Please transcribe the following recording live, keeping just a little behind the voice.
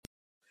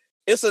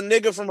it's a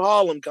nigga from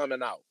Harlem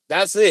coming out.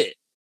 That's it.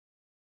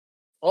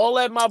 All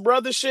that my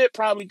brother shit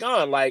probably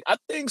gone. Like, I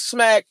think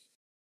Smack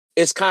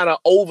is kind of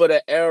over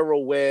the era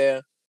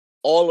where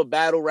all the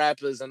battle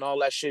rappers and all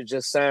that shit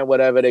just saying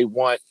whatever they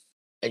want,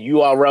 and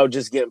URL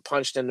just getting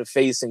punched in the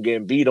face and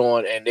getting beat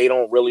on, and they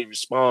don't really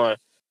respond.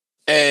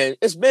 And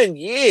it's been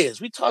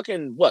years. We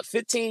talking,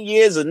 15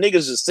 years of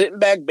niggas just sitting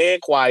back, being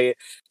quiet.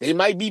 They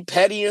might be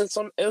petty in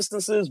some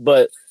instances,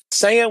 but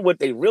saying what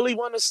they really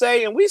want to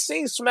say. And we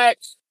seen Smack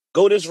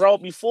go this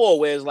route before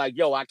where it's like,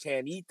 yo, I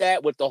can't eat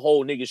that, with the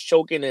whole niggas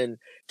choking and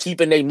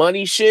keeping their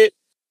money shit.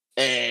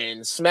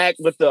 And Smack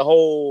with the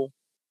whole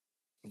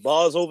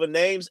bars over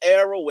names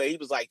era where he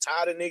was like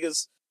tired of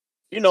niggas,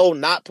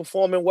 not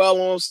performing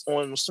well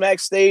on Smack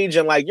stage.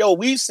 And like, yo,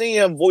 we've seen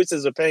him voice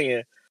his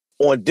opinion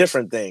on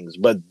different things.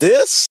 But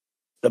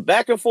the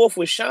back and forth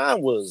with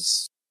Sean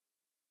was,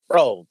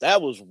 bro,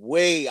 that was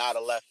way out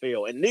of left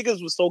field. And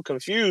niggas was so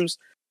confused.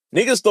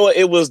 Niggas thought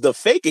it was the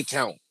fake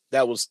account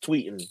that was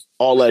tweeting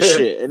all that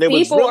shit. And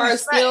people are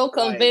still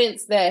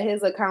convinced that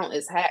his account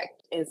is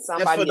hacked and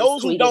somebody. And for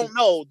those who don't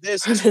know,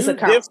 there's two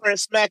different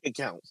Smack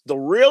accounts: the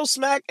real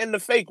Smack and the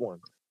fake one.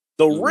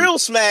 The real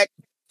Smack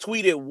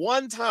tweeted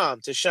one time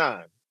to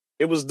Sean.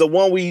 It was the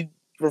one we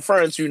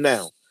referring to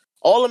now.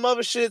 All them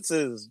other shits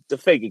is the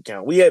fake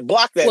account. We had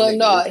blocked that. Well,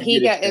 no,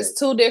 it's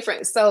two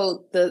different.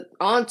 So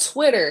on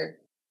Twitter,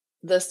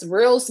 the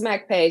real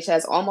Smack page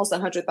has almost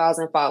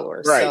 100,000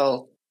 followers. Right.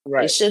 So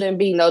it shouldn't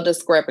be no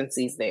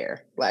discrepancies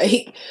there. But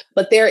he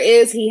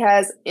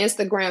has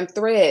Instagram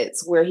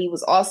threads where he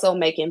was also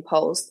making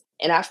posts.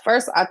 And at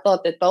first I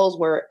thought that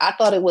I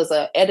thought it was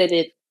a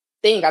edited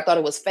thing. I thought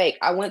it was fake.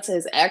 I went to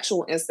his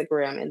actual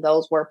Instagram and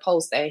those were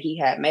posts that he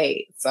had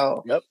made.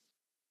 So,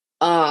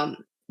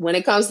 when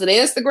it comes to the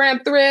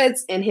Instagram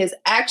threads and his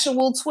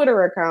actual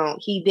Twitter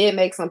account, he did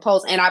make some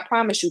posts. And I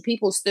promise you,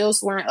 people still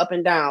swearing up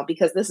and down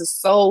because this is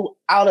so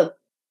out of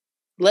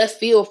left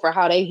field for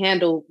how they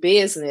handle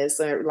business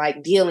or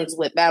like dealings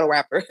with battle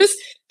rappers.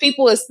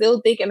 People are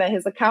still thinking that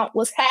his account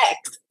was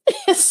hacked.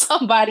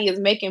 Somebody is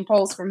making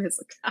posts from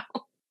his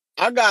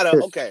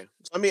account. Okay,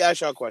 let me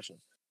ask y'all a question.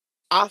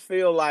 I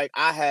feel like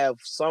I have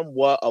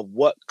somewhat of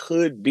what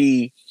could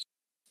be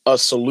a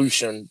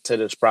solution to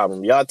this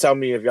problem. Y'all tell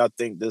me if y'all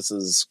think this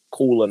is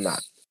cool or not.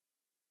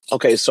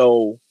 Okay,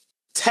 so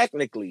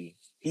technically,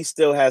 he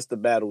still has to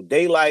battle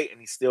Daylight and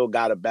he still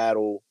got to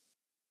battle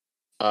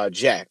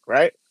Jack,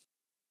 right?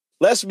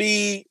 Let's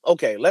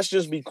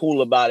just be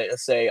cool about it and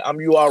say, I'm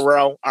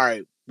URL. All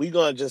right, we're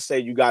going to just say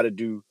you got to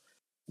do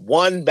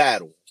one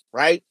battle,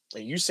 right?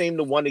 And you seem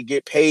to want to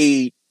get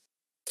paid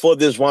for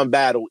this one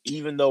battle,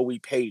 even though we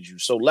paid you.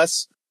 So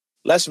let's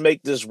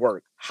make this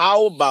work.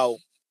 How about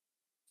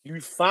you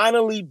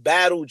finally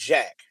battle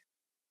Jack,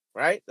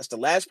 right? That's the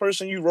last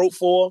person you wrote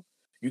for.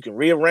 You can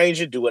rearrange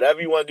it, do whatever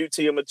you want to do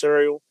to your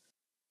material.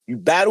 You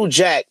battle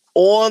Jack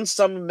on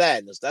Summer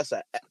Madness. That's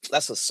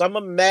a Summer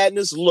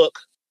Madness look.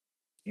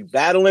 You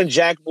battling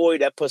Jack Boy,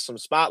 that puts some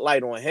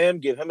spotlight on him,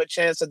 give him a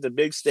chance at the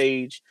big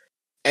stage.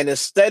 And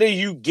instead of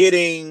you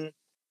getting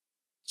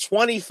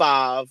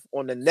 25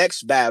 on the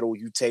next battle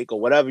you take, or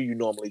whatever you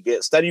normally get,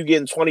 instead of you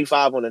getting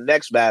 25 on the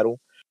next battle,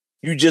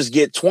 you just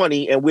get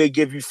 20 and we'll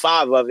give you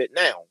 5 of it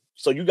now.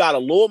 So you got a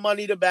little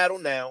money to battle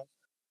now.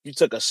 You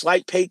took a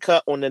slight pay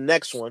cut on the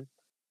next one.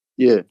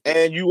 Yeah.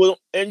 And you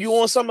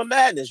on Summer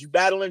Madness. You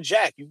battling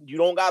Jack. You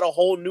don't got a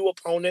whole new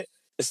opponent.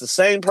 It's the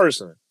same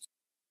person.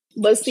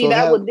 But see,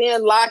 that would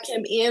then lock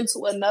him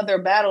into another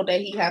battle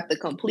that he have to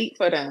complete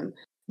for them.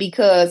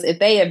 Because if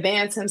they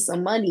advance him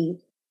some money,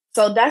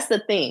 so that's the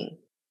thing.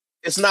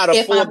 It's not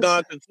a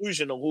foregone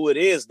conclusion of who it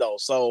is, though.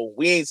 So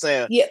we ain't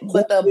saying. Yeah,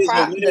 but the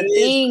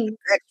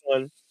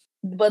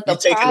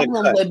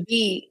problem would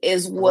be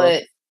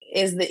what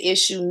is the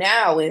issue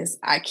now is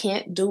I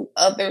can't do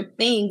other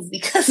things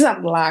because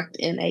I'm locked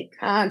in a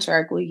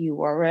contract with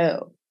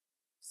URL.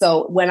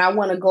 So when I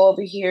want to go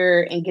over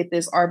here and get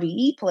this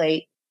RBE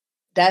plate,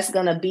 that's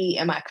going to be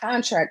in my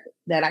contract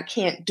that I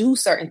can't do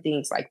certain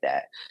things like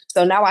that.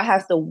 So now I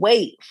have to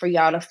wait for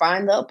y'all to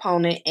find the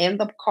opponent and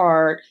the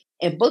card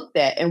and book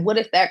that. And what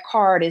if that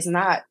card is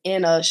not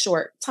in a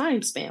short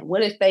time span?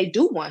 What if they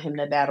do want him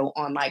to battle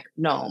on like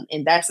Gnome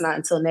and that's not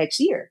until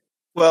next year?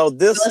 Well,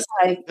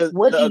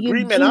 the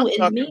agreement I'm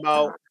talking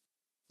about,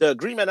 the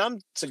agreement I'm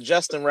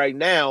suggesting right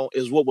now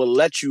is what will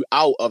let you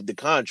out of the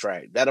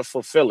contract. That'll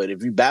fulfill it.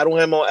 If you battle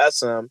him on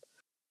SM,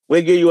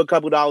 we'll give you a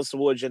couple dollars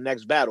towards your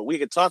next battle. We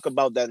could talk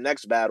about that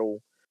next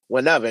battle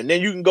whenever, and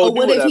then you can go.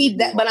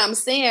 But I'm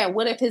saying,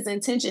 what if his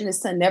intention is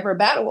to never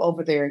battle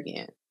over there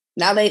again?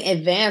 Now they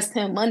advanced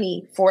him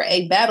money for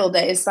a battle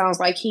that it sounds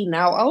like he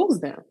now owes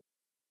them.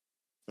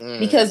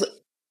 Because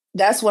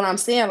that's what I'm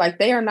saying. Like,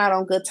 they are not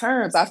on good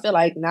terms. I feel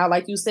like now,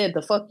 like you said,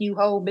 the fuck you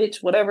hoe,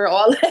 bitch, whatever,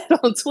 all that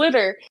on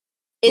Twitter,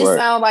 it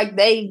sounds like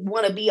they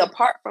want to be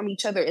apart from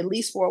each other, at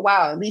least for a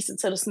while, at least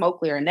until the smoke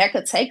clear. And that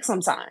could take some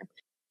time.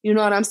 You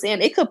know what I'm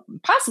saying? It could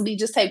possibly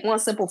just take one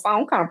simple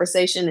phone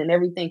conversation and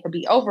everything could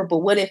be over. But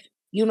what if,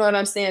 you know what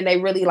I'm saying? They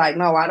really like,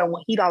 no, I don't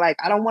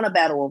want to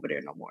battle over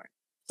there no more.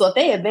 So if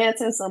they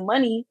advance in some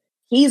money,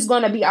 he's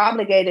going to be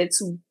obligated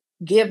to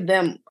give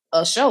them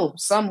a show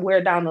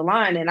somewhere down the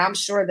line. And I'm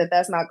sure that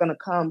that's not going to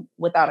come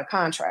without a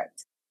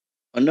contract.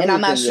 And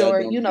I'm not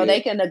sure,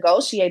 they can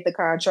negotiate the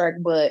contract,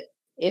 but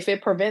if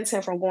it prevents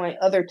him from going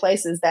other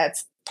places,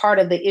 that's part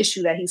of the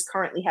issue that he's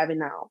currently having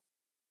now.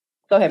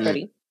 Go ahead,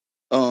 Freddie.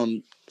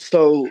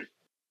 So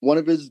one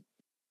of his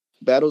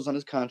battles on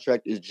his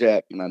contract is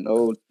Jack, and I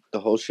know the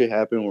whole shit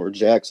happened where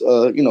Jack's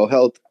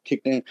health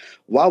kicked in.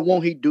 Why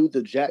won't he do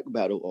the Jack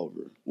battle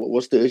over?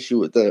 What's the issue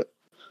with that?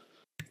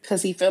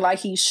 Because he feel like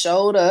he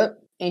showed up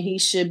and he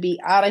should be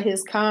out of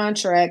his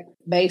contract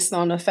based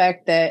on the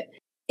fact that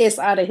it's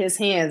out of his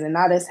hands and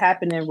not it's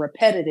happening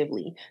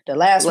repetitively. The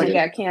last one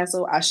got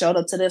canceled. I showed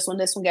up to this one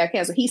got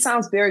canceled. He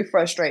sounds very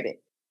frustrated.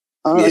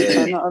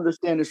 I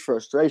understand his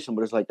frustration,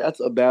 but it's like that's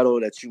a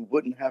battle that you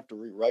wouldn't have to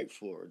rewrite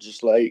for.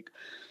 Just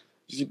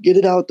get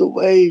it out the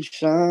way,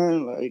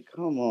 Sean. Like,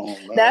 come on,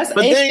 man.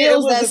 It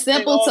feels that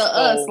simple to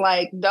us,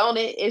 like, don't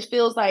it? It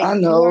feels like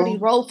you already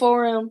wrote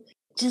for him.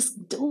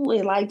 Just do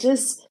it. Like,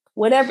 just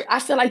whatever. I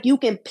feel like you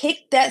can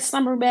pick that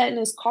Summer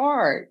Madness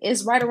card.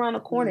 It's right around the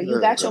corner. You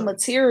got your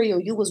material.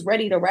 You was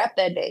ready to rap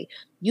that day.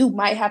 You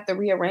might have to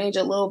rearrange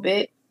a little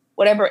bit,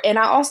 whatever. And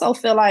I also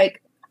feel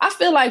like,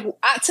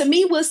 to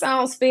me, what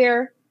sounds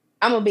fair,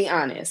 I'm going to be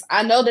honest.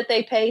 I know that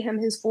they pay him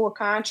his full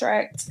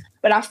contract,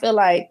 but I feel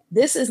like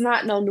this is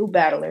not no new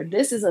battler.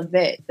 This is a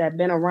vet that's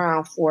been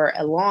around for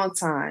a long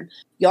time.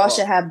 Y'all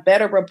should have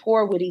better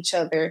rapport with each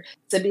other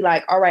to be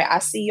like, all right, I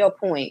see your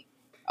point.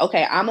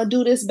 Okay, I'm going to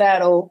do this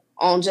battle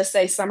on just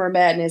say Summer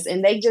Madness,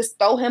 and they just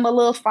throw him a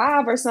little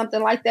 5 or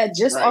something like that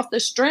just off the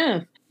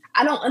strength.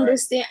 I don't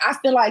understand. I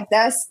feel like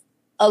that's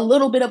a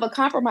little bit of a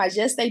compromise.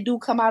 Yes, they do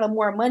come out of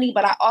more money,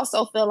 but I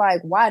also feel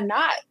like, why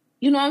not?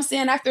 You know what I'm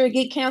saying? After it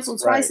get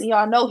canceled twice and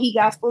y'all know he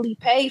got fully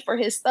paid for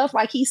his stuff,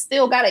 like he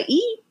still got to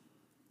eat.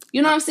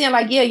 You know what I'm saying?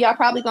 Like, yeah, y'all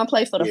probably going to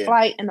play for the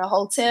flight and the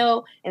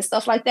hotel and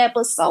stuff like that,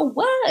 but so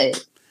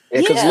what?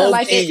 Because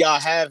low-key, y'all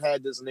have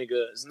had this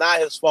nigga. It's not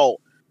his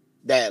fault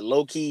that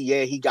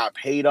low-key, he got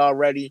paid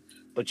already,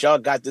 but y'all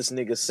got this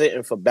nigga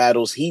sitting for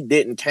battles he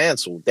didn't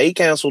cancel. They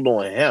canceled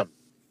on him.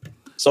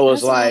 So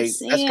it's like,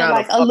 that's kind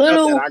of a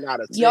little, I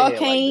gotta y'all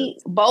can't,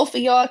 both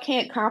of y'all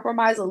can't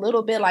compromise a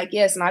little bit. Like,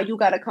 yes, now you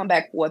got to come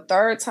back for a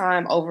third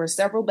time over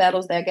several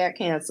battles that got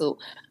canceled,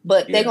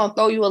 but they're going to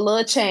throw you a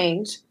little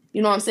change.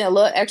 You know what I'm saying? A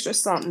little extra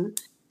something.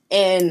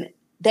 And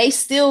they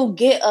still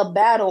get a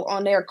battle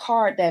on their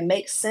card that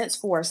makes sense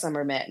for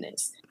Summer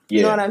Madness.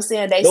 You know what I'm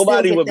saying?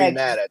 Nobody would be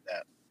mad at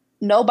that.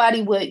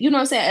 Nobody would, you know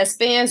what I'm saying? As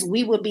fans,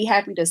 we would be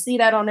happy to see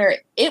that on there.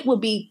 It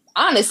would be,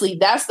 honestly,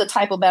 that's the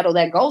type of battle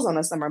that goes on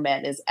a Summer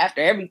Madness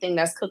after everything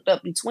that's cooked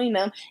up between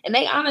them. And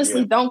they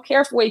honestly don't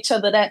care for each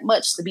other that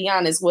much, to be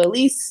honest. Well, at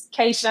least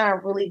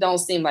K-Shine really don't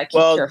seem like he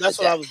cares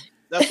for that.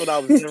 That's what I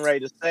was getting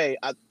ready to say.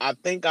 I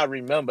think I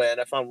remember, and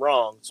if I'm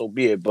wrong, so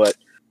be it. But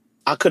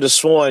I could have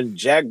sworn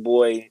Jack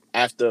Boy,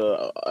 after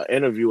an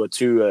interview or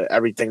two,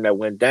 everything that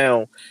went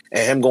down,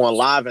 and him going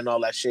live and all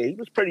that shit, he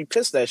was pretty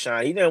pissed at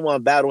Shine. He didn't want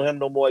to battle him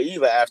no more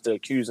either after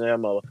accusing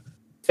him of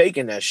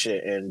faking that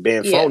shit and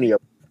being phony.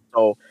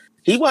 So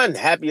he wasn't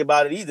happy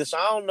about it either. So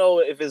I don't know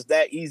if it's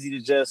that easy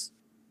to just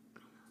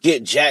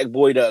get Jack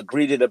Boy to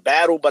agree to the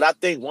battle. But I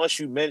think once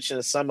you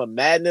mention Summer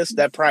Madness,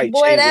 that probably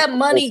that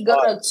money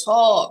gonna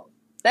talk.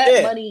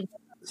 That money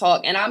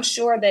talk. And I'm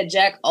sure that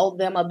Jack owed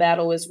them a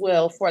battle as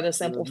well, for the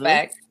simple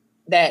fact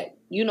that,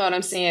 you know what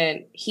I'm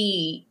saying,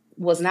 he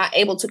was not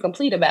able to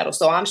complete a battle.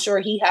 So I'm sure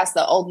he has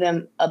to owe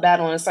them a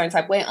battle in a certain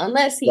type of way,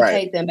 unless he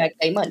paid them back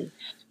their money.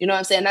 You know what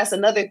I'm saying? That's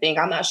another thing.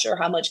 I'm not sure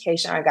how much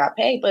K-Shine got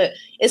paid, but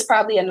it's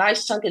probably a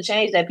nice chunk of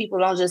change that people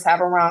don't just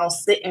have around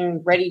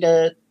sitting ready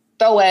to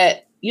throw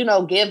at,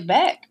 give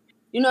back.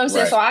 You know what I'm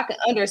saying? So I can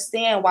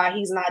understand why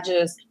he's not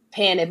just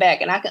paying it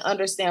back. And I can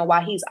understand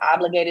why he's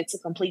obligated to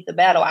complete the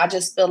battle. I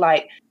just feel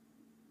like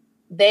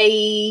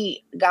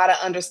they got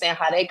to understand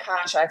how their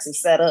contracts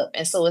is set up.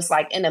 And so it's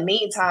like, in the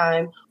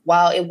meantime,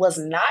 while it was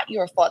not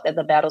your fault that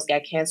the battles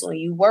got canceled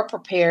and you were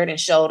prepared and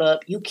showed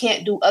up, you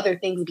can't do other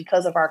things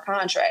because of our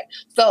contract.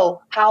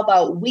 So how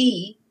about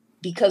we,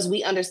 because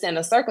we understand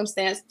the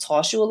circumstance,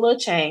 toss you a little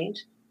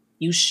change,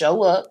 you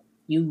show up,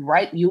 you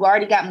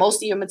already got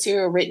most of your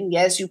material written.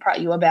 Yes, you're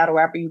a battle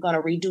rapper. You're going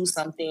to redo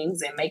some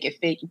things and make it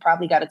fit. You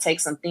probably got to take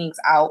some things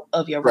out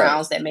of your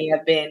rounds that may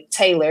have been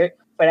tailored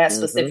for that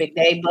specific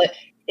day, but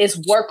it's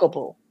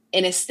workable.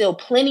 And it's still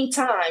plenty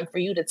time for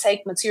you to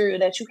take material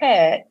that you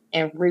had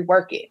and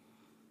rework it.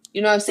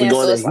 You know what I'm saying?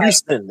 We're going to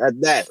Houston at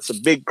that. It's a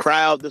big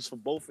crowd. This for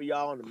both of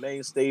y'all on the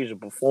main stage to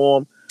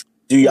perform.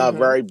 Do y'all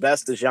very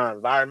best as y'all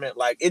environment.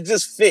 Like, it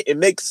just fit. It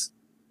makes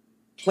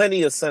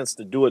plenty of sense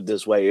to do it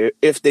this way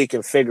if they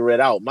can figure it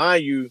out.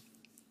 Mind you,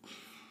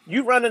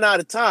 you running out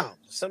of time.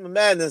 Summer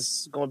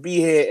Madness is going to be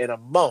here in a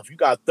month. You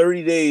got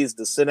 30 days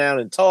to sit down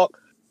and talk,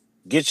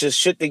 get your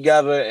shit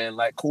together, and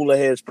let cooler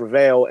heads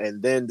prevail,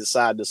 and then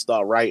decide to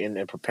start writing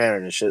and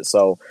preparing and shit.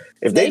 So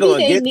if they're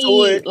going to get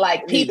to it,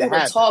 like people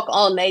to talk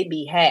on their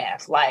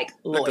behalf, like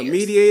lawyers, like a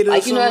mediator,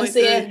 like, you know what I'm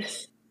saying?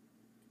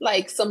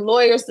 like some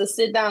lawyers to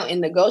sit down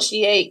and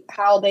negotiate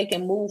how they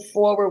can move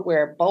forward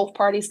where both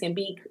parties can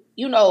be,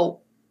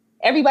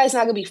 everybody's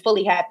not going to be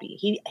fully happy.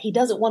 He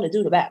doesn't want to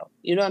do the battle.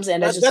 You know what I'm saying?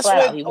 That's just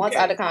flat out. He wants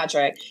out of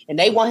contract, and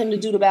they want him to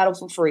do the battle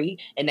for free,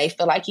 and they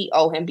feel like he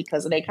owe him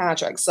because of their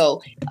contract.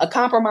 So a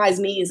compromise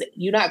means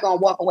you're not going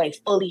to walk away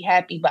fully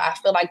happy, but I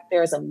feel like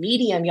there's a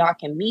medium y'all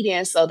can meet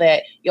in so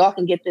that y'all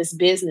can get this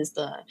business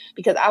done.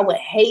 Because I would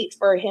hate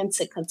for him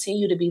to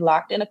continue to be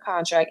locked in a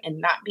contract and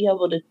not be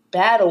able to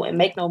battle and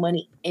make no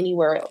money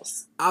anywhere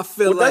else. I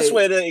feel that's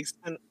where the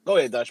extent. Go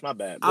ahead, Dutch. My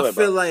bad. I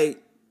feel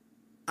like.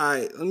 All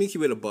right, let me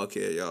keep it a buck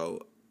here, yo.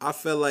 I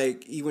feel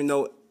like even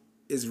though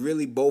it's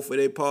really both of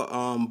their part,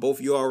 both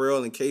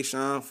URL and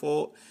K-Shine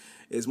fault,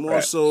 it's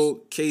more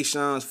so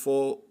K-Shine's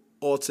fault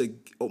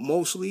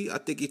mostly. I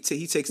think he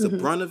takes the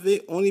brunt of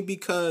it only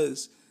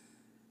because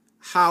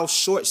how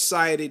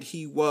short-sighted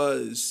he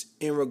was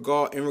in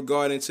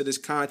regarding to this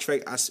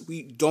contract.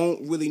 We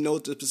don't really know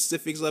the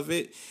specifics of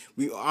it.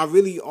 I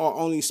really are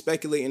only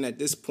speculating at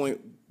this point,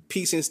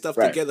 piecing stuff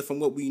together from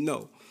what we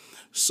know.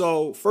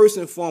 So, first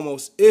and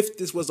foremost, if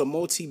this was a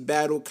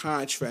multi-battle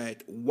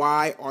contract,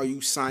 why are you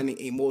signing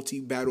a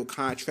multi-battle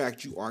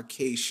contract? You are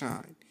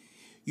K-Shine.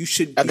 You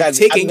should be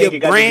taking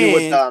your brand.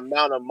 With the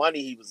amount of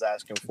money he was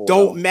asking for.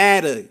 Don't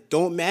matter.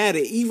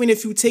 Even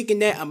if you're taking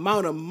that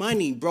amount of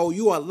money, bro,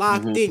 you are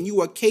locked in.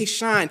 You are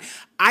K-Shine.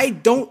 I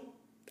don't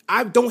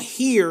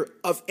hear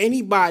of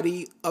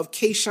anybody of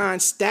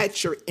K-Shine's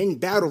stature in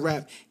battle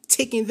rap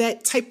taking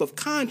that type of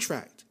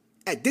contract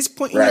at this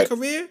point in your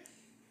career.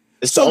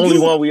 It's the only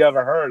one we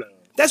ever heard of.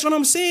 That's what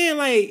I'm saying.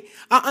 Like,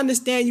 I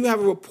understand you have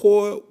a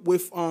rapport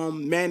with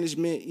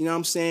management, you know what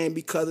I'm saying,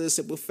 because of the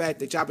simple fact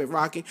that y'all been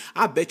rocking.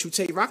 I bet you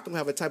Tay Rock don't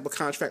have a type of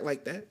contract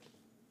like that.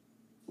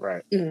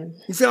 Right. You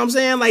feel what I'm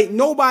saying? Like,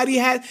 nobody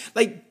has,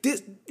 like,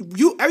 this.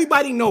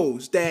 Everybody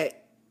knows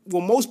that,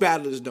 well, most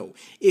battlers know,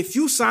 if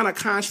you sign a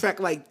contract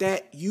like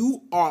that,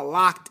 you are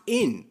locked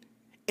in.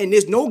 And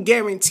there's no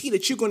guarantee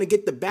that you're going to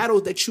get the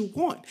battles that you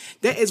want.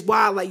 That is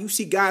why, like, you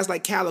see guys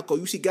like Calico,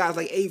 you see guys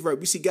like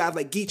Averb, you see guys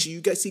like Geechee,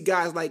 you see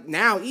guys like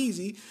now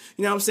Easy,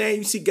 you know what I'm saying?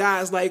 You see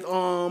guys like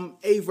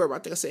Averb, I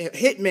think I said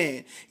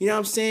Hitman, you know what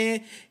I'm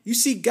saying? You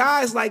see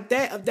guys like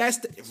that,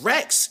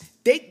 Rex,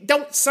 they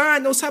don't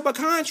sign those type of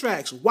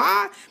contracts.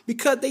 Why?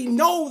 Because they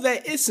know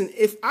that, listen,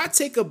 if I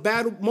take a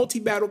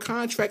multi-battle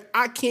contract,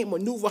 I can't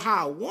maneuver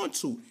how I want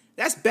to.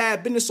 That's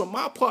bad business on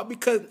my part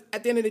because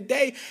at the end of the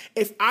day,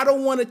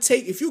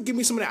 if you give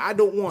me something that I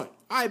don't want,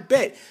 I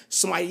bet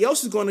somebody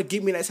else is going to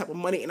give me that type of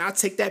money and I'll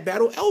take that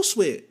battle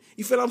elsewhere.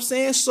 You feel what I'm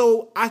saying?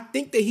 So I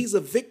think that he's a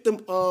victim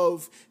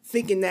of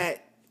thinking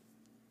that,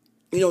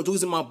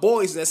 dudes are my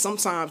boys, and that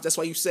sometimes that's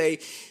why you say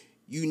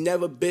you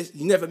never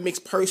mix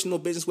personal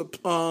business with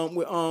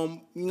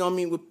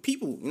with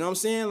people. You know what I'm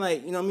saying?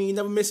 Like, you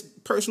never mix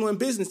personal and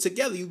business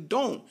together. You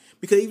don't.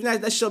 Because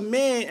even that's your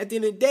man, at the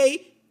end of the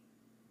day,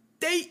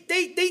 They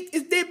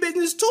it's their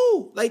business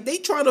too. Like they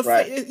trying to,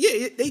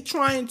 they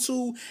trying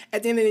to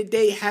at the end of the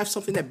day have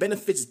something that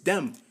benefits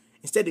them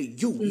instead of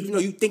you. Even though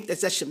you think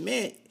that's your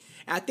man.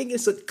 And I think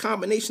it's a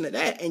combination of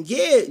that. And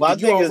the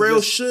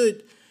URL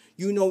should,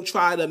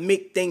 try to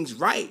make things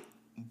right.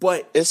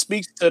 But it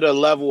speaks to the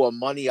level of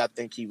money I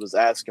think he was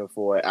asking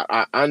for.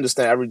 I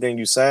understand everything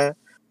you're saying,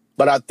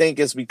 but I think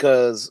it's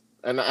because,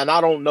 and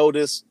I don't know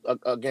this.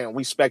 Again,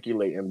 we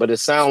speculating, but it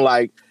sounds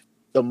like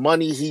the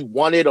money he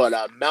wanted or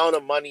the amount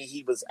of money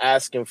he was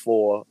asking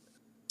for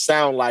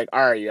sound like,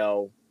 all right,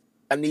 yo,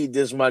 I need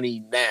this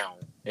money now.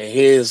 And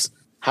here's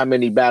how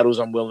many battles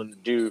I'm willing to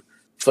do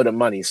for the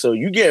money. So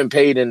you getting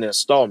paid in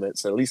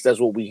installments. At least that's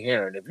what we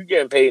hearing. If you're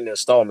getting paid in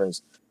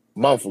installments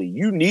monthly,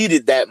 you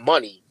needed that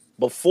money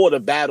before the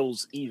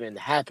battles even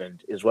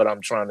happened is what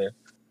I'm trying to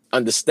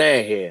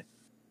understand here.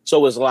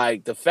 So it's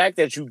like the fact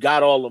that you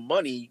got all the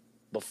money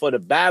before the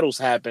battles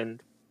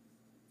happened,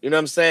 you know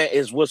what I'm saying,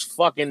 is what's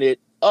fucking it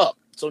up.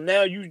 So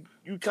now you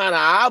kind of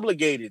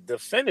obligated to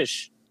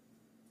finish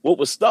what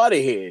was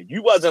started here.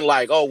 You wasn't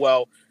like, oh,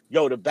 well,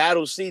 yo, the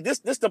battle, see, this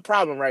the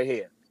problem right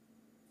here.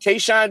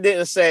 K-Shine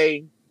didn't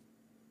say,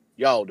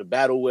 yo, the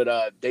battle with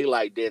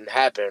Daylight didn't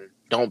happen,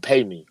 don't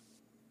pay me.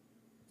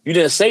 You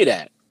didn't say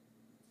that.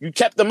 You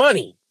kept the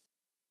money.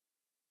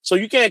 So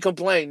you can't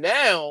complain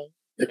now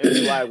and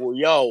be like, well,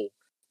 yo,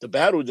 the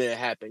battle didn't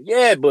happen.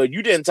 Yeah, but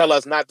you didn't tell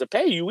us not to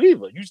pay you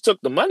either. You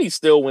took the money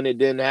still when it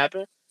didn't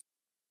happen.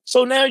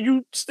 So now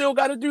you still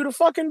got to do the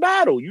fucking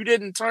battle. You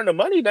didn't turn the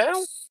money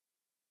down.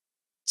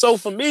 So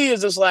for me,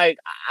 it's just like,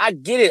 I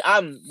get it.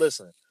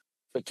 Listen,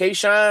 for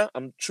K-Shine,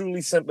 I'm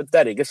truly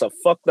sympathetic. It's a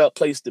fucked up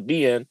place to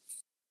be in.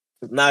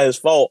 It's not his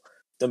fault.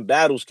 Them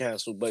battles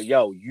canceled. But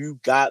yo, you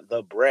got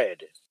the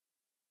bread.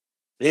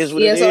 It is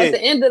what it so is. at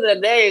the end of the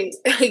day,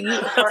 you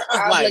are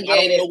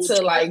obligated to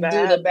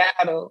do the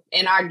battle.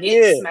 And I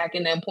get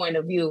smacking that point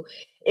of view.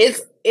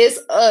 It's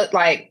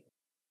like,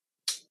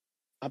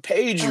 I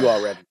paid you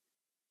already.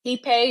 He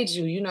paid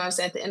you, you know what I'm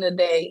saying? At the end of the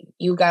day,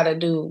 you got to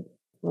do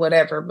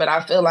whatever. But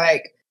I feel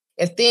like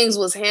if things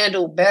was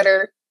handled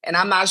better, and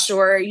I'm not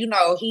sure,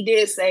 he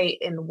did say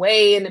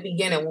way in the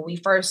beginning when we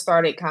first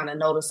started kind of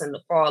noticing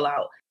the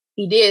fallout,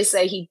 he did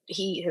say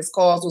his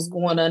calls was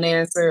going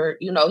unanswered.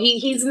 You know,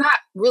 he's not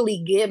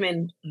really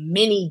giving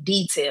many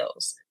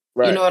details.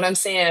 Right. You know what I'm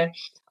saying?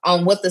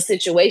 On what the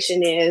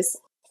situation is.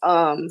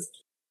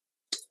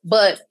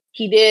 But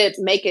he did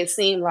make it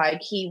seem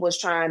like he was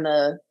trying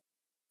to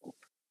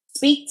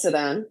speak to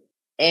them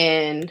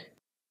and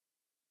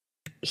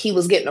he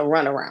was getting a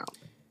runaround.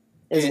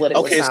 Is what it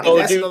was. Okay, so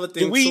that's another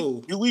thing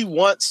too. Do we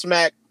want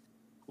Smack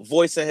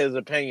voicing his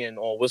opinion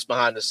on what's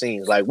behind the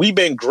scenes? Like, we've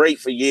been great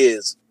for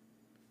years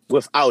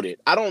without it.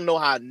 I don't know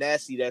how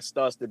nasty that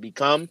starts to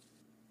become.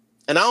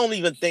 And I don't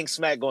even think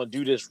Smack gonna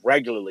do this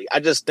regularly. I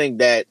just think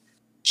that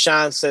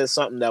Sean said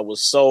something that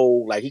was so,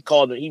 like,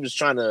 he was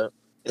trying to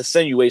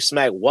insinuate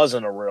Smack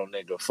wasn't a real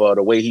nigga for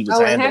the way he was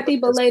handling. Happy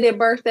belated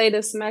birthday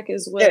to Smack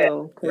as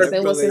well. Because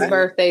it was his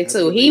birthday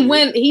too.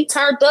 He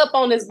turned up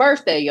on his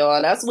birthday,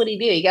 y'all. That's what he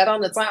did. He got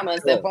on the timer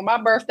and said, for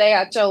my birthday,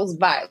 I chose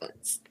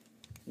violence.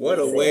 What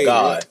a way!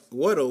 God.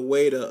 What a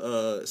way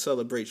to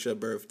celebrate your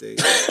birthday.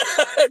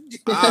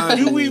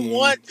 Do we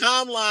want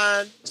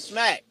timeline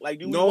Smack? Like,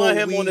 do we want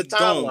him on the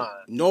timeline?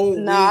 No,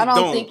 I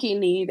don't think he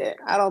need it.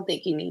 I don't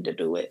think he need to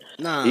do it.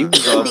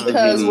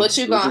 Because what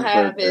you're gonna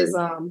have is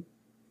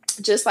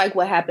just like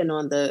what happened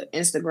on the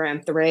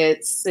Instagram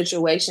Threads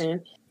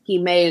situation. He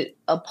made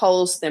a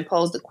post and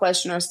posed a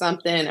question or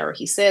something, or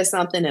he said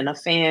something, and a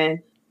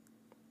fan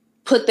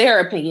put their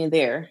opinion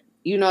there.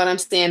 You know what I'm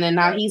saying? And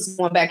now he's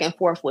going back and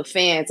forth with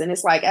fans. And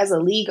it's like, as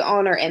a league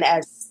owner and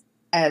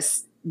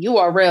as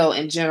URL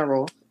in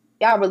general,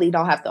 y'all really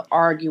don't have to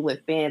argue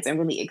with fans and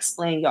really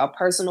explain y'all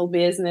personal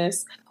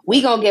business.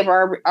 We gonna give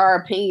our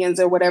opinions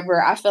or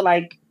whatever. I feel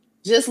like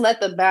just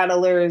let the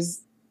battlers.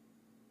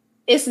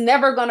 It's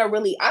never gonna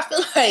really. I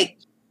feel like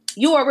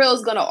URL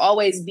is gonna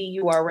always be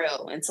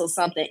URL until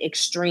something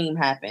extreme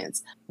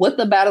happens. What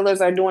the battlers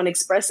are doing,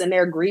 expressing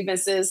their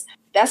grievances,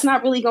 that's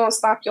not really gonna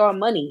stop y'all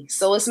money.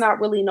 So it's not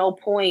really no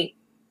point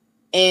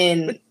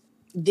in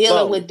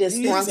dealing with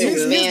disgruntled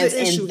fans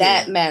in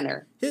that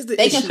manner.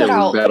 They can put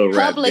out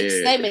public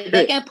statements.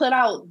 They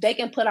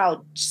can put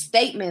out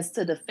statements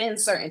to defend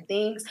certain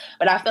things.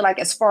 But I feel like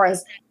as far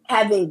as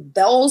having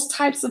those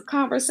types of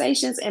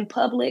conversations in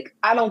public,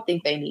 I don't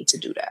think they need to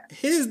do that.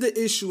 Here's the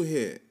issue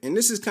here, and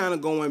this is kind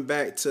of going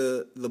back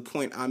to the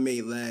point I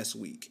made last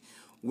week,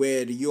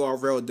 where the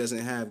URL doesn't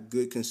have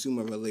good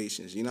consumer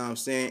relations. You know what I'm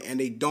saying? And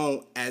they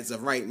don't, as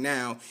of right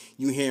now.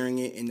 You hearing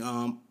it in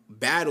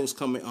battles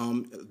coming,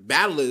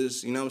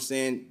 battlers, you know what I'm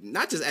saying?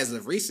 Not just as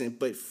of recent,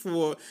 but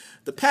for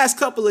the past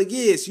couple of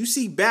years, you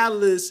see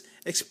battlers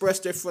express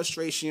their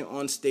frustration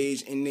on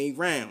stage in their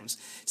rounds,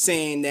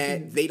 saying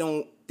that they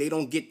don't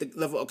get the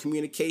level of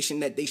communication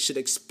that they should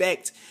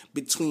expect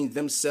between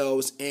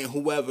themselves and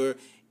whoever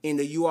in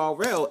the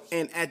URL.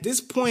 And at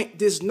this point,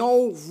 there's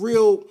no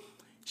real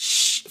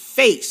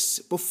face.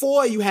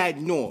 Before, you had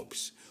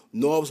Norbs.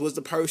 Norbs was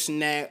the person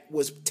that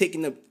was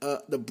taking the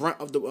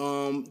brunt of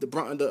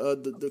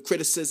the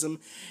criticism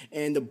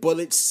and the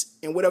bullets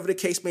and whatever the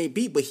case may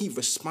be, but he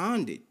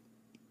responded.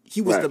 He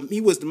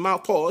was the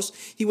mouthpiece.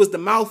 He was the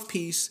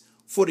mouthpiece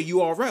for the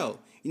URL.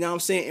 You know what I'm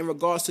saying? In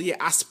regards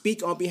to, I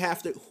speak on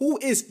behalf of who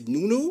is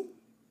Nunu?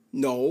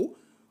 No.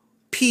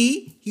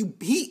 P,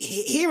 he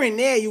here and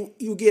there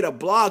you get a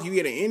blog, you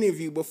get an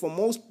interview, but for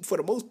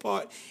the most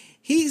part,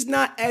 he's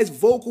not as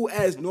vocal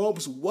as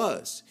Norbs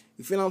was.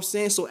 You feel what I'm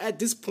saying? So at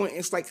this point,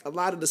 it's like a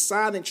lot of the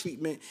silent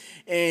treatment,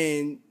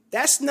 and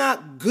that's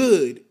not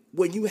good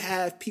when you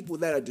have people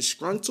that are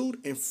disgruntled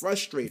and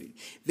frustrated.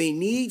 They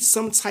need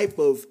some type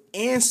of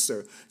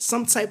answer,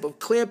 some type of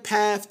clear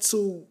path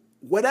to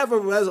whatever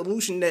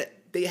resolution that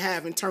they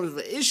have in terms of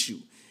an issue.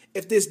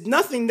 If there's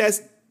nothing that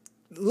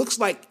looks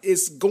like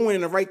it's going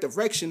in the right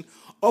direction,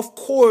 of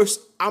course,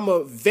 I'm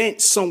going to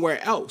vent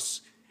somewhere else.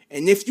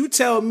 And if you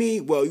tell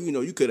me, well,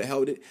 you could have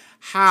held it,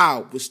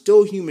 how? We're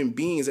still human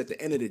beings at the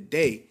end of the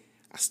day.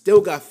 I still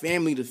got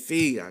family to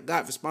feed. I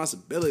got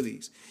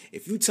responsibilities.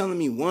 If you telling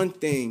me one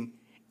thing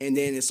and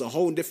then it's a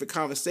whole different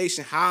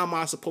conversation, how am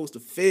I supposed to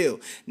feel?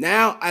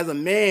 Now, as a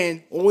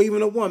man or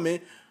even a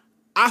woman,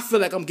 I feel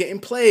like I'm getting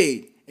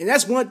played. And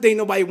that's one thing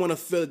nobody want to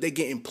feel, that they're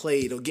getting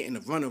played or getting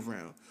a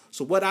runaround.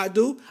 So what I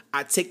do,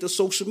 I take the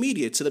social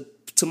media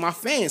to my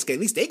fans, because at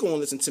least they going to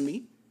listen to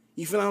me.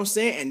 You feel what I'm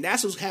saying? And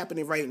that's what's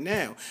happening right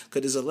now,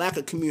 because there's a lack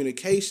of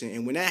communication.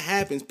 And when that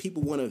happens,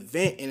 people want to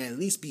vent and at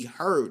least be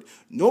heard.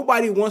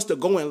 Nobody wants to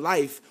go in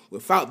life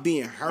without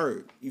being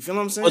heard. You feel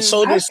what I'm saying? But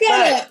so does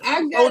Smack.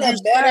 I got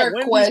a better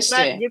question. When does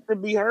Smack get to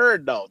be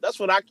heard, though? That's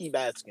what I keep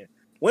asking.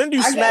 When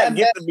do Smack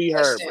get to be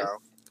heard, bro?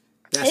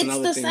 That's it's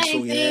the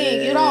same thing.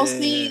 Yeah. You don't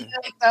see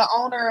like the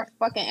owner of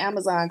fucking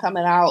Amazon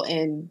coming out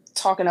and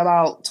talking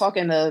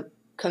to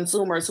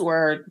consumers who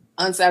are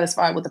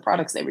unsatisfied with the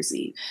products they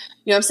receive.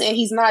 You know what I'm saying?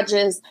 He's not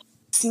just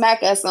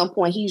Smack at some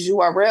point. He's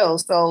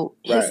URL. So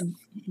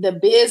the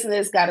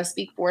business got to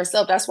speak for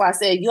itself. That's why I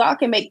said y'all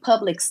can make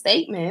public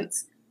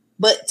statements,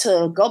 but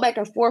to go back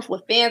and forth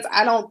with fans,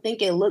 I don't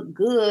think it looked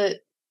good.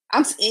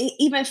 I'm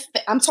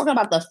talking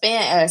about the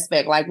fan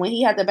aspect. Like when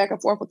he had the back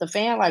and forth with the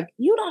fan, like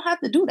you don't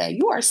have to do that.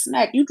 You are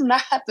Smack. You do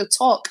not have to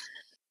talk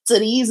to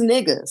these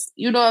niggas.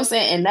 You know what I'm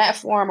saying? In that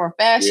form or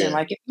fashion. Yeah.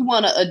 Like, if you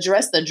want to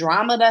address the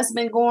drama that's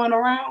been going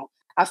around,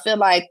 I feel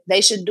like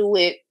they should do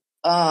it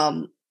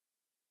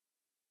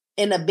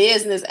in a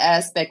business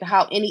aspect,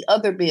 how any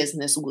other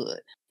business would.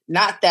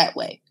 Not that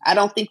way. I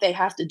don't think they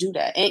have to do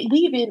that. And we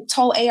even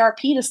told ARP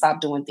to stop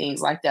doing things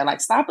like that.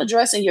 Like, stop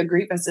addressing your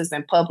grievances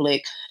in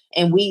public.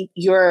 And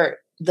you're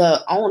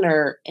the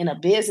owner and a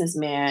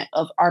businessman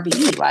of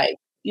RBE. Like,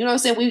 you know what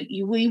I'm saying?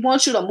 We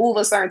want you to move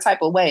a certain type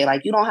of way.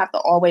 Like, you don't have to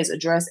always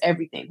address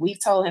everything.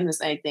 We've told him the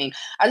same thing.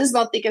 I just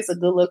don't think it's a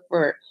good look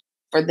for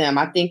them.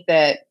 I think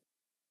that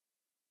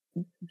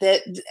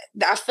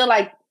I feel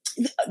like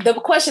the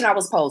question I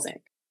was posing,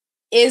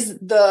 is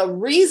the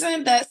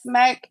reason that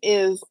Smack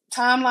is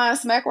timeline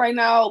Smack right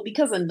now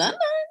because of None?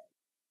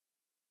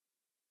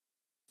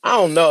 I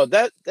don't know.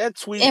 That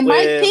tweet and with,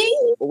 Mike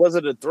P? Was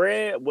it a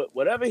thread?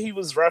 Whatever he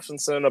was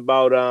referencing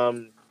about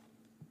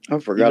I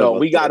forgot.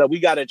 We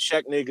gotta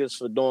check niggas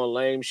for doing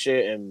lame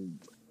shit, and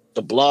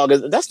the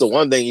bloggers. That's the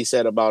one thing he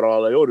said about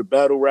all the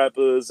battle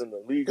rappers and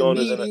the league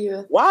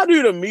owners. Why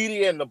do the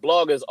media and the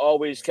bloggers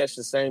always catch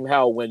the same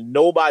hell when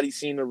nobody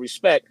seem to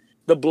respect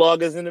the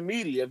bloggers and the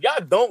media? If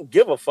y'all don't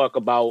give a fuck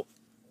about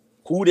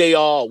who they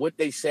are, what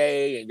they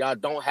say, and y'all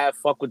don't have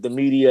fuck with the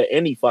media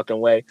any fucking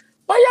way,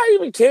 why y'all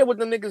even care what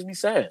the niggas be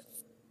saying?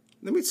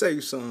 Let me tell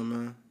you something,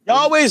 man. Y'all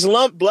always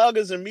lump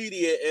bloggers and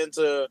media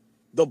into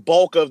the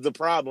bulk of the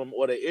problem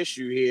or the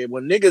issue here,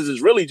 when niggas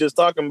is really just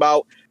talking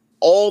about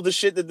all the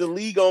shit that the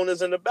league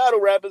owners and the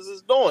battle rappers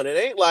is doing. It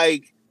ain't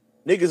like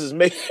niggas is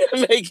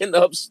making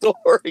up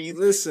stories.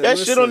 Listen.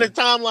 Shit on the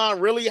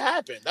timeline really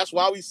happened. That's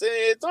why we sitting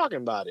here talking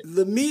about it.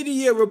 The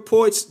media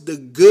reports the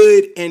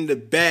good and the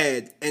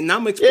bad. And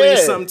I'm explaining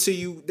something to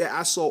you that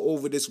I saw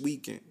over this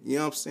weekend. You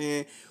know what I'm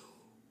saying?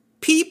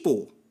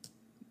 People,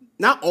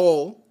 not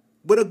all,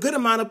 but a good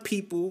amount of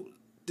people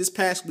this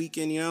past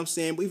weekend, you know what I'm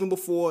saying? But even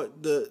before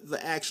the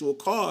actual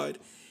card,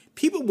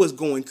 people was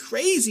going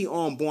crazy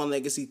on Born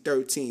Legacy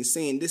 13,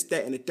 saying this,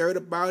 that, and the third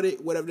about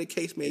it, whatever the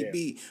case may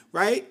be,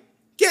 right?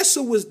 Guess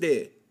who was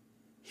there?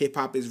 Hip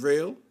Hop is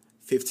Real,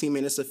 15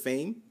 Minutes of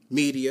Fame,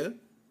 media,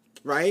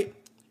 right?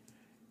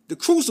 The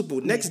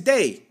Crucible, next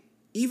day,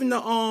 even the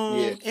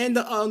and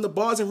the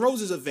Bars and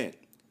Roses event.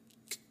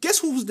 Guess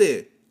who was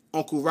there?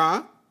 Uncle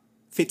Ra,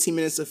 15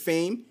 Minutes of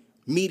Fame,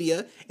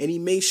 media, and he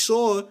made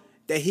sure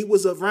that he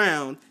was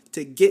around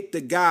to get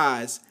the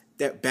guys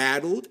that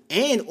battled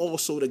and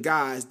also the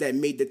guys that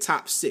made the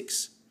top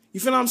 6. You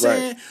feel what I'm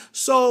saying?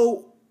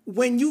 So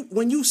when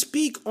you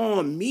speak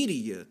on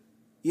media,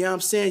 you know what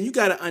I'm saying, you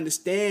got to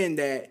understand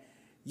that,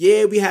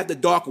 we have the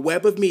dark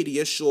web of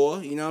media,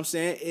 sure, you know what I'm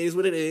saying, it is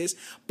what it is,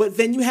 but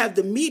then you have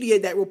the media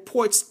that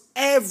reports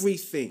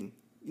everything.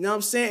 You know what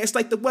I'm saying? It's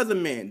like the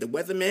weatherman. The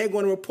weatherman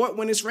going to report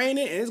when it's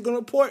raining, and it's going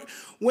to report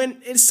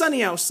when it's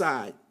sunny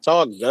outside.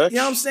 Talk Dutch. You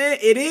know what I'm saying?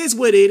 It is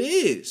what it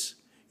is.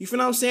 You feel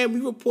what I'm saying? We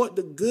report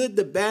the good,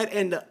 the bad,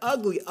 and the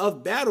ugly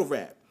of battle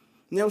rap.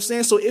 You know what I'm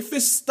saying? So if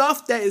it's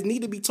stuff that is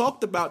need to be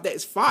talked about that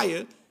is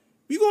fire,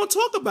 we're going to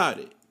talk about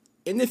it.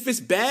 And if it's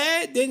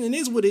bad, then it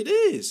is what it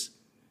is.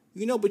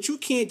 You know, but you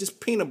can't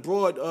just paint a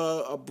broad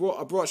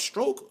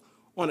stroke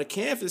on a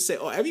canvas and say,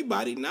 oh,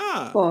 everybody,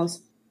 nah.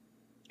 Pause.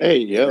 Hey,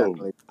 yo.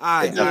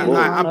 I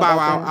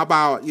bow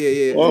out.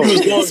 Yeah. Whoa.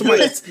 You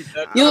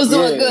was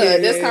doing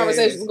good. This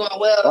conversation was going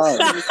well.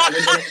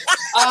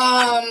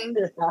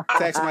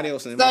 Tag somebody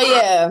else in. So,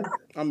 yeah.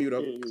 I'll mute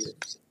up.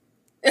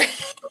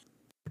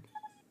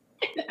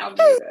 I'll do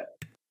that.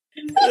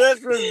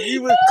 That's when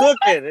you was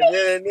cooking, and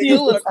then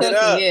you was cooking.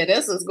 Yeah,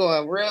 this was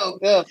going real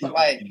good. For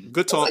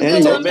good talk. My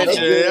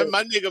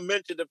nigga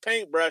mentioned the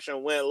paintbrush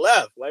and went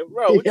left. Like,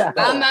 bro, what you doing?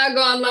 I'm not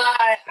gonna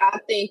lie. I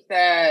think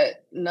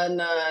that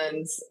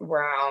Nun's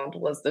round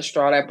was the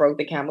straw that broke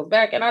the camel's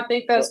back, and I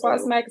think that's why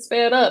Smack is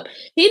fed up.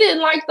 He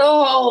didn't like the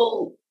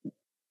whole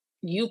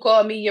 "you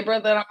call me your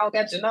brother and I don't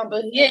got your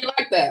number." He ain't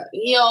like that.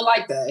 He don't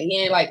like that.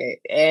 He ain't like it.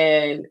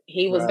 And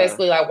he was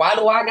basically like, why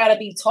do I gotta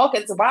be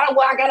talking to? Why do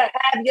I gotta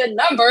have your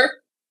number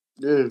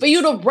for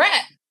you to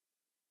rap?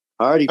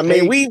 How you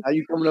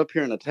coming up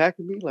here and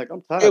attacking me? Like,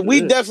 I'm tired.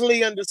 We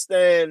definitely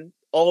understand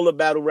all the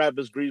battle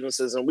rappers'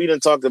 grievances, and we done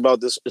talked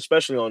about this,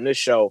 especially on this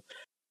show,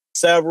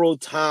 several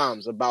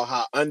times about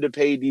how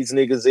underpaid these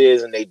niggas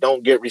is, and they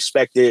don't get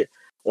respected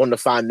on the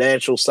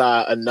financial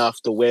side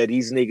enough to where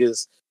these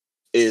niggas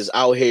is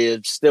out here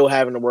still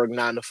having to work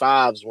 9 to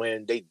 5s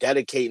when they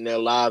dedicating their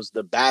lives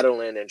to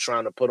battling and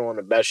trying to put on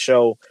the best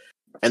show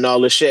and all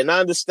this shit. And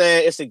I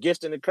understand it's a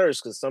gift and a curse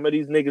because some of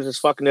these niggas is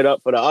fucking it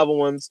up for the other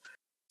ones,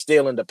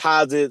 stealing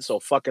deposits or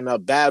fucking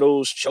up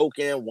battles,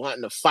 choking,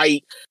 wanting to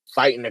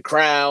fighting the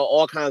crowd,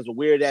 all kinds of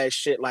weird ass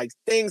shit. Like,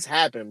 things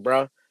happen,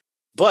 bro.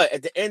 But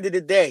at the end of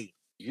the day,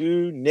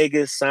 you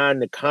niggas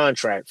signed the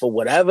contract for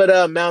whatever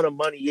the amount of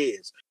money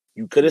is.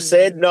 You could have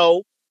said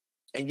no,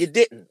 and you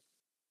didn't.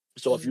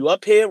 So if you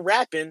up here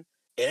rapping,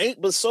 it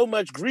ain't but so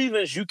much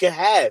grievance you can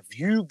have.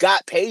 You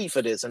got paid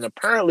for this, and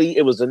apparently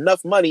it was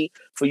enough money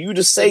for you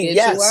to say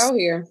yes. You out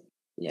here.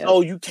 Yep.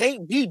 So you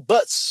can't be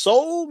but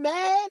so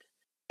mad.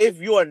 If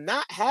you're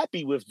not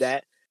happy with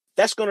that,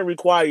 that's going to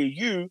require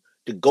you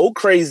to go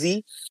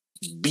crazy,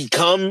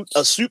 become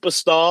a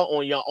superstar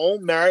on your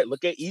own merit.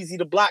 Look at Easy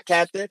the Block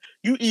Captain.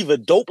 You either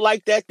dope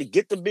like that to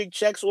get the big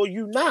checks or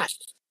you not.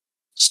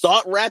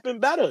 Start rapping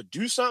better.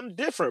 Do something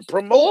different.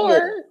 Promote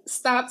more.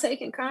 Stop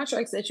taking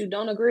contracts that you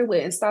don't agree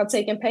with and stop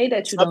taking pay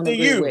that you don't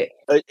agree with.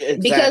 Exactly.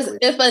 Because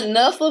if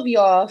enough of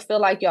y'all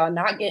feel like y'all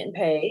not getting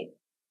paid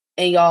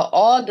and y'all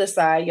all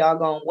decide y'all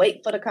gonna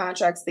wait for the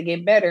contracts to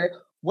get better,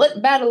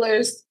 what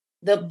battlers,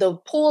 the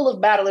pool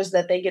of battlers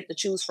that they get to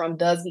choose from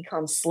does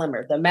become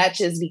slimmer. The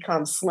matches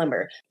become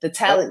slimmer. The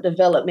talent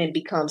development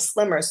becomes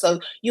slimmer. So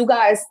you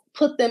guys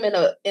put them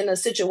in a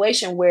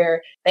situation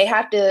where they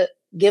have to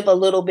give a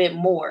little bit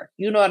more.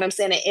 You know what I'm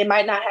saying? It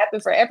might not happen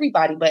for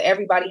everybody, but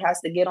everybody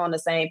has to get on the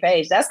same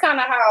page. That's kind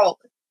of how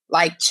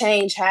like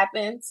change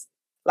happens.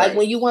 Like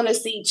when you want to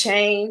see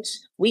change,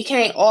 we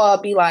can't all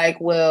be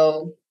like,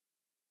 well,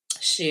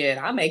 shit,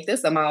 I make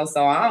this amount,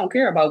 so I don't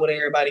care about what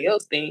everybody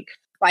else think.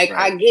 Like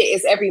I get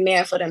it's every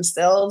man for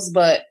themselves,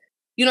 but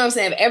you know what I'm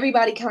saying? If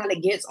everybody kind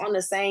of gets on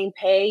the same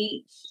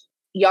page,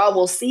 y'all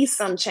will see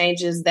some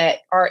changes that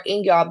are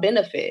in y'all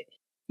benefit.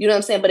 You know what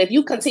I'm saying? But if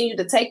you continue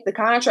to take the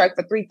contract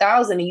for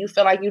 $3,000 and you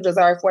feel like you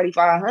deserve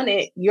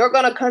 $4,500, you're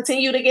gonna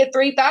continue to get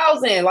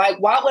 $3,000. Like,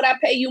 why would I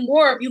pay you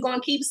more if you're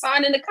gonna keep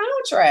signing the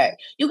contract?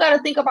 You got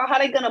to think about how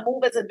they're gonna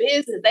move as a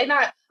business.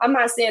 I'm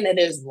not saying that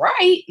it's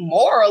right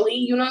morally,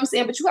 you know what I'm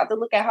saying? But you have to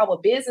look at how a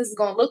business is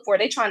gonna look for.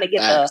 They're trying to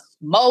get the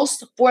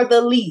most for the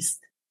least.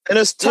 And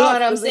it's tough. You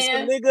know what I'm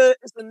saying?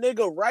 It's a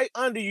nigga right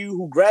under you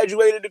who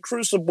graduated the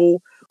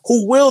Crucible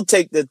who will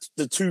take the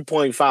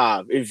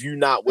 2.5 if you're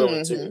not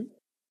willing to.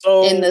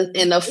 So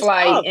in the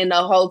flight, in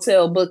the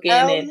hotel booking,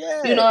 and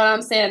you know what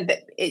I'm saying?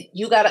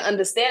 You got to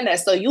understand that.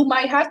 So you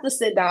might have to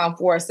sit down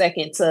for a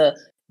second to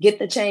get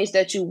the change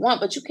that you want,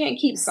 but you can't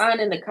keep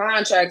signing the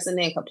contracts and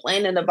then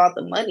complaining about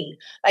the money.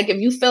 Like if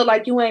you feel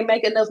like you ain't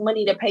making enough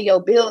money to pay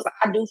your bills,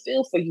 I do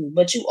feel for you,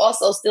 but you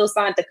also still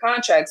signed the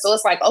contract. So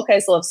it's like, okay,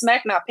 so if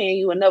Smack not paying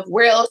you enough,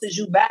 where else is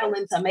you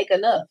battling to make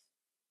enough?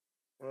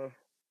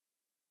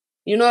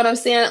 You know what I'm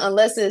saying?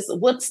 Unless it's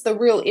what's the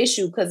real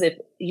issue? Because if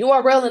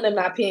URL and them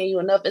not paying you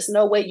enough, it's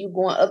no way you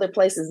going other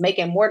places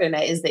making more than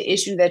that. Is the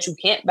issue that you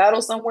can't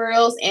battle somewhere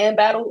else and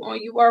battle on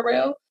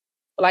URL?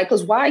 Like,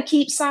 because why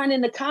keep signing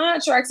the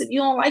contracts if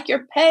you don't like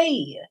your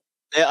pay?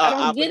 There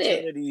are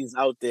opportunities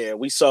out there.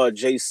 We saw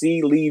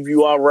JC leave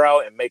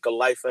URL and make a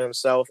life for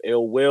himself.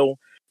 Ill Will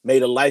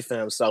made a life for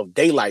himself.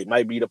 Daylight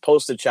might be the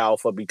poster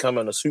child for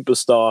becoming a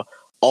superstar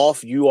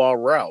off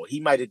URL. He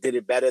might have did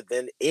it better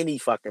than any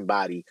fucking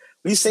body.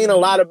 We've seen a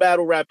lot of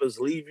battle rappers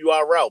leave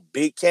URL.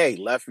 Big K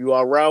left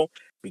URL,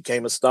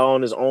 became a star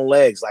on his own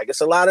legs. Like,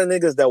 it's a lot of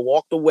niggas that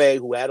walked away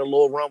who had a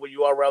little run with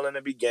URL in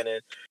the beginning.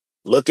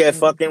 Look at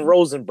fucking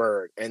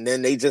Rosenberg. And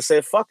then they just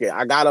said, fuck it.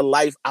 I got a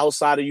life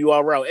outside of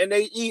URL. And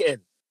they eating.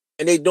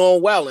 And they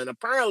doing well. And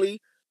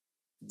apparently,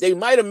 they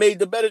might have made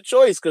the better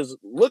choice because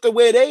look at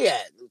where they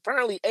at.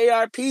 Apparently,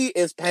 ARP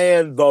is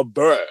paying the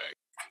bird.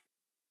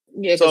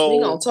 Yeah, because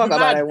we're going to talk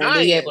about it when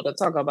we able to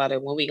talk about it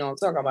when we going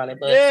to talk about it.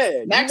 But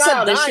yeah, Max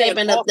Out is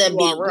shaping up to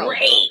be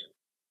great.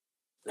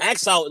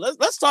 Max Out.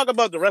 Let's talk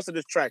about the rest of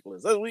this track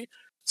list.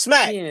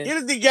 Smack, get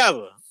it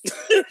together.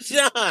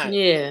 Sean,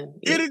 get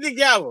it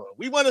together.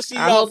 We want to see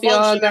y'all. I hope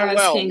y'all guys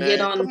well, can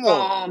get on the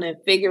phone and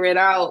figure it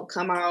out.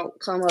 Come up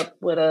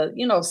with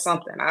a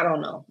something. I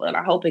don't know, but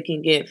I hope it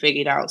can get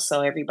figured out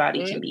so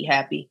everybody can be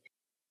happy.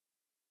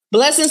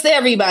 Blessings to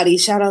everybody.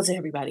 Shout out to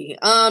everybody.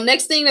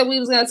 Next thing that we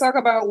was gonna talk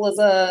about was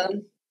a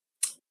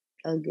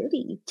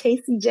goodie.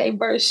 KCJ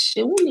versus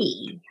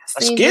Shuni.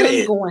 Let's get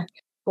it.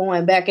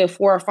 Going back and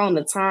forth on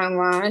the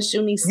timeline.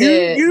 Shuni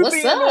said,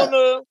 "What's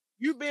up?"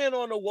 You being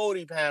on the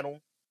Wody panel,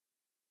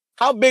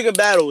 how big a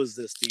battle is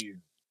this to you?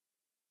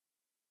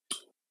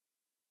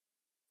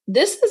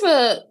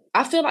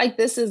 I feel like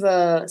this is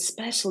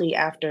especially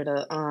after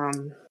the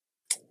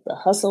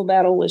hustle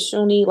battle with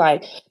Shuni.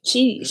 Like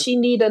she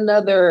need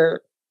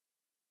another.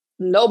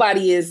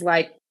 Nobody is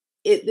like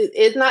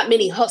it's not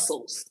many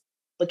hustles,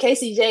 but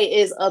KCJ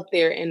is up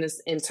there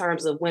in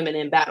terms of women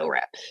in battle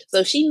rap.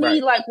 So she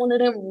need like one of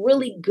them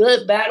really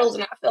good battles,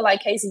 and I feel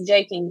like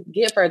KCJ can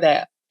give her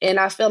that. And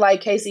I feel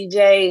like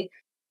KCJ,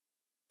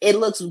 it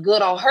looks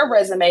good on her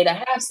resume to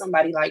have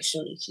somebody like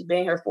Shuni. She's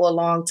been here for a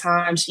long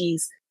time.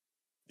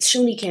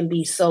 Shuni can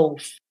be so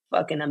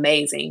fucking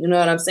amazing. You know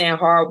what I'm saying?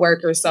 Hard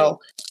worker. So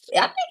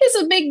I think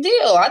it's a big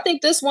deal. I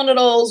think this one of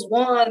those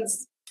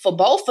ones for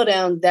both of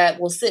them that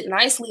will sit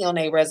nicely on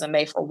their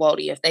resume for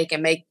Wody if they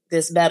can make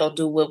this battle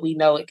do what we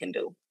know it can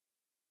do.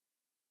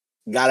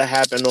 Gotta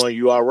happen on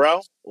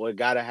URL or it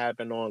gotta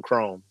happen on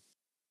Chrome?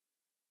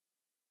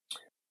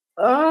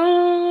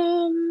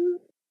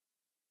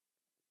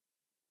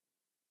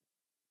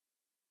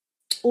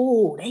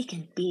 Oh, they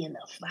can be in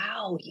the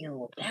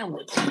volume. That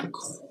would be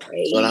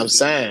crazy. That's what I'm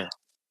saying.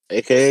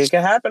 It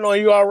can happen on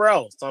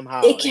URL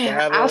somehow. It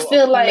can. I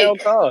feel like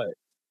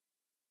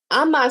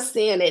I'm not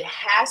saying it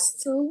has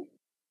to.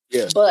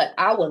 Yeah. But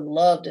I would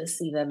love to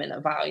see them in a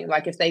volume.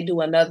 Like if they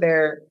do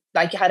another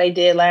like how they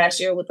did last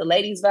year with the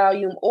ladies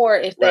volume, or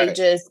if they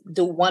just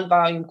do one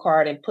volume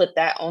card and put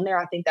that on there,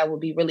 I think that would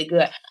be really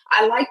good.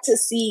 I like to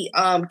see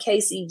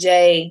Casey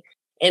J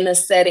in a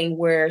setting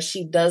where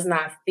she does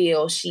not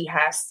feel she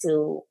has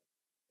to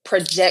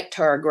project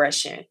her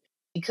aggression,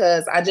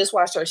 because I just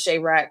watched her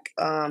Shayrak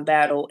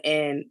battle,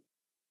 and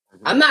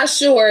I'm not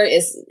sure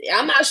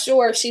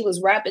if she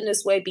was rapping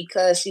this way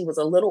because she was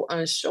a little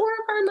unsure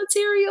of her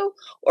material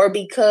or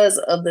because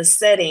of the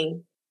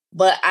setting,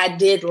 but I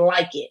did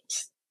like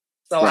it.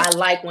 So I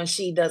like when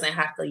she doesn't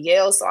have to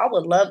yell. So I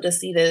would love to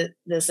see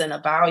this in a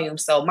volume.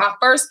 So my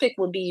first pick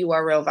would be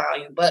URL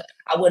volume, but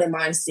I wouldn't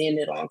mind seeing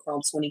it on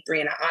Chrome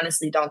 23. And I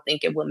honestly don't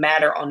think it would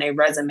matter on their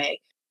resume,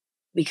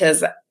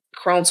 because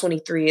Chrome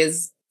 23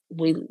 is,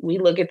 we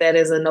look at that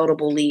as a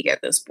notable league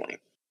at this point.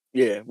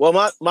 Yeah.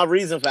 Well, my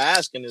reason for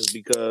asking is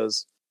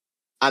because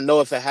I know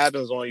if it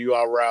happens on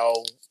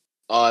URL,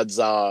 odds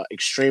are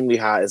extremely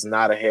high. It's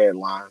not a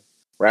headline,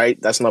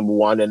 right? That's number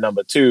one. And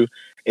number two,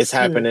 it's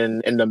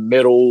happening in the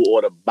middle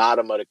or the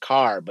bottom of the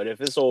card. But if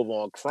it's over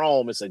on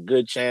Chrome, it's a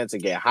good chance to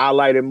get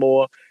highlighted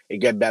more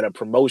and get better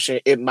promotion.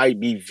 It might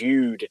be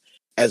viewed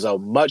as a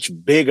much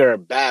bigger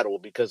battle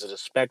because of the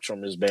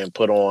spectrum is being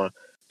put on,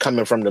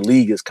 coming from the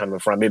league is coming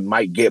from. It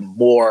might get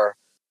more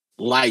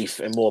life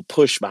and more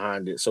push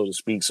behind it, so to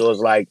speak. So it's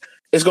like,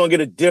 it's going to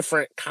get a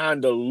different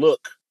kind of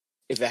look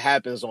if it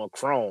happens on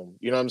Chrome.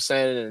 You know what I'm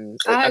saying? And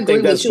I agree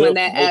with you in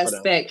that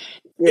aspect.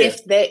 Yeah.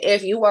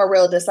 If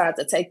URL decides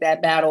to take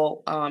that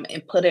battle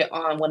and put it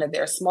on one of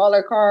their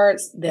smaller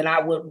cards, then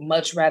I would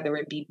much rather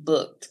it be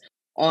booked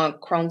on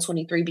Chrome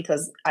 23,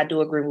 because I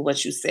do agree with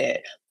what you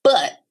said.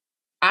 But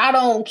I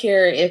don't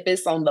care if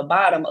it's on the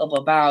bottom of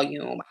a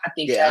volume. I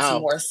think that's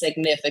more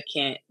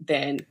significant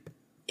than,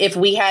 if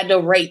we had to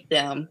rate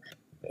them,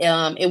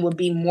 it would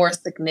be more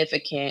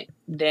significant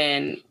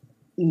than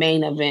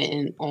main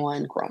event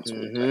on Chrome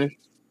 23.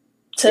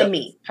 To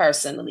me,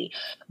 personally.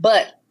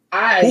 But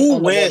I, on the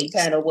Woody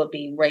panel, would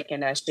be raking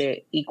that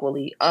shit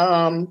equally.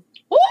 Who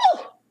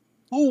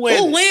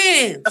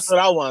wins? That's what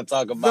I want to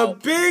talk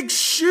about. The Big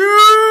Shoe!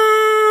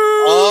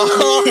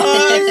 Oh,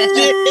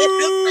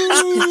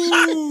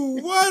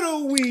 what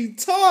are we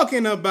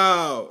talking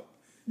about?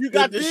 You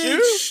got the shoe?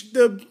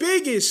 The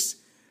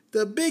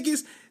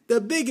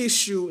biggest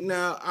shoe.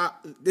 Now,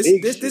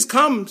 this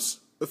comes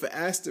with an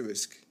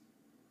asterisk.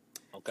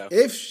 Okay.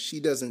 If she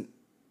doesn't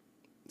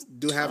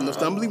have no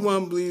stumbly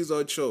wumblies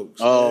or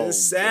chokes.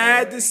 It's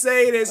sad to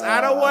say this.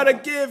 I don't want to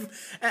give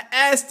an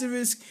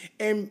asterisk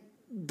and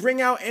bring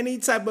out any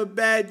type of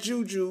bad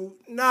juju.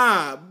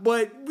 Nah,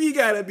 but we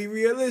gotta be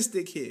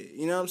realistic here.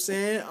 You know what I'm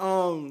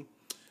saying?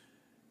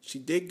 She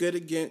did good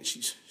again.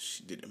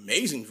 She did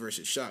amazing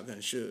versus Shotgun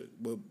Suge.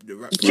 But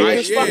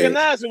fucking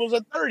ass. It was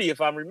a 30, if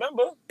I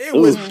remember. It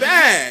was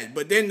bad.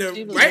 But then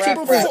right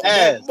before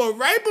that,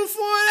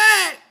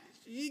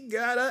 she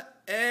got her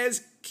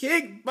ass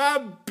kicked by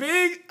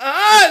Big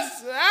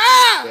Us.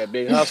 Yeah,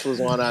 Big Us was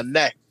on our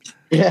neck.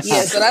 Yeah,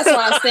 so that's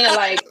why I'm saying,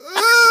 like,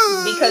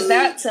 because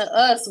that to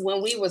us,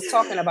 when we was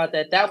talking about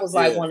that was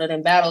like one of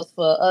them battles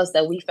for us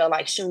that we felt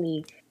like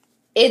Shuni,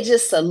 it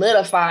just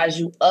solidifies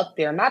you up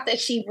there. Not that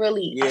she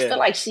really, I feel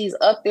like she's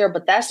up there,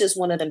 but that's just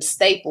one of them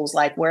staples,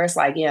 like, where it's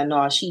like, yeah,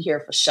 no, she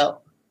here for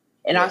show.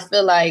 And I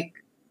feel like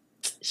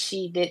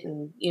she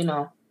didn't, you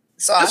know.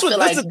 So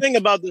that's the thing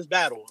about this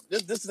battle.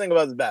 This is the thing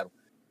about this battle.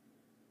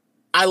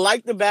 I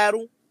like the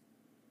battle,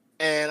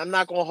 and I'm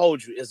not gonna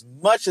hold you. As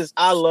much as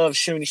I love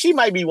Shuni, she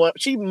might be my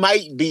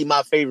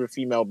favorite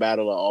female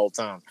battler of all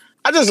time.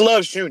 I just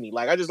love Shuni.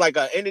 Like, I just like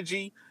her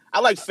energy. I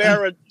like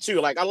Farrah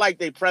too. Like, I like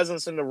their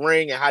presence in the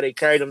ring and how they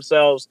carry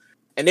themselves,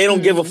 and they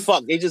don't give a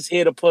fuck. They just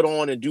here to put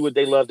on and do what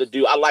they love to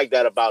do. I like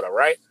that about her,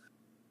 right?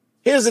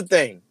 Here's the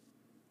thing.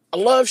 I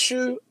love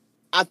Shu.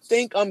 I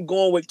think I'm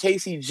going with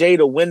Casey J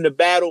to win the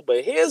battle,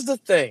 but here's the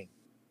thing.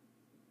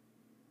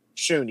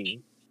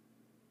 Shuni,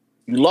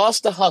 you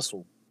lost the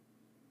hustle.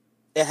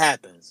 It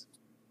happens.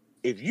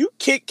 If you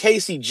kick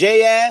Casey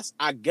J ass,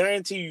 I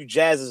guarantee you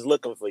Jazz is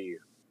looking for you.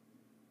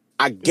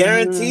 I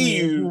guarantee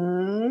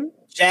you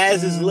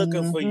Jazz is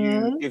looking for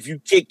you if you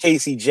kick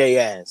Casey J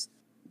ass.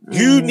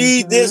 You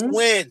need this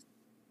win.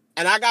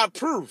 And I got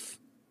proof,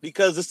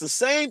 because it's the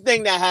same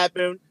thing that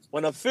happened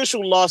when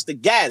Official lost to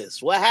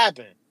Gaddis. What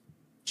happened?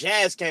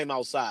 Jazz came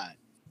outside.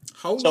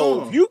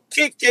 If you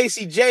kick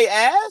Casey J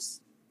ass,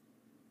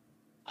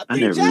 I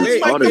think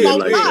Jazz might come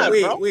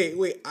outside, bro.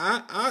 Wait.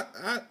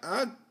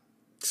 I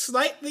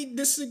slightly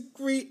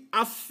disagree.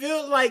 I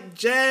feel like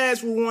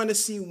Jazz will want to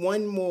see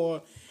one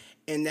more,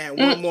 and that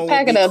one more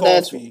pack will it up,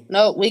 Coffee. Dutch.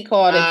 No, we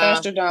called it.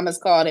 Pastor Dramas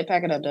called it.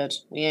 Pack it up, Dutch.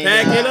 We ain't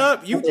pack it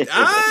up. You, no,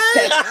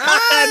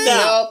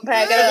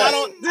 pack it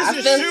up. This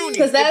is Shuni.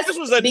 Because if this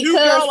was a new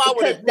girl, I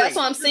would agree. That's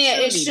what I'm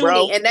saying. It's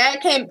Shuni, and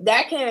that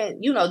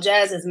can, you know,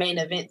 Jazz's main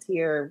event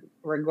here,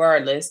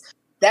 regardless.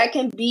 That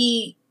can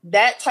be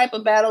that type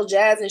of battle,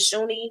 Jazz and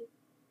Shuni.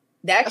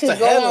 That can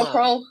go on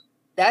Chrome.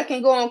 That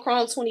can go on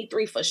Chrome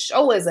 23 for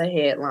sure as a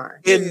headline.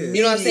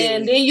 You know what I'm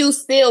saying? Then you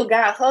still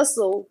got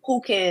Hustle, who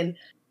can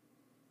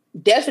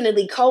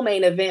definitely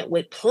co-main event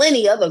with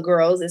plenty other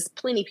girls. There's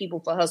plenty people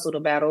for Hustle to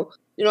battle.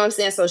 You know what I'm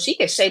saying? So she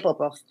can shape up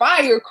a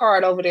fire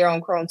card over there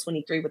on Chrome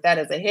 23 with that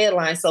as a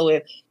headline. So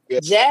if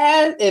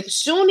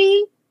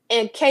Shuni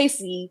and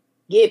Casey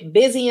get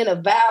busy in a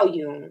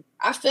volume,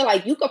 I feel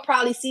like you could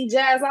probably see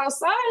Jazz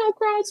outside on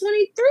Chrome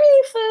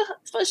 23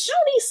 for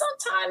Shuni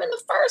sometime in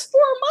the first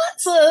 4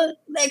 months of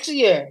next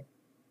year.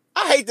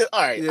 I hate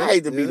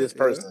to be this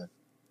person.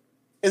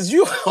 Is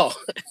URL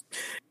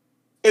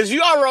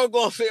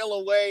gonna feel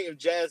away if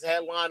Jazz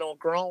headline on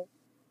Chrome?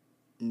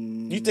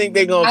 You think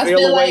they're gonna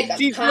feel away? I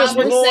feel like a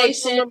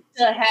conversation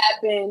to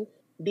happen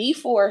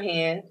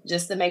beforehand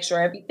just to make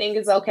sure everything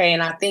is okay.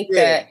 And I think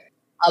that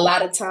a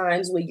lot of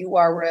times with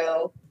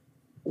URL,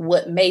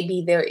 what may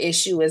be their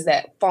issue is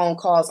that phone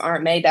calls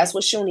aren't made. That's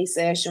what Shuni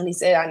said. Shuni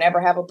said, I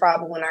never have a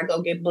problem when I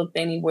go get booked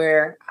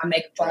anywhere. I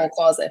make phone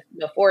calls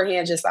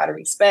beforehand just out of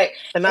respect.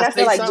 And I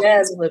feel like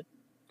Jazz would...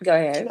 Go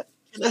ahead.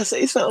 Can I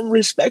say something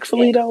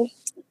respectfully, though?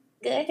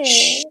 Go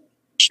ahead.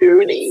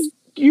 Shuni,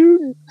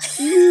 you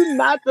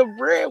not the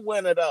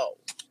breadwinner, though.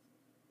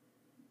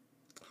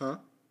 Huh?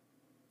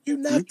 You're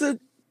not the...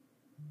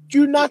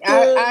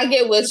 I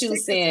get what you're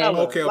saying.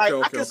 Okay.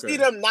 I can see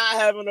them not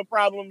having a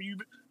problem.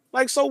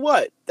 Like, so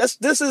what?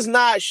 This is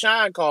not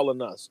Shine calling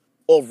us,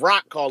 or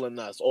Rock calling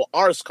us, or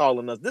Ars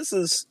calling us.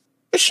 It's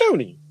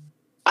Shuni.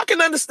 I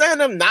can understand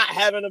them not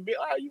having a bit.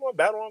 Oh, you want to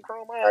battle on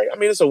Chrome? All right. I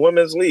mean, it's a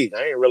women's league.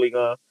 I ain't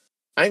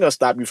gonna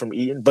stop you from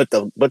eating. But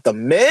the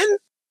men,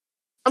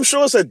 I'm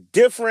sure it's a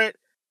different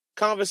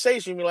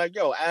conversation. Be like,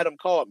 yo, Adam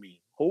called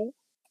me. Who?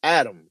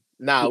 Adam.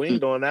 Nah, we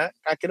ain't doing that.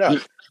 Back it up.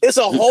 It's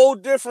a whole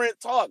different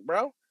talk,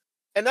 bro.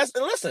 And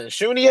listen,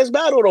 Shuni has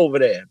battled over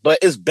there, but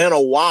it's been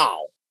a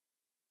while.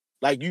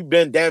 Like, you've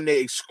been damn near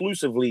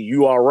exclusively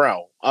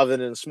URL, other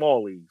than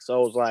small league.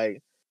 So it's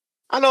like,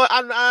 I know,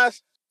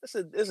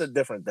 it's a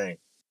different thing.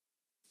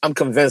 I'm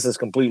convinced it's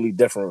completely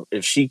different.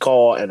 If she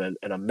call and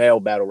a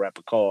male battle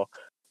rapper call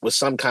with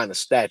some kind of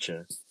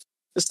stature,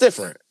 it's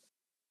different.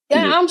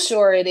 Yeah, I'm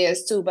sure it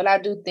is too. But I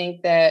do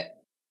think that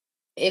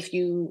if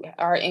you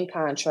are in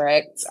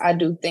contracts, I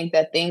do think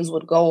that things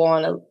would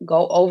go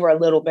over a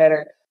little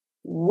better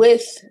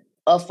with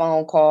a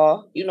phone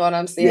call. You know what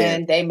I'm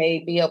saying? Yeah. They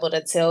may be able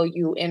to tell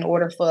you, in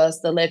order for us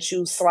to let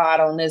you slide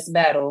on this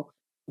battle,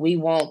 we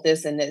want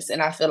this and this.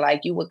 And I feel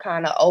like you would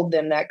kind of owe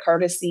them that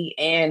courtesy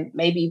and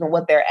maybe even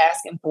what they're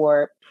asking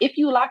for if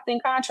you locked in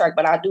contract.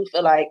 But I do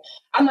feel like,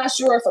 I'm not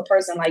sure if a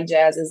person like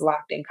Jazz is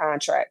locked in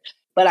contract,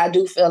 but I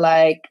do feel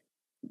like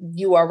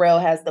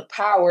URL has the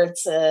power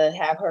to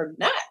have her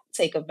not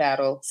take a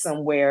battle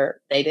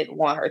somewhere they didn't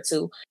want her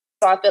to.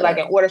 So I feel like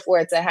in order for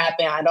it to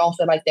happen, I don't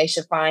feel like they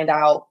should find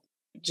out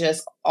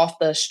just off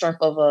the strength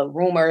of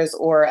rumors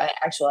or an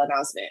actual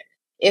announcement.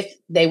 If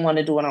they want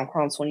to do it on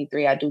Chrome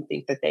 23, I do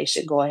think that they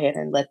should go ahead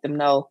and let them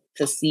know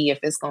to see if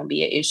it's going to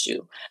be an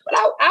issue. But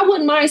I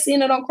wouldn't mind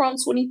seeing it on Chrome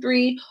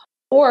 23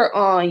 or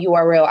on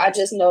URL. I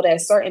just know that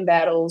certain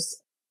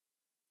battles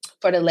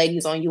for the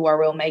ladies on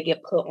URL may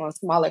get put on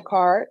smaller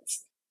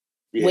cards,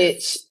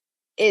 which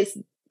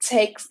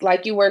takes,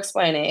 like you were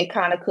explaining, it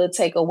kind of could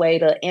take away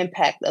the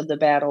impact of the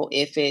battle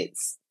if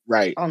it's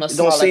on a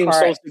smaller card. It don't seem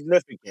so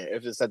significant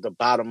if it's at the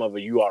bottom of a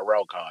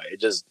URL card. It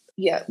just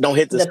don't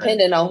hit the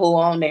depending on who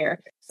on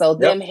there. So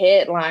them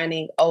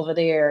headlining over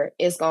there,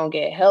 it's gonna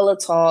get hella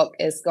talk.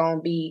 It's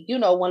gonna be,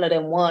 one of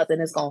them ones,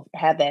 and it's gonna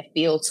have that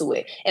feel to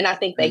it. And I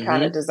think they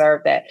kind of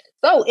deserve that.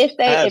 So if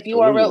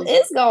URL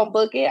is gonna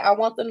book it, I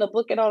want them to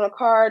book it on a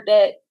card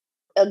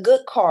a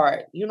good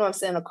card. You know what I'm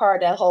saying? A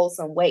card that holds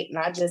some weight,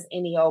 not just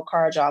any old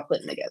card y'all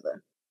putting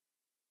together.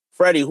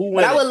 Freddie, who wins?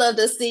 But I would love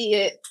to see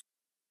it.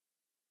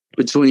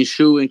 Between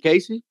Shu and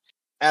Casey?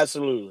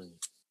 Absolutely.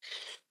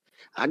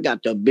 I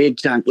got the big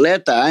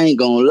chancleta. I ain't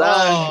gonna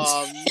lie.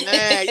 Oh,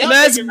 man.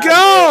 Let's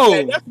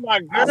go. That's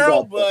my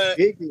girl, but...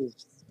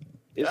 It's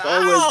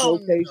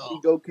always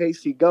go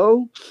Casey,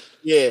 go.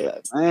 Yeah.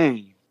 But,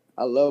 man,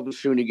 I love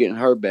Shuni getting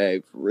her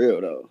bag for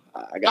real, though.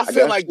 I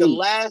feel like the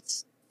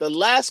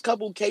last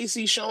couple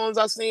Casey showings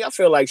I've seen, I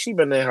feel like she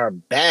been in her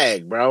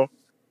bag, bro.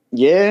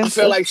 Yeah. I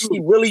feel like she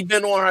really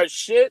been on her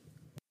shit.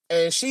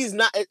 And she's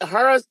not,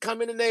 her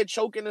coming in there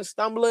choking and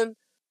stumbling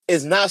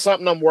is not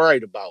something I'm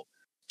worried about.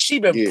 She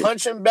been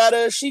punching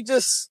better. She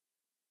just,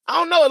 I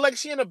don't know, like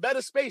she in a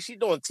better space. She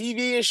doing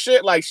TV and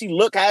shit. Like she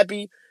look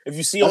happy. If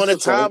you see on the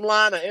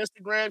timeline or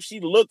Instagram, she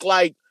look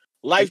like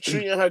life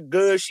treating her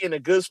good. She in a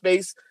good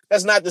space.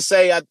 That's not to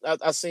say I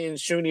seen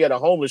Shuni at a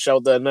homeless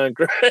shelter or nothing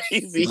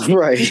crazy.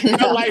 Right.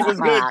 Her life is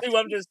good too.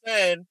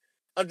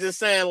 I'm just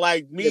saying,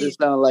 like me. It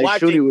sounded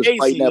like Shuni was Casey,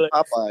 fighting at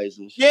Popeyes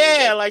and shit.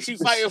 Yeah, like she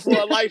fighting for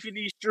her life in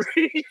these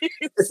streets.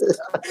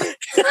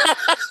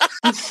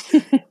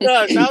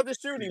 No, shout out to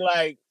Shuni.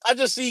 Like I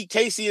just see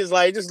Casey is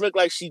like, it just look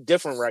like she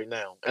different right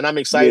now, and I'm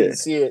excited to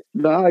see it.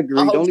 No, I agree.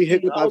 The only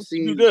hiccup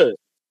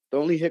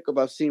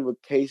I've seen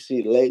with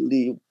Casey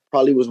lately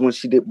probably was when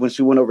she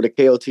went over to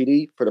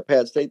KOTD for the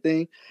Pat State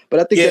thing. But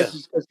I think that's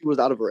just because she was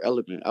out of her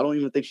element. I don't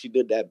even think she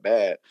did that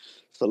bad.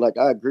 So like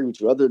I agree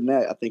with you. Other than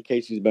that, I think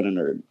Casey's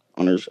been on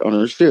on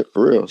her shit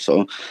for real.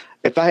 So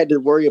if I had to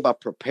worry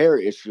about prepare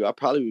issue, I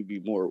probably would be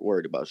more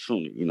worried about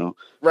Shuni, you know,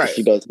 right?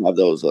 She does have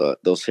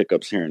those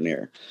hiccups here and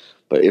there,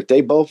 but if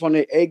they both on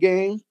their A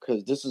game,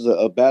 because this is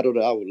a battle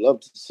that I would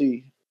love to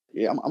see.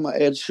 Yeah, I'm gonna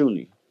add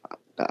Shuni.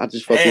 I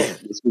just fuck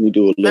with Shuni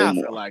do a little now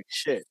more. I feel like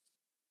shit.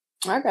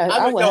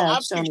 I would have I've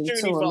picked Shuni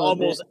Shuni for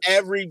almost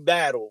every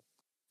battle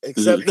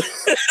except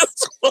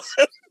this one.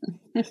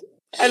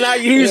 And I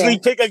usually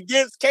pick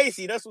against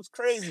Casey. That's what's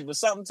crazy. But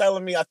something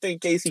telling me I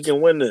think Casey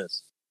can win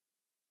this.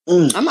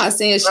 I'm not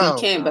saying she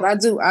can't, but I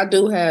do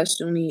have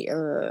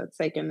Shuni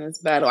taking this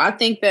battle. I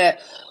think that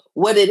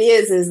what it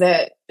is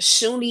that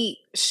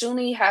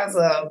Shuni has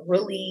a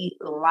really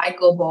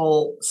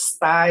likable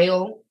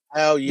style,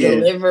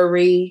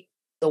 delivery,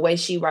 the way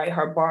she write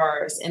her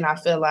bars, and I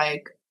feel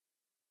like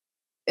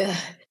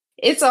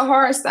it's a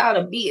hard style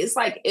to beat. It's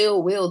like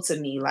Ill Will to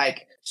me.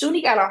 Like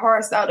Shuni got a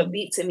hard style to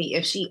beat to me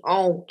if she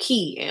on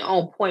key and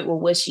on point with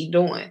what she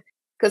doing.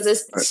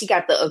 Because she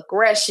got the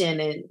aggression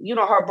and, you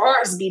know, her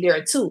bars be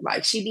there too.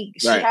 Like she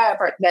have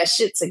that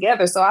shit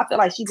together. So I feel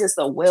like she's just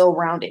a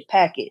well-rounded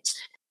package.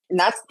 And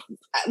that's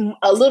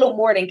a little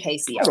more than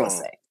Casey, I would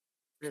say.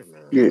 We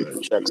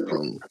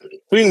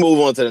can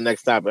move on to the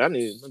next topic. I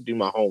need to do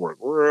my homework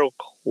real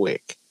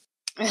quick.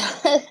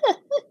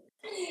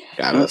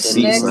 Gotta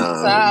see next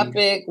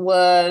topic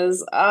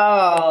was,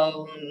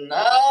 oh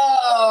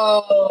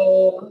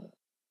no.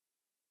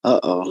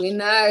 We're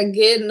not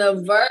getting a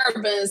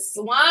Verb and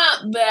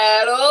Swamp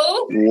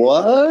battle.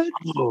 What?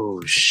 Oh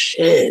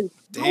shit!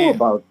 I know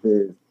about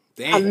this.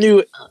 Damn. I knew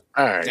it.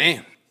 All right.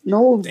 Damn.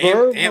 No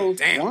Verb, no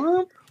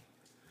Swamp.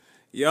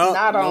 Yup.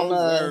 Not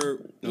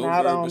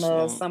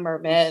on Summer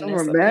Madness.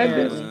 Summer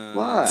Madness.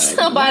 Why?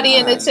 Somebody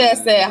in the chat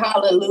said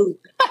hallelujah.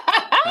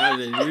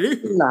 Hallelujah.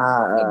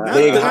 Nah.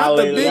 Big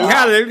hallelujah.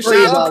 Shout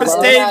out to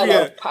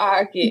Prestavia.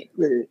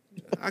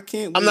 I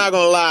can't. I'm not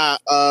gonna lie.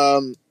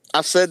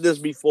 I've said this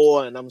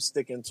before, and I'm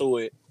sticking to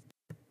it.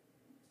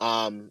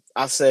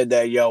 I said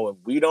that, if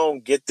we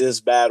don't get this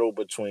battle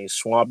between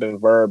Swamp and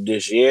Verb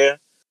this year,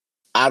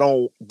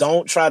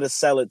 don't try to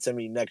sell it to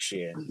me next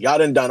year. Y'all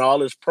done all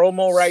this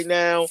promo right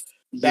now,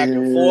 back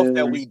and forth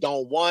that we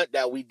don't want,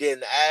 that we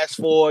didn't ask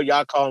for.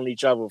 Y'all calling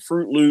each other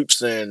Fruit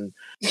Loops and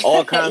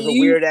all kinds of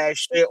weird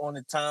ass shit on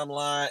the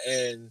timeline,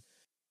 and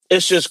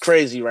it's just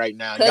crazy right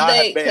now. Could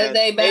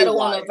they battle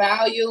on a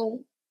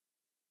value?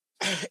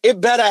 It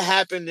better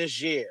happen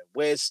this year,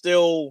 where it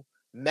still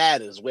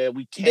matters, where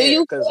we can. Do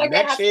you feel like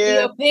next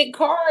year, to be a big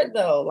card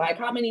though? Like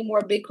how many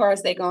more big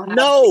cards they gonna have?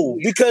 No,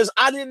 because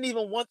I didn't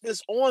even want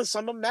this on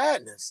Summer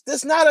Madness.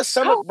 This not a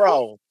summer,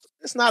 bro.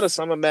 It's not a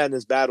Summer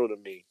Madness battle to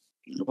me.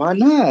 Why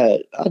not?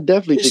 I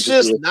definitely think it's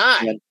just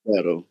not.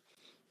 Battle.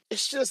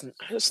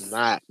 It's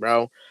not,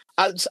 bro.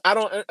 I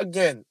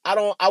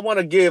want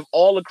to give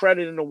all the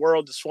credit in the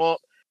world to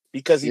Swamp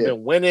because he's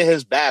been winning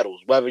his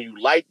battles. Whether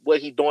you like what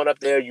he's doing up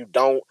there, you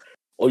don't,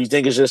 or you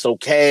think it's just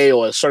okay,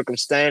 or it's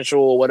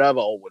circumstantial, or whatever.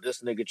 Oh, well,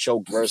 this nigga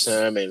choked versus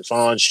him, and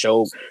Fonz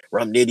choked.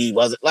 Rum Nitty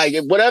wasn't like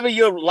whatever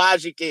your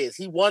logic is.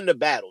 He won the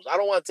battles. I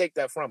don't want to take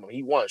that from him.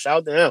 He won. Shout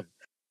out to him.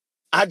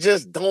 I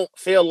just don't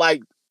feel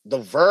like the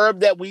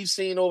Verb that we've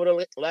seen over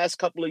the last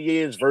couple of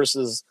years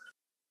versus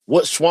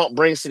what Swamp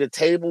brings to the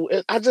table.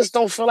 I just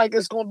don't feel like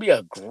it's going to be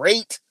a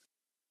great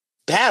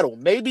battle.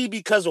 Maybe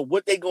because of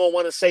what they're going to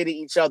want to say to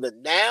each other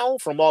now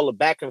from all the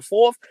back and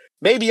forth.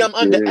 Maybe I'm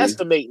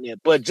underestimating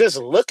it, but just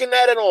looking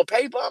at it on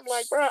paper, I'm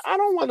like, bro, I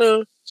don't want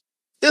to.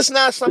 This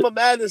not Summer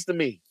Madness to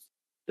me.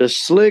 The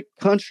slick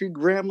country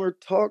grammar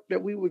talk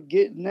that we would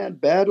get in that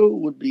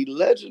battle would be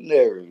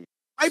legendary.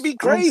 Might be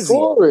crazy. I'm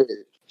for it.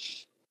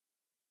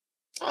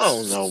 I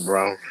don't know,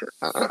 bro.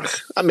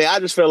 I mean, I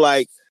just feel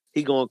like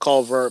he gonna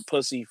call Verb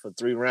pussy for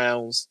 3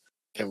 rounds,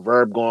 and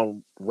Verb gonna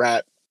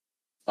rap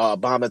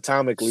bomb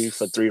atomically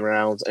for 3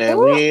 rounds, and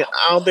I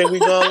don't think we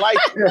gonna like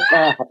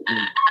it.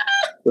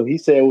 So he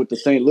said with the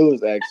St.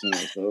 Louis accent,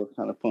 so it's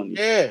kind of funny.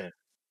 Yeah,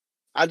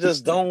 I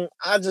just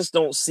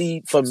don't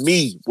see for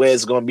me where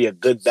it's gonna be a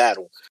good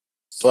battle.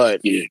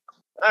 But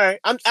all right,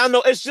 I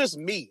know it's just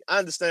me. I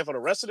understand for the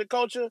rest of the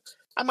culture,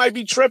 I might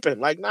be tripping.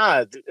 Like,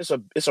 nah,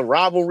 it's a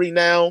rivalry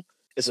now.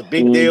 It's a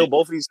big deal.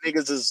 Both of these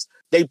niggas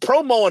they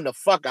promoting the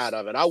fuck out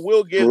of it. I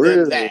will give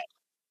them that.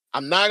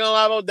 I'm not gonna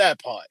lie about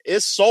that part.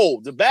 It's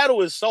sold. The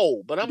battle is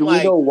sold. But Do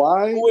we know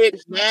why? Do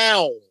it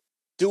now.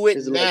 Do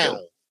it now.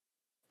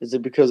 Is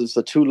it because it's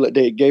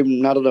they gave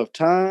him not enough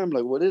time?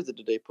 Like, what is it?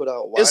 Did they put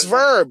out? It's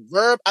Verb.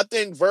 I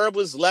think Verb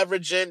was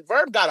leveraging.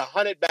 Verb got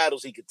 100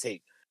 battles he could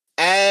take.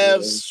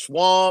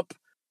 Swamp,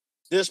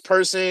 this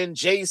person,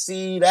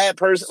 JC, that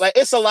person. Like,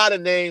 it's a lot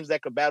of names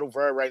that could battle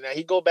Verb right now.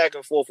 He go back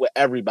and forth with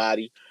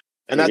everybody.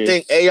 And I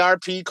think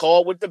ARP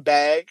called with the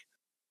bag,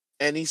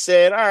 and he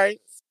said, all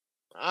right,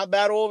 I'll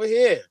battle over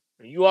here.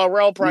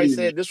 URL probably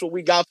said, this is what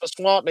we got for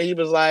Swamp, and he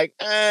was like,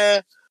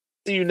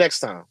 see you next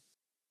time.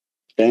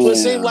 Damn. So it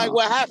seemed like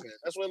what happened.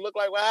 That's what it looked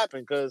like what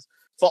happened, because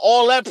for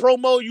all that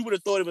promo, you would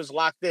have thought it was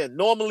locked in.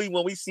 Normally,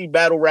 when we see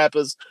battle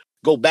rappers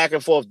go back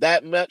and forth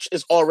that much,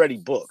 it's already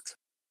booked.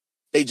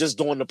 They just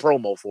doing the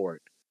promo for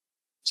it.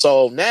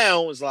 So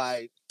now it's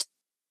like,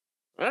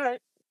 All right.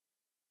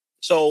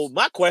 So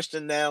my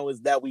question now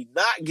is that we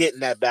not getting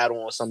that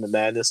battle on Summer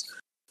Madness.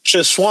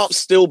 Should Swamp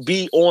still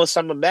be on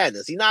Summer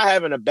Madness? He's not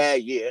having a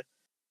bad year.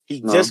 He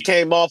just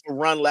came off a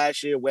run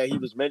last year where he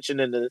was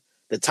mentioned in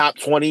the top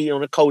 20 on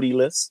the Cody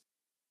list.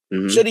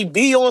 Mm-hmm. Should he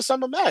be on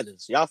Summer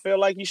Madness? Y'all feel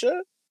like he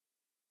should?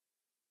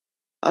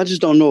 I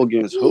just don't know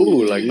against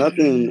who. Like,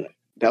 nothing.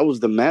 That was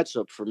the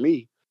matchup for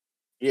me.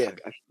 Yeah.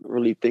 I can't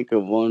really think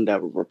of one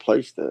that would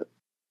replace that.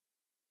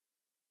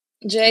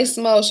 Jay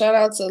Smo, shout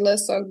out to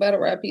Let's Talk Battle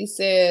Rap. He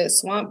said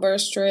Swamp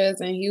vs.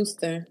 Trez in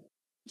Houston.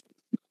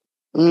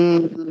 I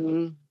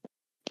don't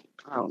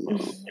know.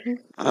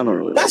 I don't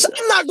really.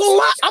 I'm not gonna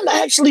lie. I'm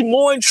actually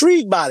more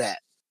intrigued by that.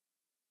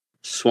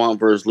 Swamp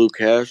versus Luke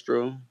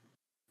Castro.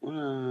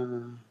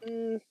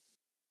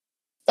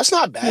 That's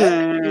not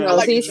bad.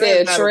 No, he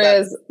said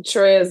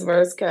Trez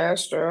versus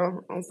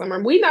Castro on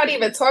Summer. We not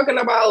even talking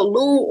about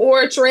Lou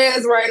or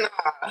Trez right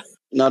now.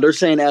 No, they're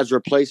saying as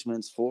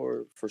replacements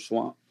for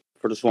Swamp.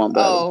 For the Swamp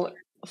battle. Oh,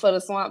 for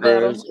the Swamp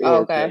battle?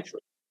 Okay. Castro.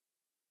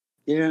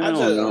 Yeah, I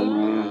don't know,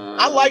 man.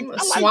 I like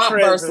Swamp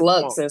versus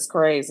Lux is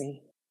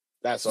crazy.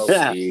 That's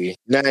okay.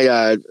 Now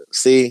y'all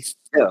see.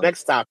 Yeah.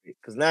 Next topic,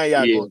 because now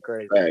y'all going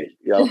crazy. Right,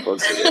 y'all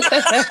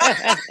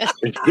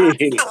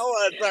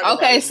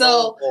okay,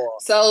 so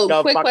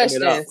quick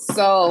question.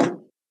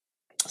 So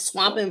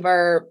Swamp and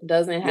Verb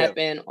doesn't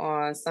happen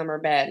on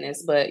Summer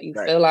Madness, but you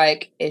feel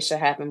like it should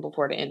happen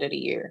before the end of the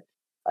year.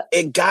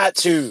 It got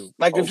to.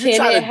 Like, if you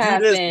try to do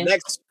this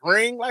next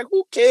spring, like,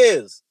 who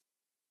cares?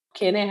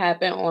 Can it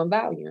happen on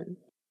Volume?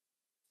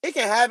 It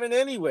can happen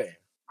anywhere.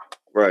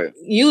 Right.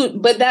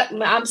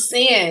 I'm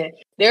saying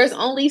there's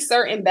only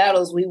certain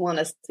battles we want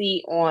to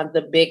see on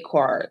the big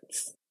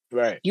cards.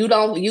 Right. You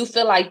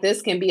feel like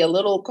this can be a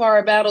little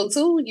card battle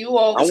too? You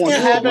always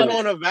can happen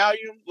on a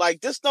Volume.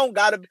 Like, this don't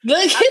gotta be.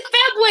 Look,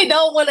 that boy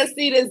don't want to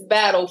see this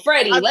battle.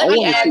 Freddie, let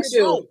me ask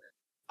you.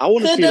 I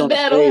want to see it on the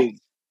stage.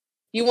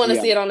 You want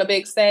to see it on the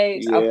big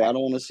stage? Yeah, okay. I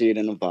don't want to see it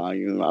in the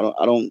Volume.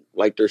 I don't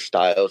like their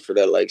styles for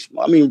that. Like,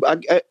 I mean,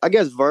 I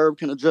guess Verb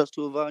can adjust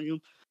to a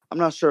Volume. I'm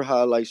not sure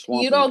how like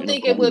Swamp. You don't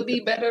think it would be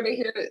better to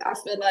hear? I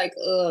feel like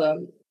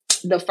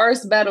the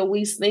first battle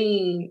we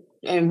seen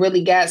and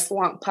really got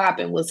Swamp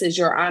popping was his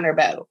Your Honor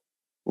battle.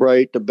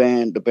 Right, the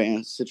band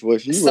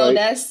situation. So right.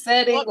 That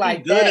setting Swamp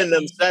like good in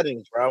them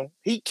settings, bro.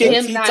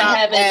 Him not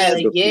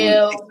having to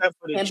yell,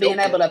 him being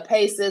able to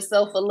pace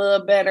himself a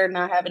little better,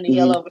 not having to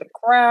yell over the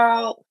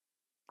crowd.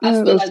 I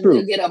feel like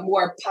we'll get a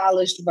more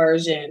polished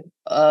version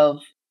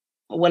of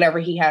whatever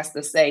he has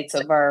to say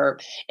to Verb.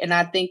 And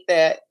I think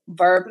that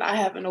Verb not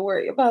having to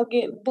worry about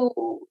getting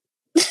booed.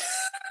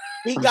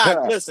 He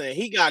got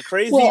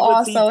crazy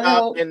with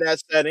T-Top in that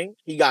setting.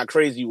 He got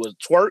crazy with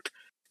Twerk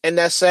in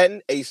that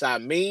setting.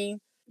 A$AP Mean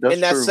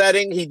in that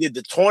setting. He did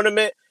the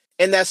tournament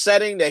in that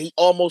setting that he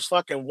almost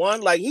fucking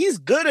won. Like, he's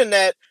good in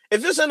that.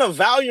 If it's in a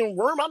Volume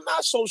room, I'm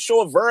not so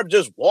sure Verb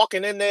just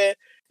walking in there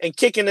and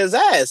kicking his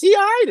ass. He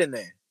all right in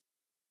there.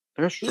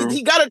 That's true.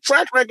 He got a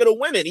track record of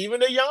winning. Even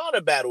the Your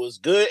Honor battle is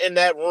good in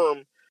that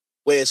room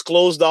where it's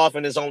closed off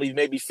and there's only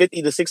maybe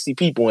 50 to 60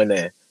 people in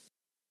there.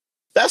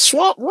 That's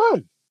Swamp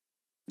room.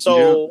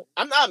 So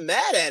I'm not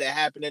mad at it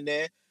happening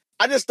there.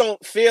 I just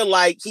don't feel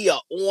like he a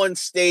on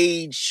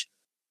stage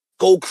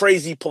go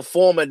crazy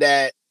performer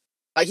that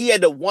like he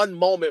had the one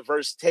moment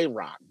versus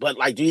Tay-Rock, but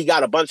like do he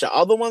got a bunch of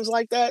other ones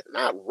like that?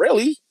 Not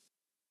really.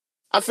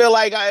 I feel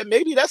like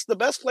maybe that's the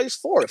best place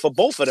for it for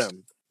both of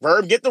them.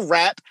 Verb get the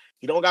rap.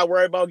 You don't got to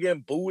worry about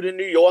getting booed in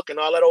New York and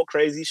all that old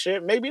crazy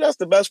shit. Maybe that's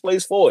the best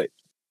place for it.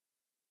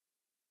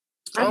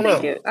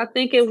 I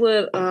think it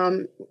would.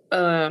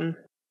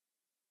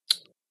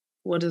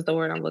 What is the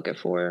word I'm looking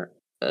for?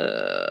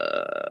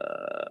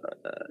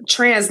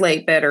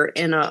 Translate better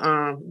in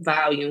a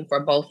Volume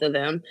for both of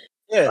them.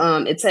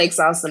 Yeah. It takes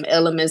out some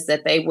elements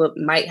that they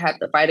might have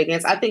to fight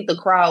against. I think the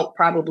crowd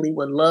probably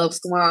would love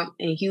Swamp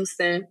in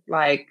Houston.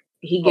 Like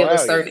he give a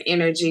certain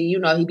energy. You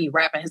know, he be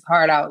rapping his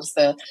heart out and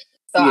stuff.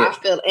 So I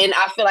feel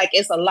like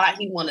it's a lot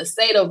he want to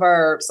say to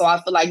Verb. So I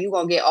feel like you're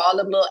going to get all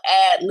them little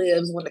ad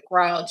libs when the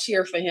crowd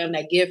cheer for him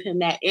that give him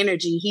that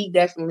energy. He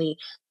definitely,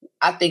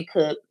 I think,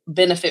 could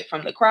benefit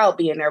from the crowd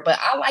being there. But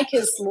I like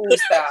his smooth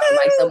style,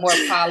 like the more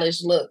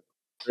polished look.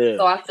 Yeah.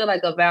 So I feel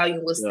like a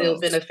Volume would still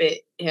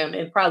benefit him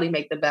and probably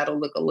make the battle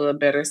look a little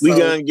better. So, we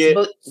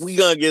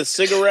gonna get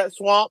Cigarette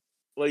Swamp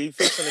where you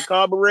fixing the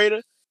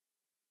carburetor.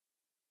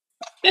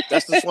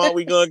 That's the Swamp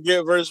we gonna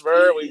get versus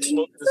Verb where you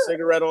smoking the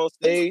cigarette on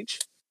stage.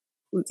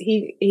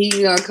 He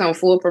gonna come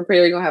full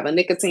prepared. He gonna have a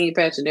nicotine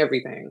patch and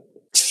everything.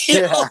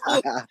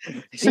 A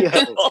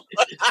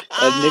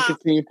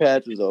nicotine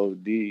patch is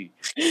OD.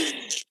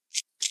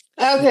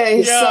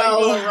 Okay, so you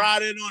gonna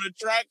ride in on a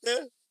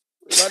tractor?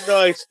 My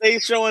dog stay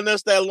showing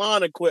us that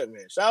lawn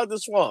equipment. Shout out to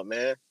Swamp,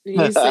 man. He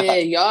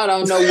said, y'all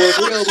don't know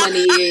what real money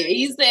is.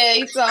 He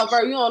told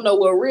bro, you don't know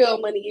what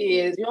real money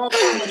is. You don't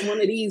know how much one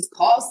of these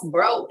costs,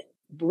 bro.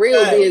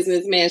 Real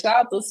business, man. Shout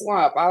out to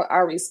Swamp. I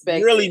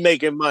respect really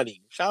making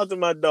money. Shout out to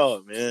my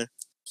dog, man.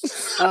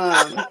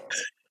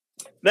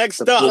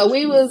 Next up. So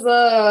we was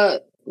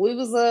gonna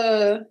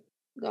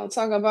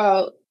talk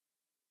about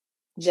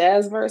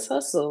Jazz versus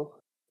Hustle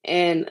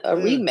and a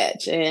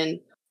rematch, and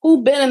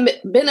who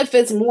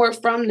benefits more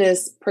from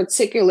this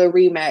particular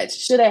rematch?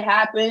 Should it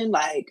happen?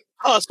 Like,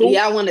 Hustle.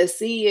 Yeah, I want to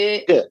see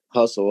it. Yeah,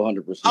 Hustle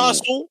 100%.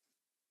 Hustle.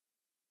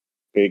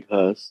 Big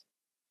Hus.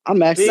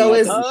 I'm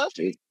actually so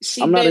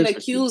she been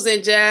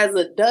accusing Jazz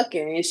of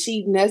ducking.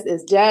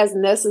 Is Jazz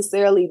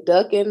necessarily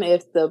ducking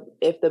if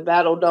the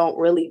battle don't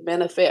really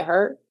benefit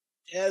her?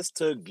 Jazz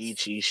took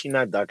Geechee. She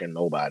not ducking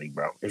nobody,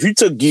 bro. If you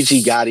took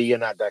Geechee Gotti, you're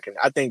not ducking.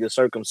 I think the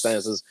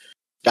circumstances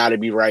got to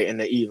be right. And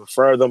to even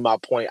further my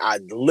point, I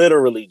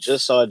literally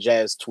just saw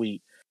Jazz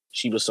tweet.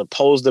 She was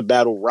supposed to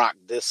battle Rock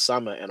this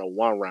summer in a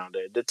 1-rounder.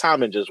 The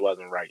timing just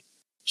wasn't right.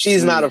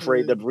 She's not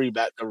afraid to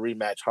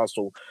rematch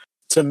Hustle.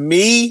 To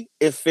me,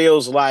 it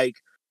feels like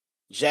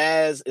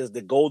Jazz is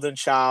the golden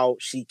child.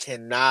 She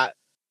cannot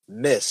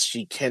miss.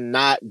 She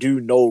cannot do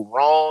no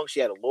wrong. She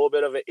had a little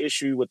bit of an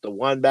issue with the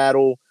one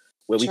battle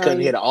where we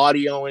couldn't hear the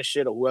audio and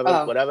shit or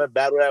whatever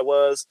battle that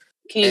was.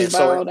 King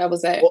Battle, that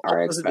was that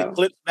RX battle. The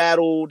clip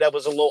battle that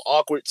was a little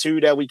awkward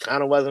too that we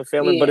kind of wasn't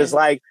feeling. But it's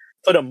like,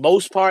 for the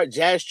most part,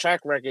 Jazz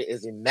track record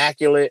is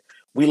immaculate.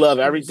 We love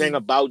everything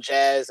about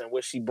Jazz and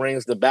what she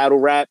brings to battle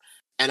rap.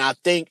 And I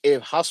think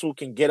if Hustle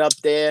can get up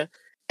there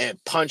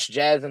and punch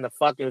Jazz in the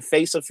fucking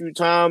face a few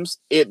times,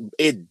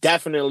 it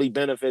definitely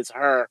benefits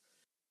her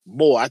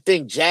more. I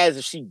think Jazz,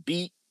 if she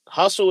beat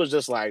Hustle, is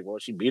just like, well,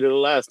 she beat her the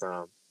last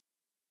time.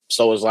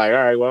 So it's like, all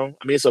right, well,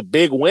 I mean, it's a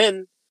big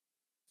win,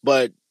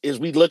 but is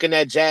we looking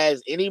at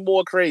Jazz any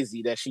more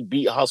crazy that she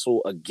beat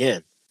Hustle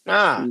again?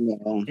 Nah.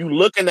 You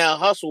looking at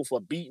Hustle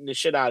for beating the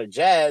shit out of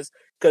Jazz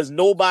because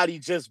nobody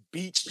just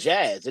beats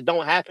Jazz. It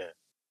don't happen.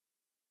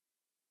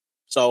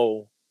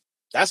 So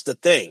that's the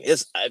thing.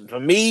 It's for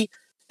me,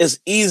 it's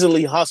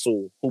easily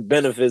Hustle who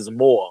benefits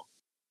more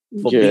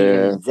for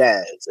beating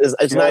Jazz.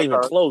 It's not even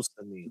close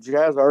to me.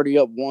 Jazz already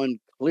up 1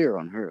 clear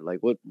on her. Like,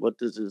 what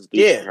does this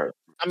do for her?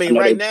 I mean,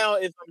 right now,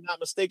 if I'm not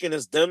mistaken,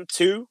 it's them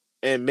two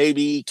and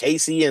maybe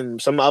Casey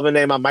and some other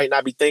name I might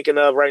not be thinking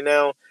of right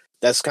now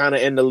that's kind of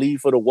in the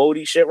lead for the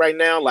Wody shit right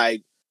now.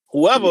 Like,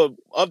 whoever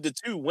of the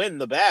two win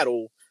the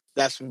battle,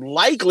 that's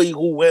likely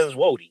who wins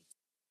Wody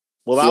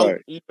without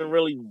even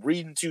really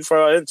reading too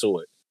far into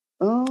it.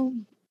 I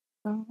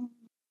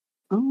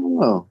don't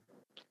know.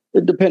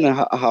 It depends on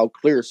how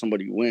clear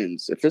somebody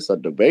wins. If it's a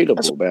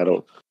debatable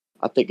battle,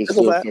 I think it's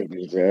still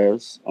favors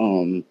Jazz.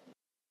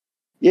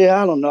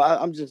 Yeah, I don't know.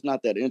 I'm just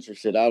not that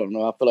interested. I don't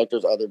know. I feel like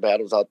there's other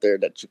battles out there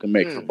that you can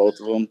make for both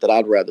of them that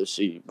I'd rather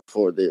see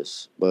before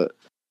this. But,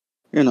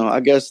 you know,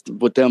 I guess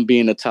with them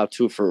being the top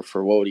 2 for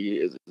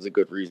Wody is a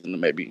good reason to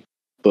maybe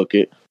book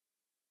it.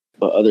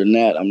 But other than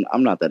that,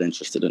 I'm not that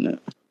interested in it.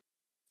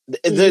 Do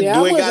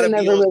it gotta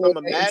be on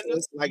Summer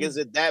Madness? Like, is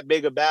it that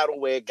big a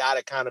battle where it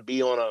gotta kind of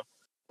be on a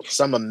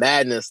Summer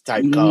Madness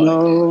type card?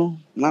 No,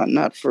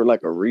 not for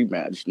like a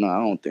rematch. No, I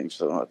don't think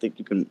so. I think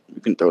you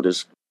can throw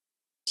this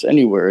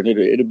anywhere, and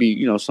it'll be,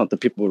 you know, something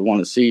people would want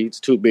to see. It's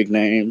 2 big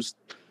names,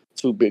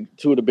 2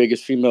 of the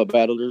biggest female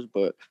battlers.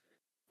 But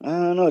I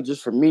don't know.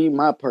 Just for me,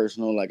 my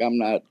personal, like, I'm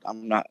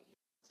not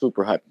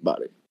super hyped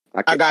about it.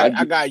 I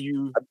got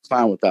you. I'm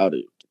fine without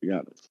it, to be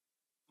honest.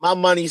 My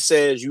money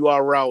says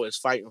URL is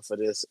fighting for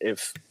this.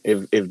 If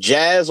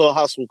Jazz or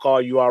Hustle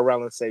call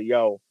URL and say,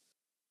 "Yo,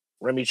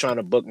 Remy trying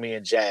to book me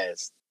and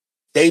Jazz,"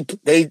 they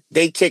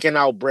kicking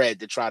out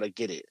bread to try to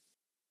get it.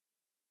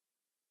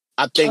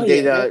 I think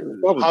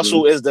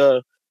Hustle is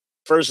the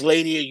first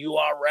lady of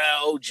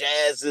URL.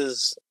 Jazz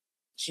is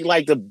she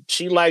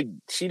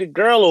the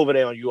girl over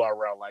there on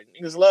URL. Like,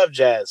 niggas love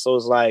Jazz, so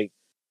it's like,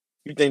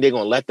 you think they're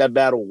gonna let that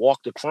battle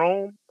walk the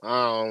chrome?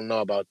 I don't know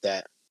about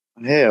that.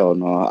 Hell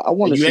no. I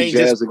want to see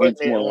Jazz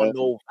against more. On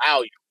no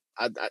value.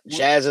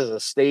 Jazz is a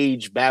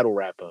stage battle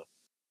rapper.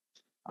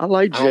 I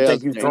like Jazz. I don't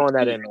think you're throwing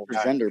that in no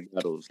gender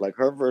battles. Like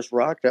her versus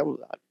Rock, that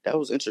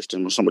was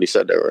interesting when somebody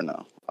said that right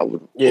now. I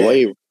would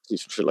way see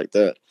some shit like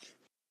that.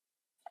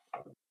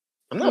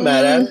 I'm not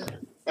mad at it.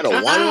 I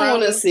don't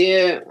want to see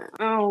it.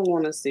 I don't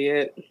want to see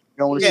it. You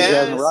don't want to see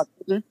Jazz and Rock?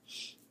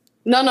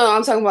 No,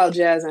 I'm talking about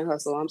Jazz and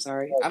Hustle. I'm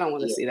sorry. I don't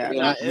want to see that.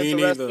 You're not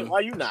interested?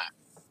 Why you not?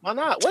 Why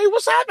not? Wait,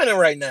 what's happening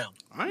right now?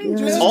 I ain't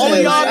just all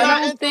of y'all I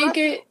not don't think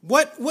it.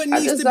 What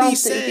needs to be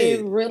said?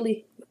 It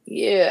really.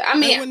 Yeah, I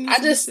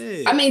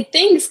mean,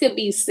 things could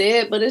be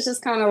said, but it's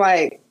just kind of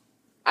like,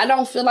 I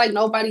don't feel like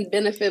nobody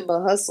benefit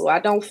but Hustle. I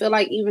don't feel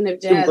like even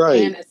if Jazz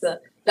wins, the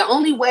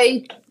only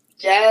way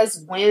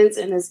Jazz wins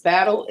in this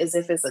battle is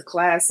if it's a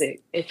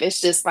classic, if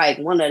it's just like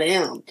one of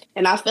them.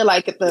 And I feel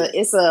like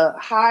it's a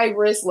high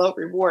risk, low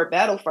reward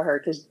battle for her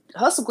because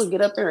Hustle could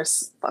get up there and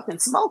fucking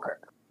smoke her.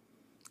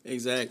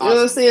 Exactly. You know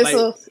what I'm saying?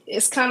 So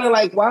it's kind of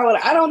like, why would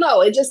I don't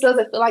know. It just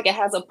doesn't feel like it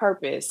has a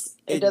purpose.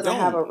 It doesn't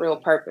have a real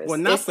purpose. Well,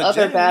 not it's for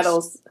other Jazz.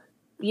 battles.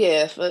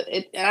 Yeah,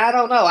 and I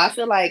don't know. I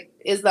feel like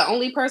is the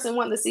only person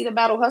wanting to see the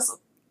battle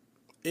Hustle.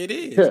 It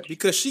is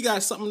because she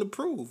got something to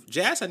prove.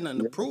 Jazz had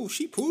nothing to prove.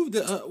 She proved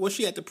what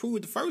she had to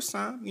prove the first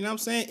time. You know what I'm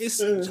saying?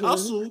 It's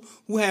Hustle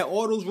who had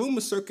all those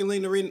rumors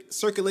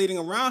circulating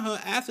around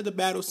her after the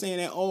battle, saying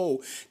that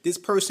this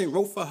person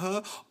wrote for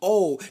her.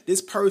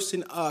 This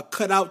person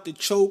cut out the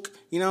choke.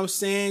 You know what I'm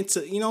saying?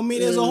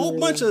 There's a whole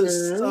bunch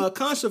of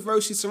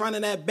controversy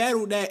surrounding that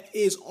battle that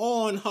is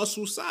on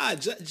Hustle's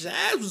side.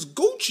 Jazz was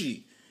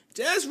Gucci.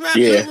 Jazz wrapped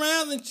her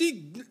around and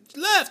she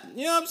left.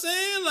 You know what I'm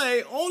saying?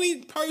 Like, only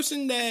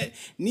person that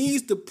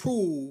needs to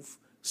prove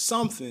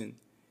something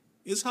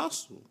is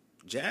Hustle.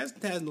 Jazz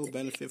has no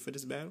benefit for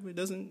this battle. It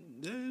doesn't.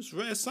 It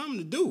has something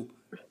to do.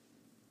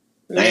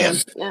 Damn.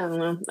 I don't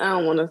know. I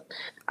don't want to.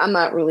 I'm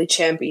not really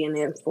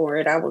championing for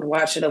it. I would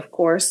watch it, of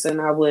course,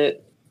 and I would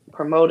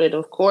promote it,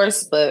 of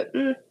course, but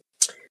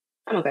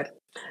I'm okay.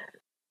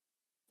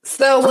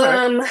 So,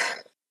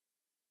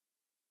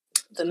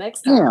 the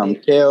next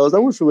topic. Damn, Kels. I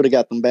wish we would have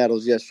got them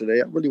battles yesterday.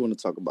 I really want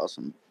to talk about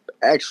some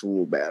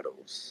actual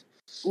battles.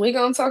 We're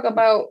going to talk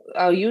about...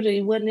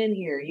 you wasn't in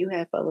here. You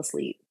had fell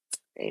asleep.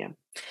 Damn.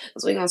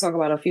 So we're going to talk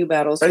about a few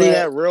battles. But he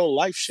had real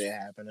life shit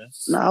happening.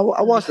 No,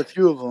 I watched a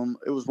few of them.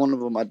 It was one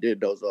of them I did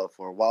doze off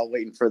for while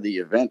waiting for the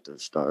event to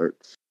start.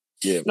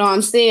 Yeah. No,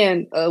 I'm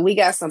saying we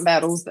got some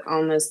battles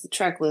on this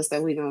track list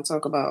that we're going to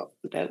talk about.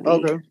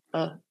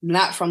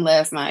 Not from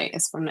last night.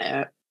 It's from the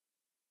app.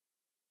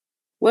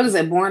 What is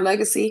it? Born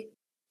Legacy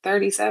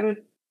 37?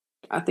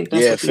 I think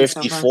that's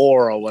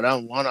 54 or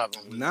whatever. One of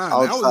them.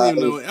 Nah, that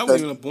wasn't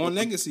even a Born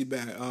Legacy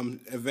event.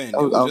 It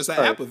was just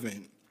an app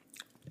event.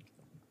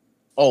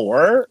 Oh,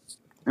 word?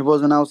 It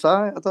wasn't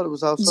outside? I thought it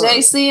was outside.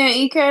 JC and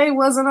EK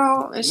wasn't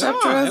on. It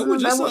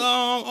was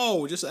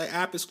just an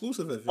app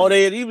exclusive event. Oh,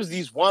 it was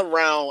these 1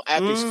 round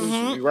app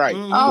exclusive. Right.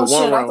 Oh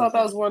shit! I thought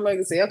that was Born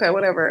Legacy. Okay,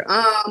 whatever.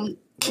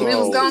 We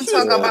was gonna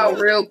talk about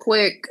real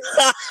quick.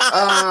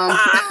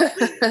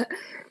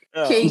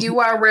 Can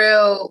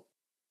URL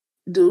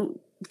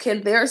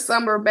can their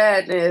Summer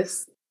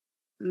Badness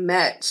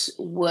match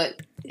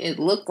what it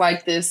looked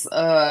like this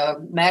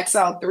Max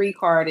Out 3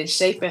 card is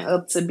shaping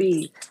up to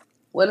be?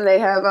 What do they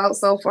have out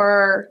so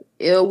far?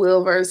 Ill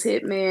Will versus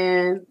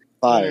Hitman.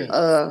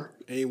 Fire.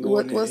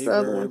 What's the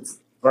other ones?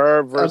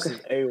 Verb versus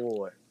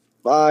A-Ward.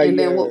 Fire. And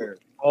then it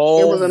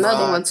was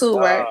another one too,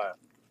 right?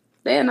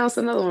 They announced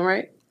another one,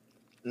 right?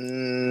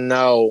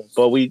 No,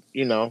 but we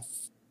know.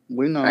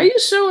 Are you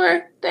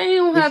sure? They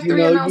don't have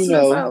 3 announcements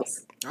out.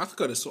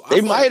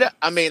 They might have.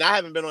 I mean, I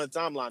haven't been on the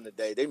timeline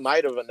today. They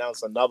might have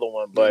announced another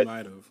one, but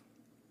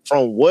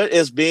from what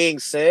is being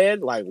said,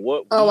 like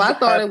what? I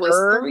thought it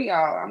was 3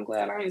 out. I'm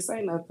glad I ain't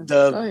say nothing.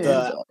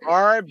 The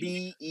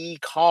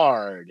RBE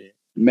card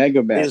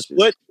Mega Match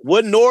is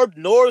what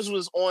Norbs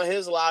was on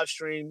his live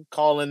stream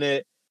calling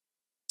it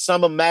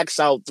Summer Max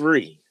Out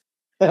 3.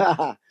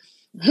 Norbs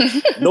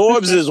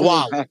is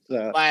wild.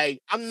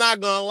 Like, I'm not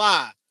gonna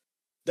lie.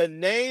 The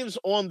names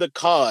on the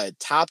card,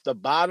 top to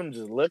bottom,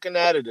 just looking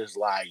at it is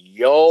like,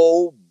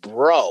 yo,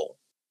 bro.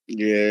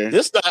 Yeah.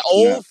 This that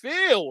old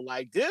feel.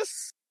 Like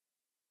this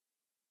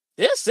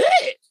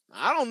it.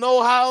 I don't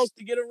know how else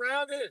to get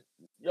around it.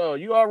 Yo,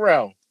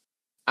 URL.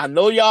 I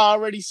know y'all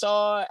already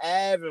saw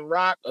Av and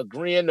Rock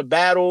agreeing to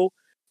battle,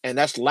 and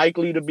that's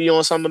likely to be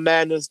on Summer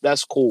Madness.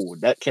 That's cool.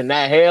 Can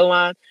that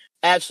hairline?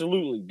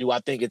 Absolutely. Do I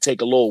think it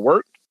take a little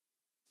work?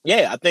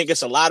 Yeah, I think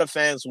it's a lot of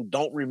fans who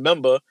don't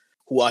remember,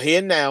 who are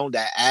here now,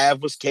 that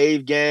Av was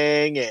Cave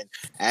Gang and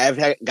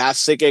Av got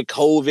sick at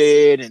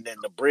COVID and then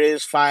the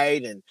Briz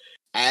fight and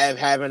Av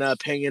having an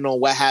opinion on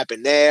what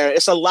happened there.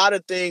 It's a lot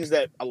of things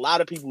that a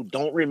lot of people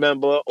don't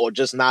remember or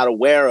just not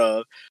aware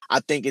of. I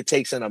think it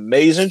takes an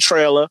amazing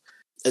trailer.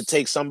 It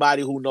takes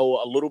somebody who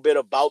know a little bit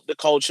about the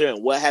culture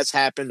and what has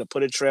happened to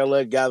put a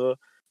trailer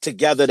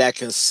together that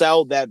can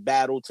sell that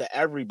battle to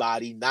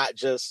everybody, not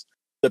just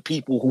the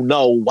people who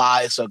know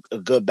why it's a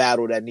good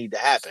battle that need to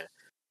happen.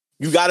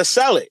 You got to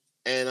sell it.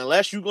 And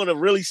unless you're going to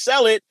really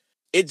sell it,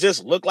 it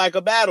just looked like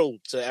a battle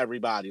to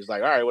everybody. It's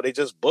like, all right, well, they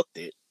just booked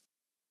it.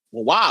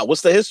 Well, wow,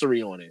 what's the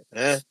history on it?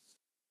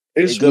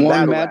 It's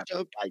one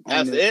matchup. Like,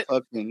 that's it.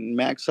 Fucking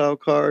Max Out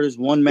card is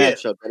one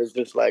matchup that is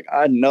just like,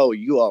 I know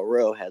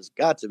URL has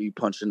got to be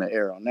punching the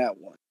air on that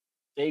one.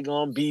 They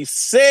gonna be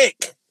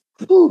sick.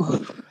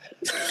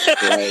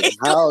 Like,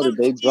 how did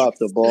they drop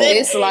the ball?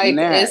 It's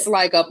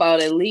like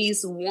about at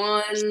least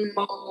one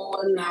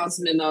more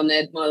announcement on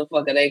that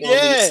motherfucker they gonna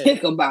be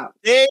sick about.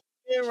 They're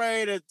getting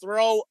ready to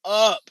throw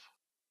up.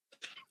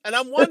 And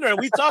I'm wondering,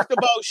 we talked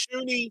about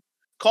Shuni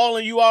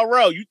calling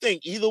URL. You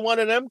think either one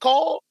of them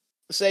called?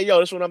 Say, yo,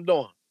 that's what I'm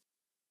doing.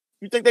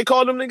 You think they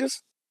called them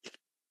niggas?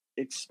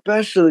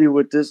 Especially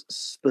with this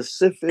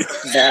specific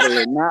battle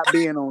and not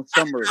being on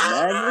Summer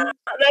Madness.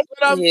 That's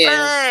what I'm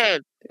saying.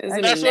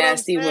 That's what I'm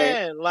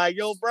saying. Like,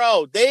 yo,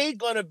 bro, they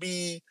gonna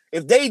be,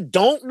 if they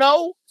don't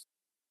know,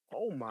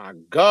 oh my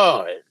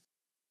God.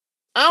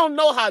 I don't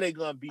know how they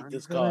gonna beat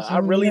this card. I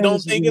really don't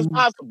think it's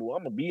possible.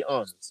 I'm gonna be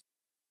honest.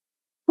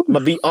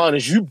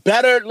 You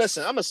better,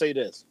 listen, I'm gonna say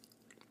this.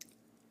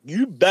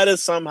 You better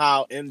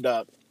somehow end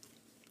up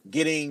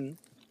getting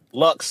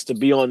Lux to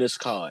be on this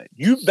card.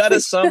 You better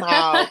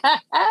somehow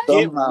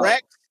get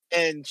Rex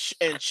and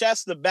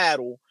Chester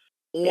battle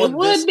on this card. It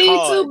would be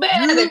too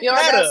bad if y'all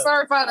got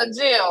Surf out of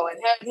jail and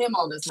had him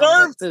on this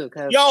Surf too.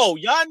 Y'all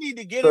need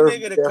to get a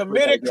nigga to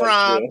commit a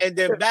crime and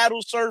then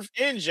battle Surf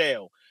in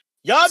jail.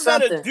 Y'all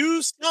better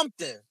do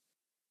something.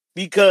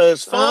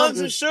 Because Fonz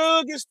and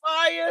Suge is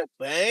fire,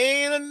 but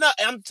ain't enough.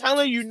 I'm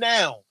telling you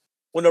now,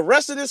 when the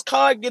rest of this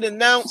card get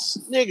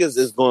announced, niggas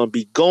is going to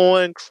be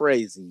going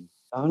crazy.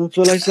 I don't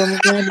feel like something's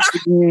going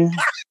again.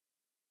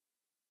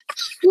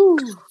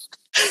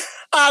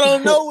 I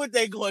don't know what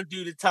they're going to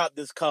do to top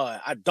this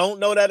card. I don't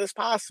know that it's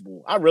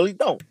possible. I really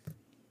don't.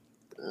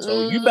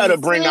 So you better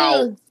bring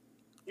out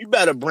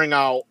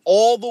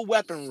all the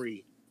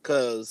weaponry,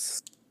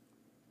 because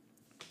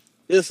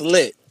it's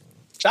lit.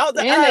 And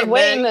they're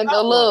waiting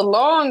a little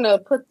long to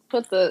put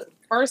the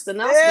first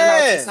announcement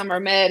out for Summer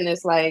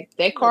Madness. Like,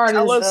 that card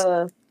is,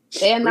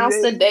 they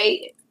announced the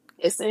date.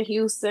 It's in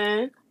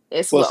Houston.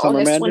 It's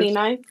August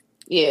 29th.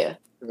 Yeah.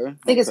 I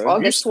think it's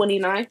August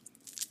 29th.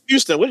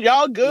 Houston, what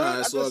y'all good?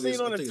 I just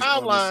seen on the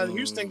timeline,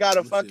 Houston got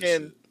a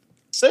fucking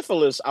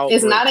syphilis outbreak.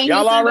 It's not in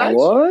y'all Houston. All right?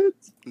 What?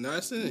 No,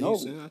 it's in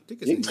Houston. I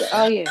think it's in Houston.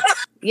 Oh, yeah.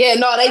 Yeah,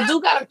 no, they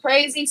do got a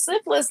crazy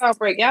syphilis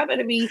outbreak. Y'all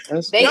better be...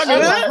 They up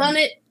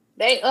 100...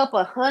 They up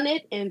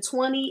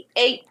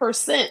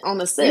 128% on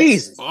the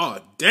syphilis. Oh,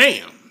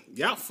 damn.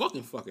 Y'all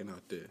fucking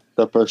out there.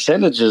 The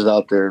percentages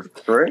out there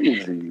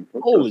crazy.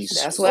 Holy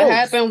That's what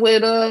happened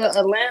with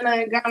Atlanta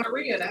and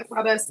gonorrhea. That's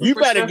how that's. You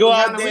better go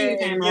out there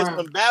and get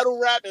some battle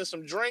rap and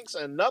some drinks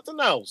and nothing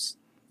else.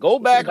 Go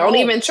back Don't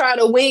even try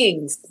the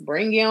wings.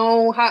 Bring your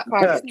own hot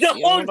pockets. You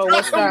might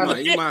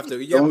have to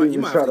go to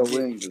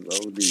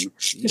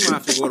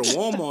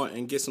Walmart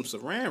and get some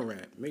saran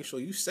wrap. Make sure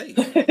you safe.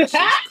 That's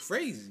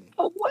crazy.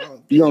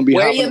 You gonna be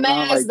wear your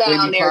mask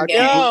down there,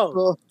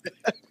 gang.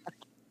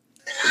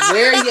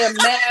 Wear your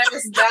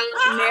mask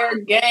down there,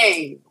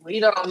 gang. We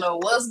don't know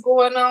what's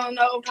going on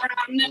over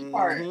around them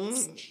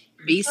parts.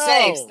 Be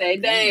safe. Stay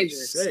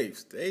dangerous.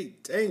 Stay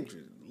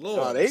dangerous. Lord,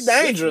 oh, they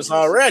dangerous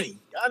already.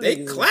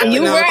 They clapping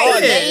you out right,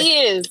 there. They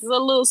is. It's a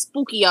little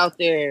spooky out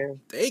there.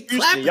 They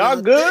clapping. Y'all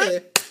out good?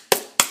 There.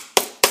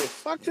 The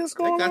fuck just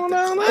going on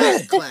down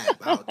there?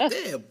 Clap out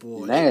there,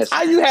 boy. Nasty.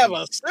 How you have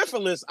a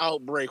syphilis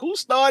outbreak? Who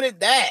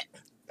started that?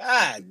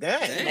 God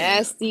damn.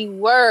 Nasty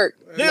work.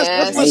 This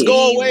syphilis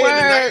go away in the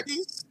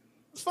 90s?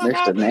 What the fuck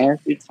happened?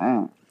 Nasty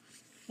time.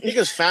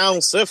 Niggas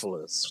found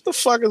syphilis. What the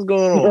fuck is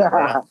going on,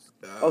 bro?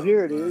 Oh,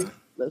 here it is.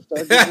 Let's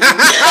start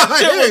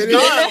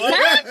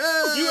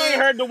You ain't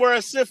heard the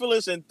word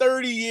syphilis in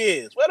 30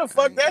 years. Where the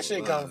fuck that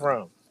shit come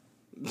from?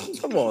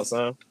 Come on,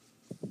 son.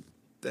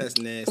 That's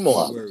nasty. Come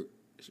on. Word.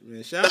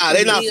 Man,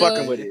 they not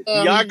fucking with it.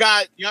 Y'all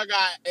got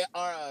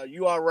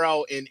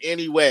URL in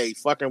any way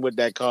fucking with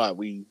that card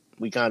we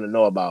kind of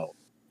know about.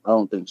 I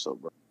don't think so,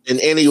 bro.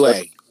 In any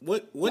way.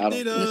 What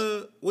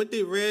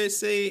did Red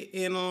say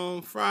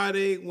in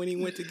Friday when he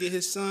went to get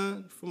his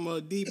son from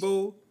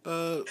Debo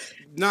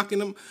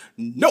knocking him?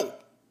 No.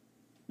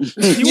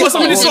 You want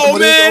some of this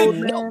old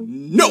man?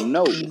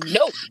 No.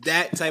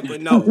 That type of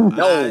no.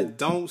 I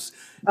don't.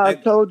 I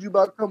told you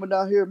about coming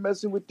down here and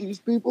messing with these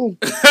people.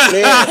 Hell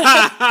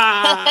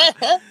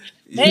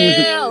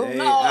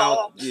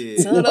no.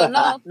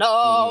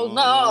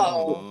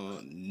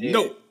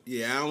 No.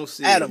 Yeah, I don't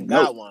see Adam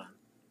got one.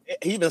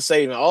 He been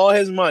saving all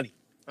his money.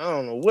 I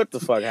don't know what the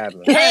fuck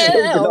happened.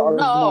 Hell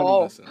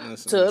no.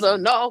 To the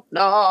no.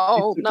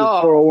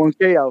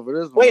 401k out for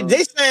this one. Wait,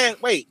 they saying,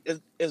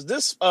 is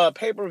this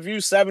pay-per-view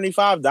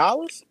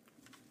 $75?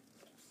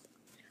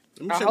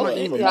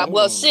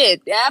 Well,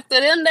 shit.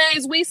 After them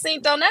days we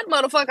synced on that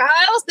motherfucker,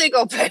 how else they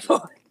gonna pay for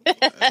it?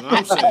 That's what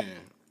I'm saying.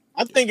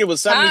 I think it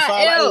was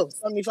 $75.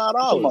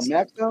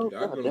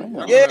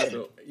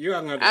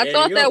 I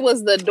thought that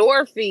was the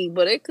door fee,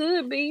 but it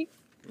could be.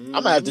 I'm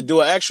gonna have to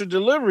do an extra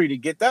delivery to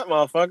get that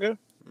motherfucker.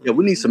 Yeah,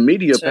 we need some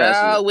media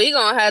passes. We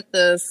gonna have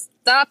to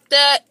stop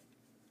that,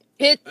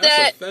 hit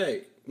that. That's a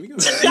fact. You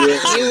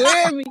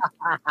hear me?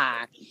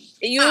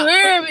 You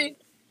hear me?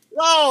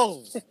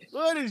 Whoa!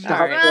 What is your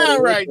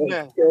mind right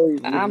now?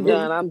 I'm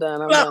done.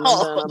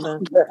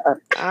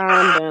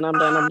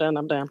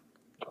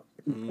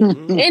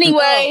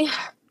 Anyway,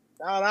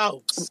 shout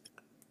out.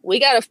 We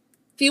got a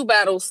few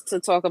battles to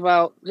talk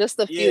about. Just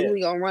a few.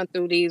 We gonna run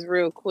through these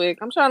real quick.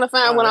 I'm trying to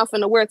find what I'm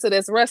finna wear to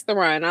this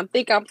restaurant. I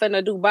think I'm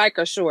finna do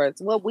biker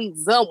shorts. What we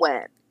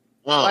doing?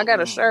 I got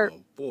a shirt.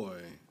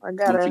 Boy, I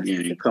got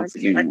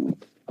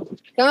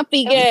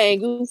comfy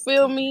gang. You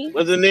feel me?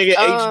 Was the nigga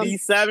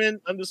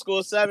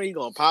HD7_7? He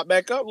gonna pop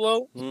back up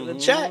low in the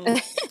chat.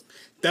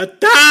 The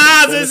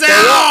thighs is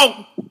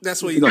out.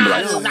 That's what you gonna be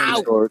like.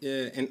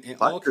 Yeah, and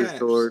all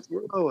caps.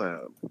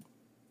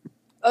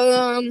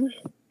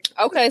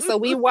 Okay, so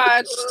we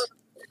watched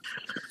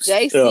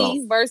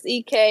JC versus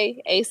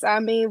EK, Ace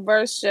Amin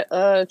versus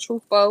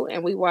Truffaut,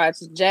 and we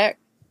watched Jack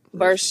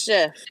versus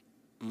Chef.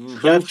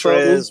 Chef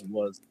Trez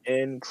was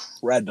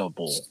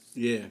incredible.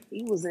 Yeah.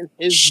 He was in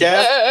his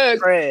Chef bag.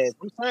 Trez.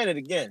 I'm saying it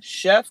again.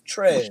 Chef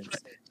Trez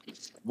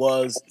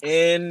was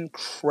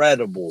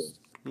incredible.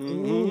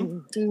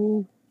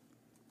 Mm-hmm.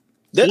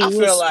 I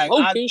feel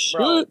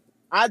like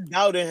I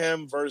doubted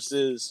him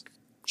versus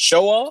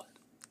Show Off.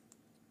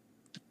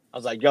 I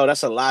was like, yo,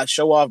 that's a lot.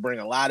 Show Off bring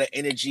a lot of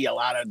energy, a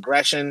lot of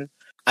aggression.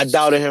 I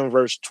doubted him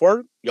versus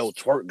Twerk. Yo,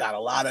 Twerk got a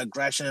lot of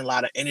aggression, a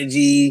lot of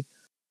energy.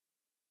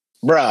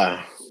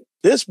 Bruh,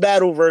 this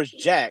battle versus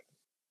Jack,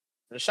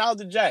 and shout out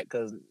to Jack,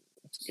 because,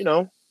 you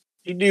know,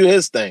 he do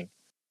his thing.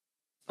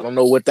 I don't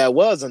know what that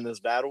was in this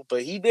battle,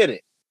 but he did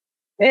it.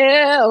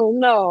 Hell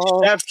no.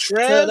 Chef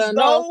Trez,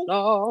 though?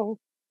 No.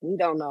 We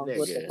don't know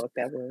what the fuck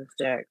that was,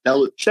 Jack.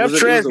 Chef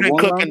Trez been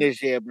cooking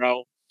this year,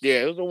 bro.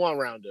 Yeah, it was a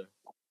one-rounder.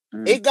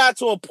 It got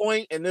to a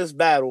point in this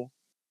battle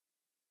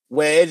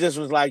where it just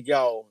was like,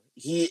 yo,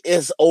 he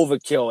is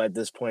overkill at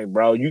this point,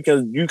 bro. You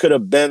could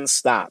have been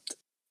stopped.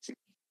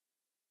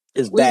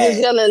 It's bad. We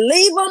was gonna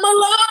leave him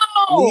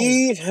alone.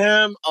 Leave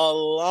him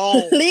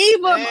alone. Leave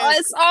him.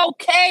 It's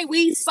okay.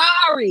 We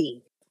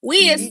sorry.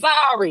 We is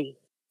sorry.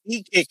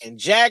 He kicking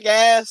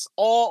jackass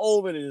all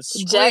over the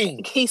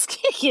screen. He's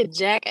kicking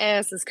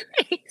jackass is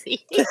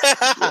crazy.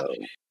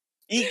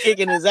 He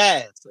kicking his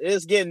ass.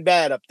 It's getting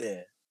bad up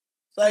there.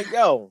 It's like,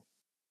 yo,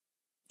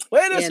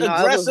 where this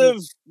aggressive,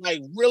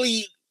 like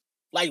really,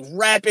 like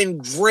rapping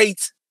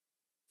great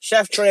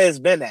Chef Trez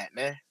been at,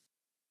 man?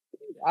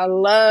 I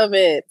love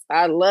it.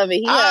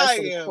 He has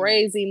some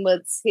crazy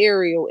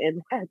material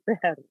in that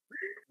battle.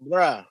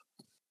 Bruh.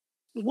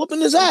 Whooping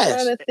his ass.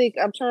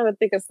 I'm trying to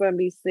think of something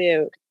he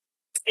said.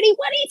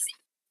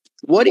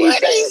 What did he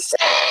say?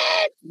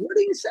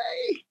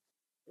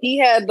 He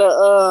had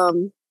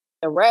the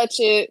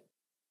ratchet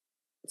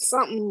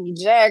something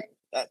Jack,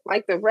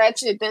 like the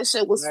ratchet, that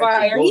shit was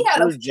fire. He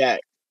had a Jack.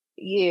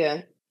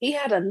 Yeah. He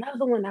had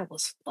another one that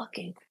was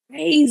fucking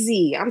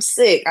crazy. I'm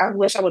sick. I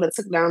wish I would have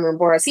took down them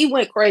bars. He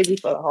went crazy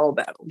for the whole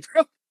battle,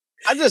 bro.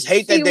 I just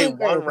hate that they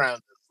one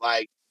round.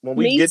 Like when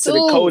we get to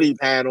the Cody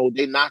panel,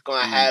 they're not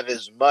gonna have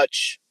as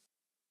much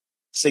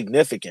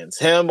significance.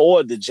 Him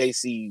or the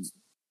JC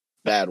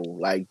battle.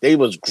 Like they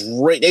was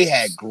great. They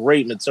had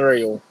great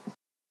material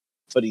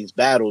for these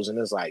battles, and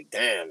it's like,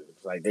 damn,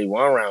 it's like they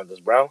one rounders,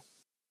 bro.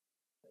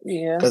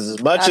 Yeah. Because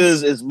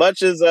as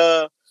much as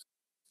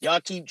y'all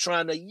keep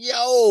trying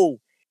to,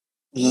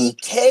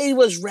 EK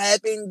was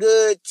rapping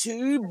good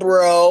too,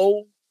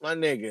 bro. My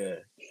nigga.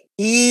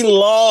 He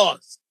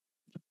lost.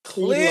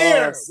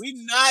 Clear. We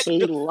not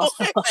doing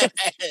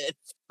that.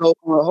 So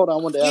hold on, I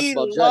wanted to ask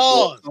about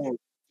Jack Boy.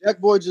 Jack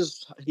Boy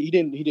he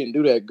didn't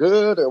do that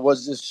good, or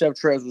was just Chef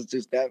Trez was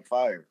just that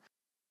fire?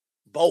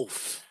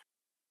 Both.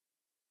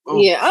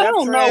 Yeah, I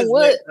don't know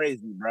what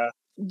crazy, bro.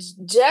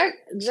 Jack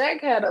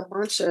had a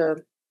bunch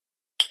of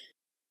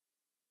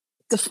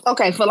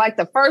for like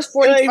the first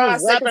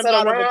 45 seconds of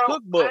the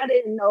round, I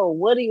didn't know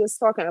what he was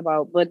talking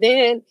about. But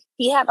then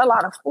he had a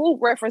lot of food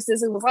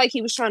references. It was like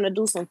he was trying to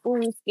do some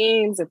food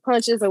schemes and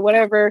punches or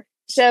whatever,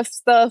 chef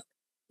stuff.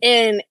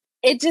 And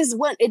it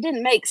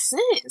didn't make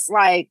sense.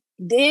 Like,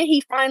 then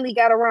he finally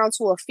got around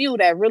to a few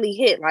that really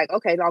hit. Like,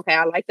 okay,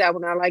 I like that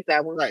one.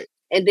 Right.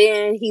 And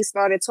then he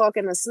started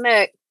talking to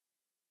Smack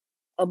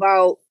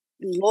about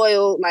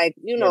loyalty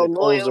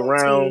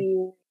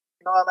around.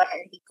 And all that.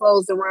 And he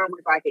closed around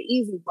with like an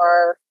easy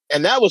bar.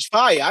 And that was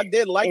fire. I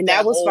did like that. And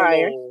that was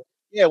fire.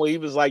 When he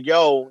was like,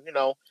 yo,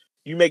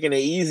 you making it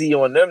easy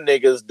on them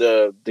niggas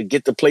to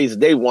get the place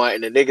they want,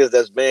 and the niggas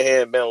that's been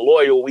here and been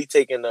loyal, we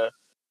taking the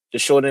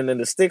short end of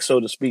the stick, so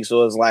to speak.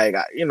 So it's like,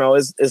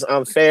 it's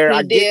unfair.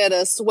 He did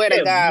a swear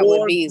to God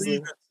with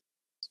Beasley.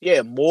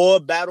 Yeah, more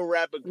battle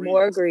rap agreements.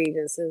 More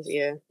grievances,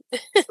 yeah.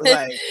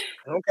 Like,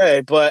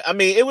 okay, but I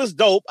mean, it was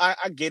dope. I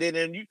get it,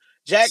 and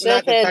Jack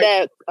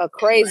had a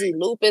crazy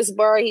lupus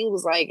bar. He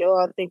was like, "Yo,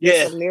 I think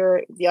it's a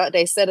mirror." Yeah,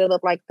 they set it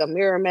up like a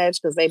mirror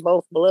match because they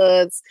both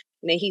bloods.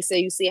 And then he said,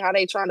 "You see how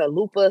they trying to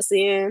loop us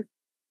in?"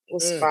 It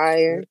was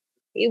fire.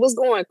 He was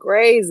going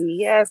crazy.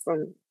 He had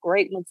some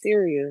great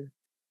material.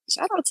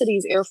 Shout out to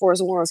these Air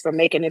Force Ones for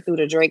making it through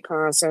the Drake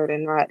concert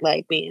and not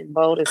like being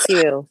bold as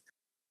hell.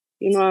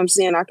 You know what I'm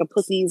saying? I could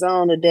put these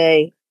on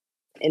today,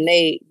 and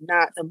they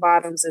not the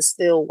bottoms is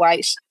still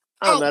white.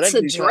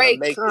 To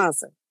Drake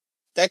concert.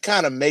 That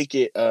kind of make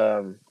it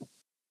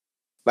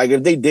like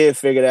if they did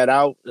figure that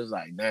out, it's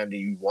like, damn, do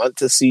you want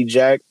to see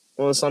Jack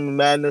on Summer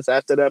Madness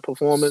after that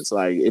performance?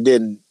 Like it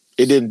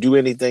didn't do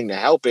anything to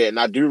help it. And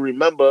I do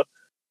remember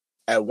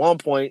at one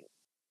point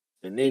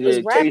the nigga he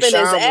was rapping his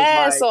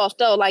ass off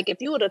though. Like if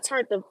you would have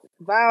turned the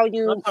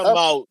volume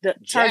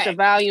turned the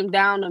volume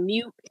down to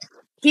mute,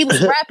 he was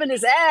rapping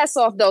his ass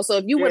off though. So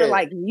if you would have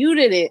like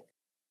muted it,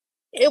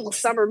 it was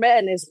Summer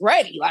Madness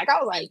ready. Like I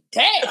was like,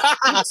 damn,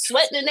 he was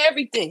sweating and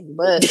everything.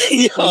 But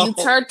when you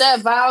turned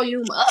that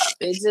volume up,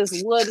 it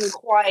just wasn't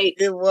quite.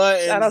 It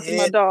wasn't. Shout out to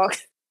my dog.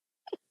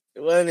 It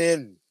wasn't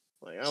in.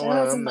 Like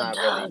I'm not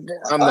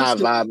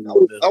vibing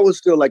on this. I would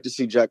still like to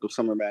see Jack of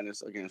Summer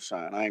Madness against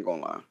Shine. I ain't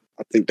gonna lie.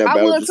 I think that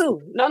I would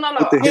too. No.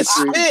 It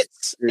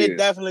fits. It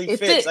definitely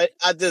fits.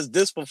 I just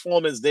this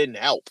performance didn't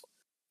help.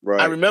 Right.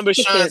 I remember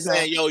Sean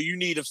saying, "Yo, you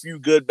need a few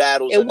good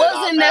battles." It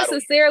wasn't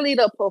necessarily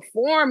the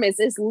performance;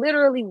 it's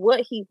literally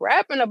what he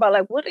rapping about.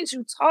 Like, what is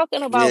you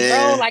talking about,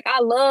 bro? Like, I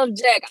love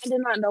Jack. I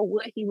did not know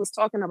what he was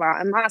talking about.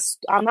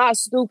 I'm not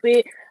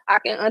stupid. I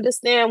can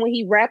understand when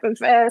he rapping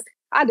fast.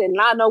 I did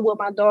not know what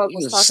my dog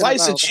was talking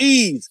slice about. Of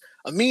cheese,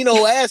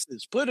 amino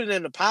acids, put it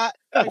in the pot.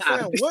 Like,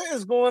 fam, what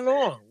is going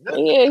on?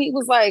 Yeah, he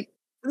was like.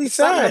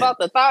 Something about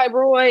the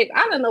thyroid.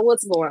 I didn't know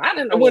what's going on. I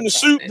didn't know. And when the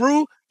soup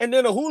brew, and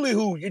then a hooly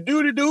hoo, you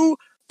do,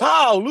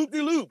 pow, loop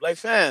de loop. Like,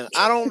 fam,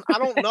 I don't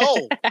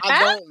know.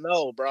 I don't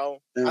know, bro.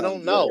 I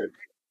don't know.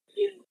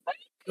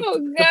 Oh,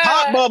 God. The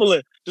pot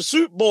bubbling, the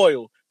soup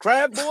boil,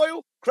 crab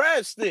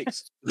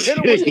sticks. Hit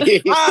it with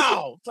the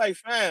pow. It's like,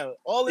 fam,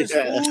 all this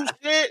food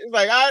shit. It's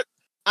like,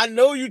 I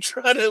know you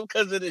trying to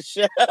because of the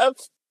chef,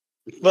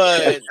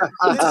 but it's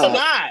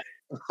not.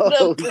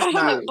 The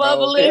pot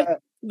bubbling.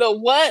 The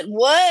what?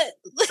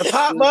 The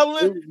pot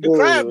bubbling, the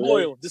crab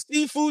boil, the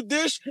seafood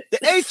dish, the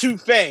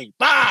etouffee.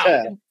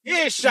 Bow!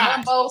 Yeah,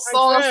 shot. Gumbo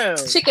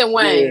sauce, chicken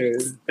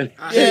wings.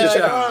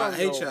 I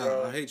hate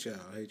y'all. Shout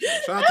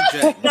out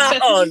to Jack.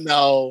 Oh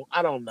no,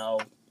 I don't know.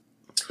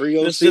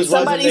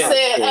 Somebody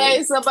said,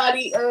 "Hey,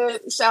 somebody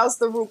shouts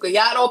to Ruka.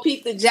 Y'all don't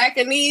peep the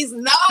Japanese?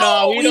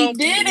 No, we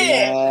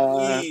didn't.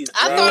 I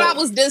thought I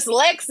was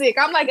dyslexic.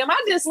 I'm like, am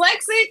I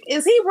dyslexic?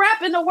 Is he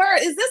rapping the word?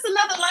 Is this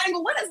another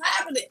language? What is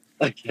happening?"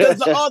 Because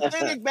the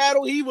authentic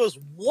battle, he was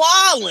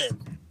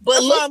wilding.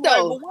 But look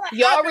though,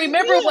 y'all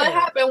remember what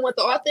happened with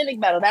the authentic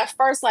battle? That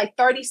first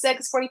 30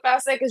 seconds,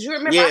 45 seconds. You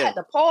remember I had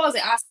to pause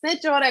it. I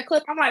sent y'all that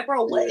clip. I'm like,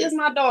 bro, what is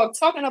my dog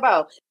talking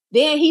about?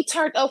 Then he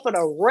turned up for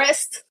the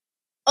rest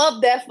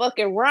of that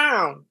fucking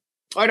round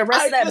or the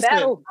rest of that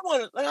battle.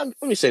 Let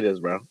me say this,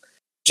 bro.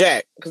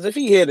 Jack, because if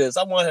he hear this,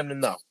 I want him to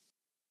know.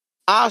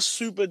 I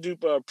super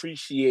duper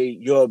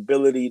appreciate your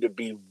ability to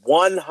be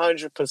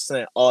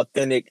 100%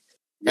 authentic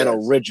and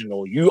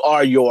original. You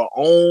are your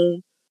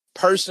own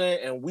person,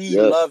 and we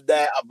love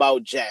that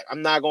about Jack.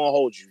 I'm not gonna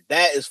hold you.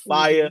 That is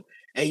fire,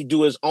 and he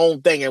do his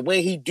own thing. And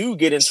when he do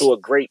get into a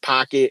great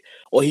pocket,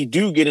 or he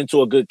do get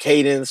into a good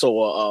cadence,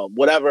 or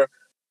whatever,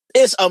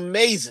 it's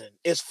amazing.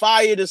 It's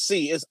fire to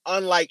see. It's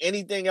unlike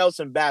anything else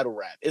in battle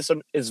rap.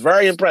 It's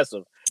very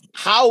impressive.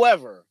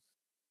 However,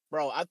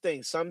 bro, I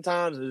think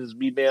sometimes, just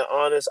be being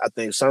honest, I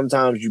think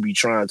sometimes you be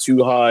trying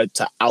too hard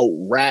to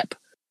out-rap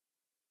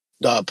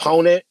the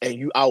opponent, and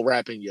you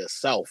out-rapping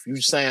yourself. You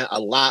saying a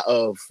lot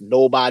of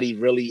nobody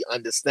really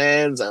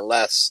understands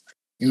unless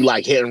you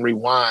hit and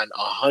rewind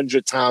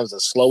 100 times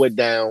and slow it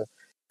down.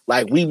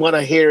 Like, we want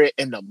to hear it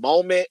in the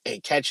moment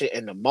and catch it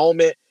in the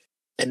moment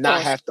and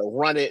not have to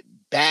run it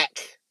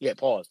back. Yeah,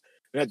 pause.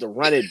 You have to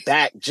run it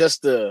back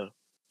just to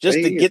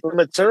get the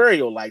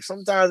material. Like,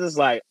 sometimes it's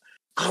like,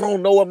 I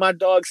don't know what my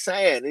dog's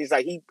saying. He's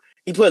like, he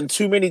putting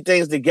too many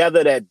things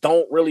together that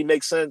don't really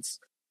make sense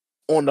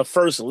on the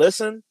first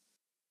listen.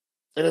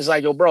 And it's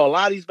like, yo, bro, a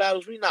lot of these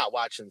battles we not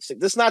watching.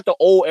 This is not the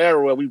old era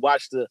where we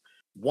watched the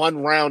one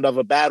round of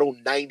a battle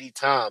 90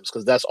 times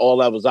because that's all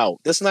that was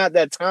out. This is not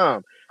that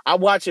time. I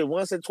watch it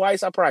once or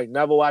twice. I probably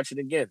never watch it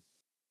again.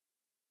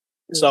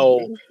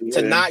 So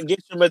to not get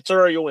your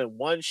material in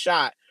one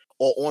shot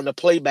or on the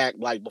playback,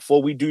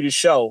 before we do the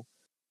show,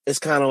 it's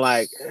kind of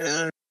like,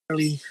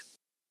 really,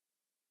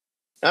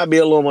 I'll be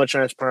a little more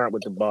transparent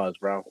with the bars,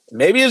 bro.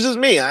 Maybe it's just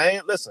me. I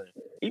ain't listening.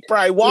 He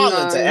probably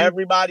wilding to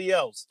everybody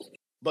else.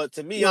 But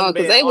to me, because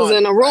they was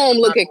in the room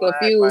looking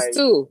confused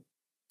too.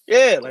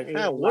 Yeah,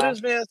 what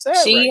is man saying?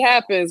 She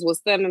happens was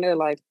standing there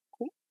like,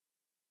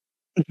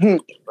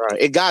 right.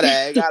 It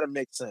gotta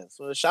make sense.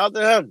 So shout out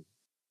to him.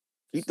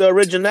 Keep the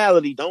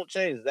originality. Don't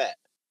change that.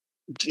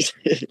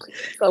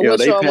 So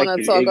what y'all want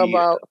to talk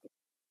about?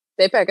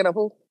 They packing up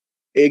who?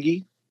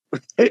 Iggy.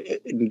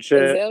 In the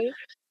chat.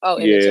 Oh,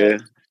 in the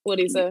chat. What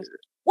he said?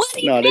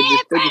 They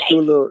just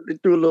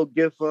threw a little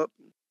gif up,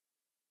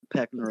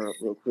 packing her up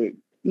real quick.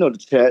 You know the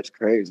chat's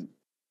crazy.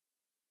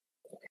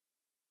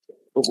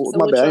 So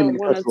my bad.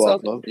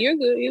 You're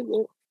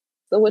good.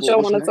 So what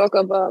y'all want to talk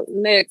about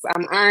next?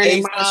 I'm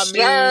ironing my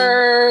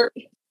shirt.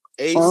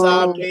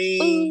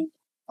 ASAP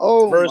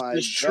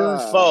versus True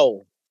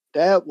Foe.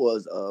 That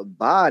was a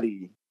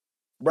body,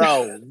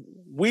 bro.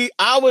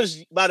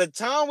 By the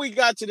time we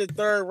got to the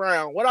third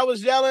round, what I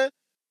was yelling,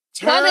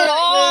 turn it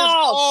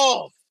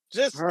off.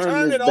 Just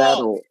turn it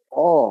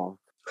off.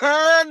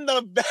 Turn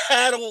the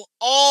battle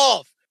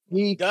off.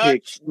 He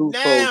kicked True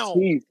Foe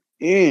teeth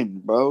in,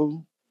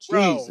 bro.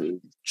 Jesus.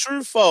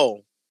 True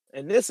Foe.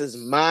 And this is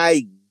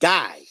my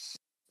guy.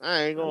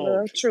 I ain't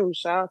gonna. True.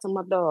 Shout out to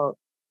my dog.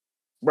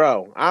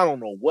 Bro, I don't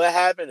know what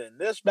happened in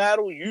this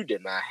battle. You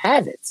did not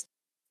have it.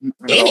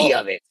 Any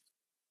of it.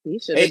 He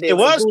should have did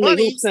some hula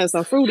hoops and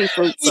some fruity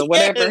fruits or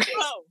whatever.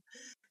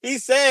 He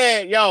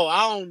said, yo,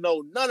 I don't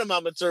know none of my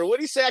material.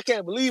 What he said, I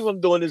can't believe I'm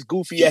doing this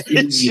goofy ass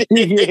shit.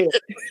 He said,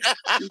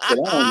 I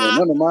don't know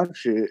none of my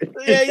shit.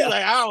 Yeah, he's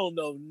like, I don't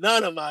know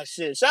none of my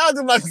shit. Shout out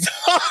to my dog.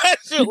 That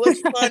shit was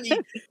funny.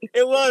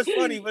 It was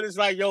funny, but it's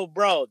like, yo,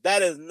 bro,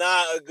 that is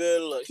not a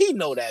good look. He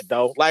know that,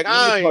 though. Like,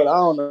 I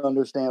don't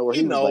understand where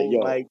he was like,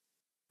 yo.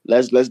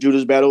 let's do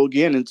this battle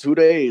again in 2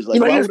 days.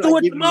 Like, let's do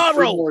it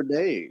tomorrow. 2 more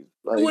days.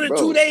 Like, do it in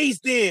 2 days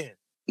then.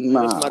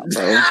 Nah,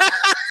 bro.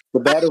 The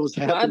battle was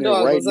happening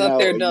right was now. Up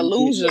there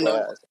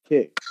delusional.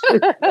 Like,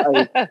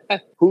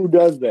 who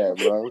does that,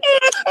 bro?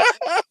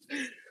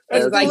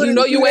 It's like, you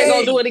know you ain't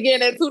gonna do it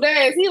again in 2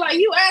 days. He like,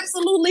 you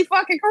absolutely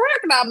fucking correct,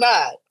 and I'm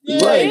not.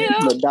 Yeah. Right,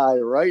 I'm gonna die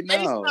right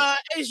now.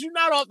 Ace, you're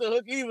not off the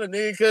hook either,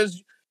 nigga,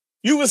 because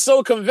you were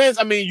so convinced.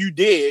 I mean, you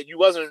did. You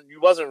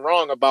wasn't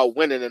wrong about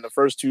winning in the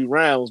first 2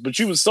 rounds, but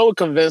you was so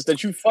convinced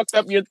that you fucked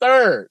up your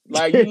third.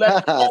 Like, you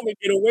let the moment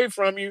get away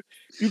from you.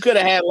 You could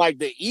have had like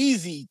the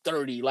easy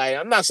 30. Like,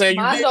 I'm not saying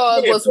my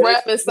dog was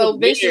rapping so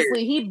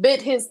viciously he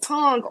bit his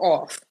tongue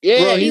off.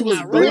 Yeah, bro, he was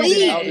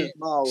bleeding out his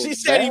mouth. She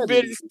said he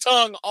bit his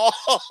tongue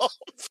off.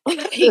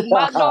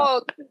 My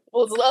dog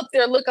was up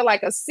there looking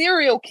like a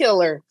serial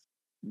killer.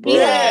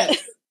 Yeah.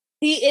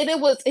 He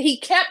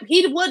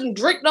wouldn't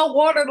drink no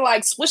water to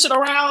like swish it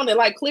around and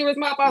like clear his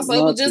mouth out, so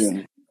it was just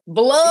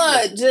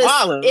blood just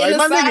in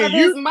the side of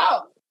his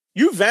mouth.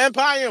 You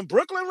vampire in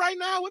Brooklyn right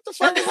now? What the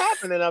fuck is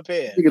happening up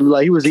here?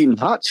 Like he was eating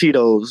hot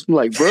Cheetos. I'm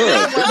like, bro.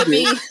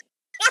 Nigga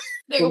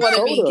want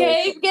to be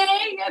cave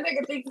gang. That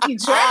nigga think he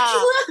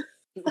Dracula.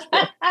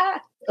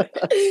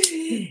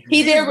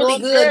 He did really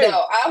good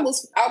though. I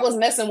was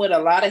messing with a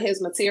lot of his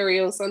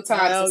material.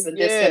 Sometimes it's a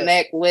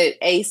disconnect with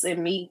Ace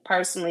and me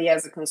personally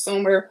as a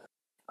consumer.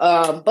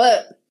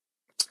 But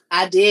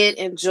I did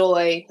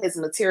enjoy his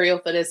material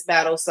for this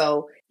battle.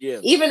 So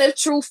even if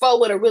True Foe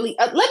would have really,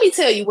 let me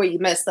tell you where you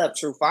messed up,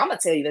 True Foe. I'm gonna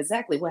tell you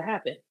exactly what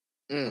happened.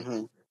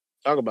 Mm-hmm.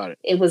 Talk about it.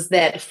 It was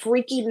that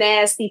freaky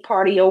nasty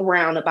party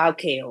around about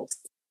Kales.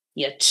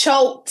 You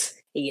choked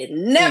and you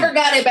never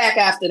got it back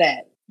after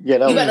that.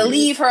 Yeah, you better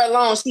leave her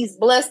alone. She's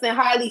blessed and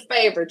highly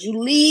favored. You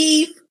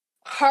leave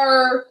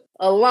her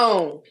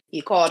alone.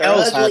 You called her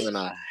ugly. Having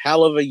a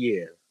hell of a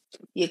year.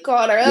 You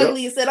called her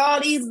ugly. You said all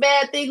these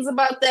bad things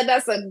about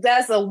that.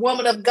 That's a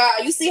woman of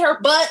God. You see her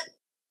butt?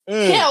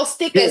 Kale's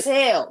thick as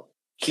hell.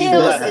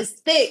 Kale's is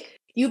thick.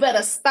 You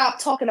better stop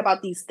talking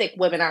about these thick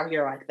women out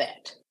here like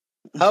that.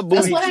 Her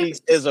booty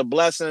cheeks is a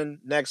blessing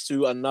next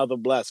to another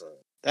blessing.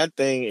 That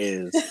thing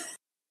is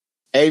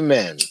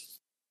amen.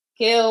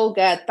 Kale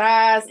got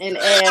thighs and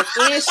ass,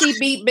 and she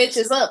beat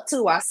bitches up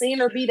too. I seen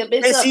her beat a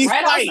bitch up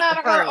right outside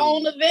of her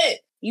own event.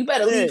 You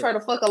better leave her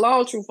the fuck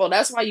alone, Truthful.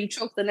 That's why you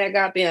choked in that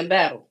goddamn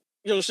battle.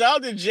 Yo, shout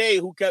out to Jay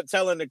who kept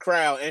telling the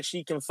crowd, and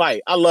she can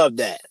fight. I love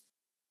that.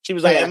 She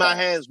was like, and my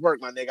hands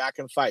work, my nigga. I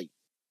can fight.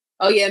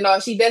 Oh, yeah, no,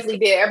 she definitely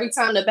did. Every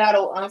time the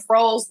battle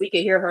unfroze, we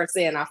could hear her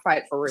saying, I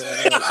fight for real.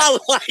 I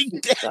like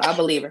that. So I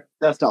believe her.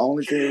 That's the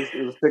only thing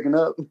it was picking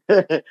up.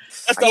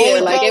 That's the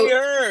only thing we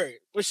heard.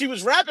 But she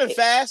was rapping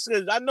fast,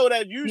 because I know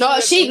that usually...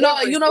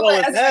 you know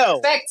what? As a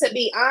fact, to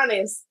be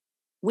honest,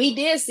 we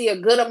did see a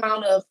good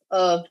amount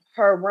of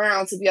her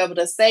round to be able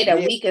to say that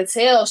we could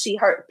tell she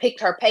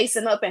picked her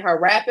pacing up and her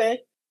rapping.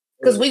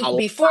 Because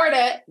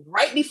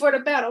right before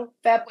the battle,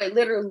 Fat Boy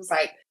literally was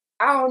like,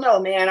 I don't know,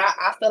 man.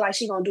 I feel like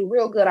she's going to do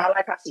real good. I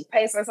like how she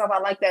paced herself. I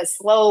like that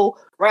slow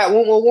rap.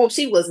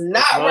 She was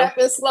not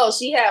rapping slow.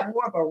 She had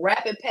more of a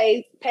rapid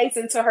pace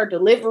into her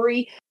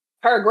delivery.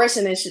 Her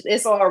aggression,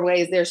 it's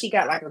always there. She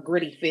got like a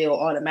gritty feel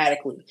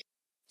automatically.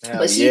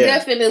 But she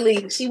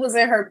she was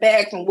in her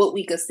bag from what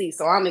we could see.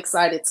 So I'm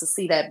excited to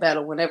see that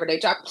battle whenever they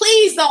drop.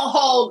 Please don't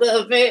hold the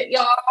event,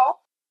 y'all.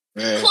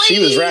 Man, she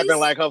was rapping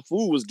like her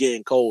food was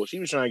getting cold. She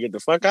was trying to get the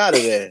fuck out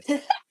of there.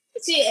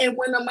 And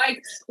when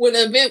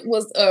the event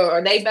was,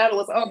 or they battle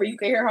was over, you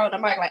can hear her on the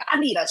mic like, I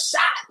need a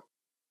shot.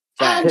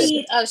 I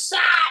need a shot.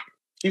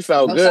 She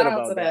felt good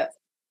about that.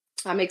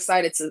 I'm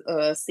excited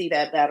to see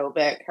that battle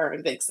back, her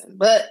and Vixen.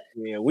 But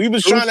yeah, we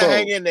was trying to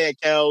hang in there,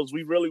 Kels.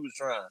 We really was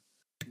trying.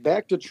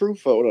 Back to True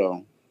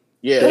Photo.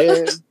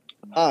 Yeah.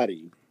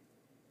 Hottie.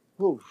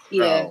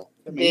 Yeah.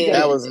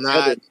 That was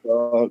not.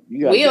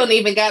 We don't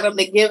even got him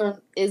to give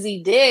him Is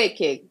He Dead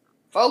kick.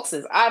 Folks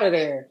is out of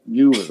there.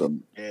 You was a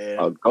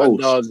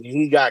ghost. Dog,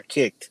 he got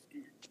kicked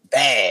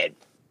bad.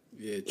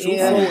 Yeah, True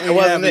Foe ain't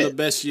having the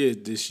best year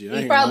this year.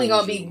 He's probably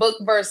gonna be Book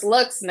versus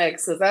Lux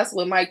next, because that's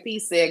what Mike P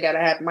said gotta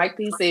happen. Mike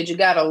P said you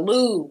gotta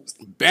lose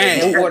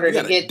in order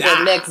to get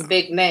the next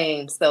big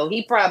name. So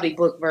he probably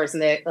Book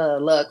versus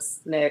Lux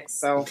next.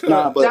 So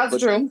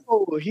that's true.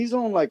 He's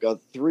on like a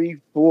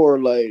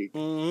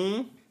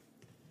 3-4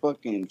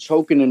 fucking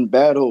choking in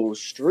battle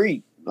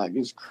streak. Like,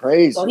 it's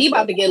crazy. So he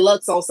about to get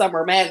Lux on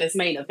Summer Madness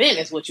main event,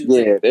 is what you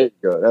said. Yeah, there you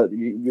go.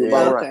 You're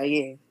about right.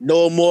 Yeah.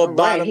 No more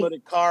bottom of the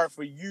card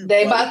for you.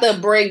 They about to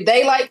bring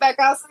Daylight back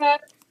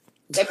outside.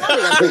 They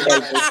probably gonna bring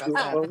Daylight back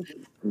outside.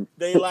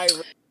 Daylight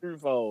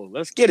Truffaut.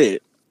 Let's get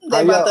it.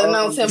 They about to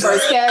announce him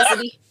versus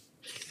Cassidy.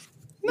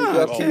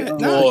 No,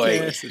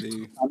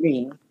 Cassidy. I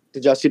mean,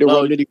 did y'all see the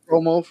Rum Nitty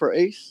promo for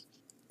Ace?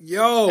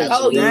 Yo,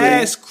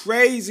 that's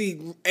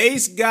crazy.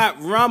 Ace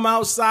got Rum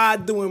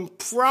outside doing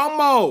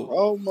promo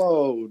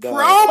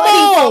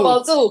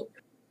too.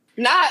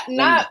 Not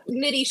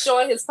Nitty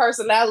showing his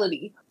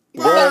personality.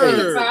 Not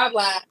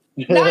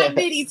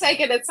Nitty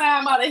taking the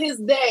time out of his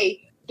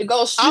day to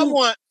go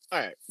shoot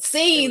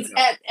scenes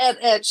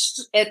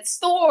at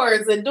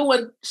stores and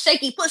doing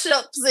shaky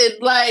push-ups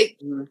and like,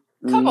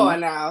 come on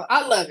now.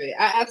 I love it.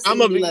 I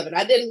absolutely love it.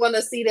 I didn't want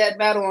to see that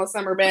battle on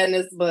Summer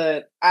Madness,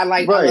 but I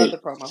love the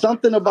promo.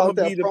 Something about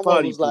that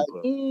promo was like,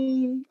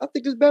 I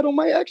think this battle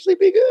might actually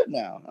be good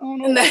now. I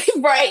don't know.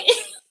 Right.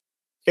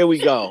 Here we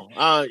go.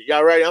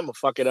 Y'all ready? I'm gonna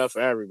fuck it up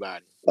for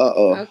everybody.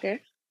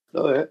 Okay.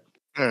 Go ahead.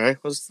 All right,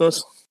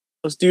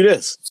 let's do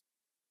this.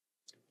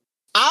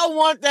 I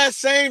want that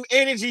same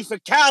energy for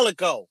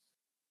Calico.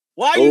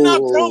 Why you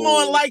not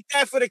promoting like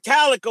that for the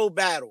Calico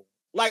battle?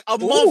 Like a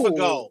month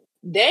ago.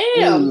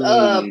 Damn.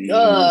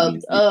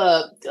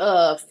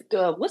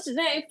 What's his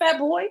name? Fat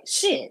Boy?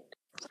 Shit.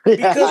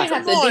 Because you ain't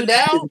have to do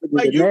that.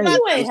 Like you ain't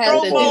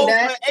have to do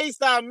that. Ace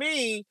I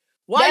mean,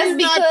 why you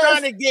not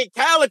trying to get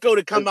Calico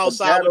to come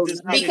outside with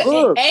this?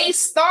 Because Ace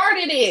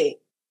started it.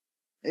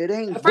 It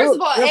ain't. First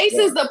of all, Ace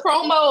is the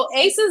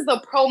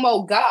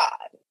promo god.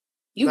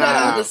 You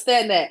gotta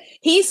understand that.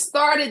 He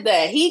started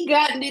that. He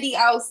got Nitty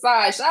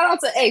outside. Shout out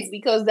to Ace,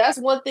 because that's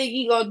one thing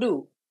he gonna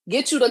do.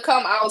 Get you to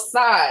come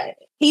outside.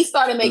 He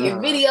started making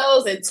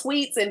videos and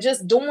tweets and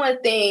just doing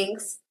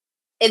things.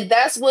 And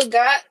that's what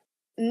got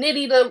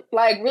Nitty to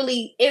like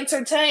really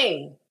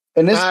entertain.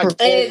 And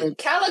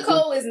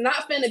Calico is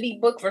not finna be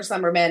booked for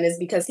Summer Madness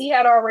because he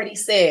had already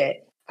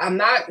said, I'm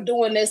not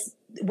doing this.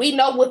 We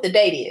know what the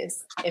date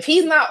is. If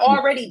he's not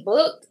already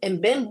booked and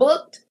been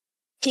booked,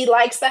 he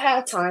likes to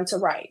have time to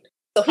write.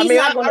 So he's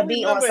not going to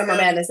be on Summer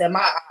Madness in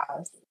my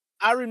eyes.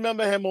 I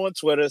remember him on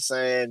Twitter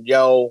saying,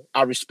 yo,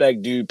 I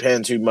respect Dude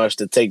Penn too much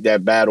to take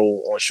that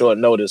battle on short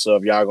notice. So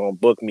if y'all going to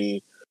book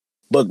me.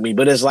 But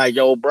it's like,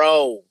 yo,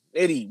 bro,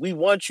 Nitty, we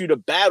want you to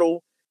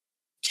battle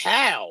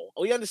Cal.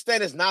 We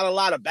understand there's not a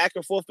lot of back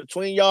and forth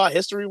between y'all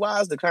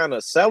history-wise to kind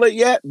of sell it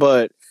yet.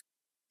 But,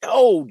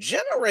 yo,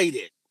 generate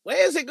it.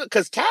 Where is it good?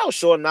 Because Cal's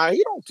short now.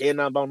 He don't care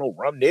nothing about no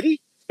rum Nitty.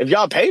 If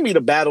y'all pay me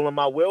to battle him,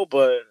 I will,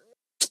 but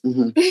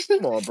come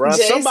on, bro.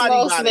 Somebody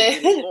got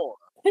to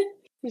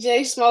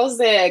Jay Smo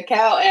said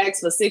Cal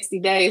asked for 60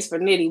 days for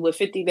Nitty with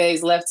 50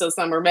 days left till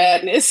Summer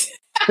Madness.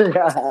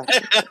 Don't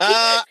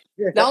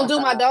do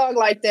my dog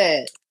like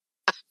that.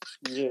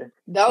 Yeah.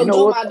 Don't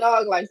do my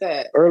dog like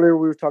that. Earlier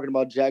we were talking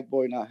about Jack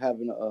Boy not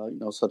having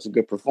such a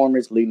good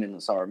performance leading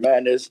into Summer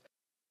Madness.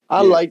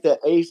 I like that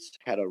Ace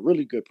had a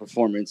really good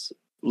performance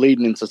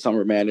leading into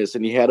Summer Madness,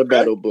 and he had a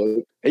battle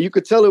book, and you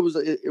could tell it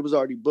was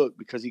already booked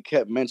because he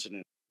kept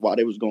mentioning while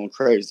they was going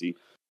crazy,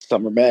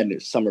 Summer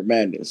Madness.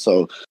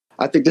 So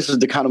I think this is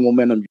the kind of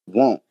momentum you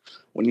want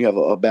when you have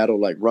a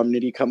battle like Rum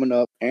Nitty coming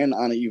up and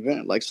on an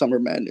event like Summer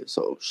Madness.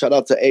 So shout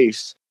out to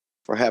Ace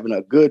for having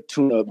a good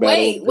tune-up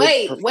battle.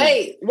 Wait.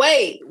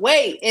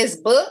 It's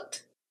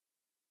booked?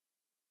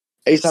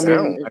 Ace, I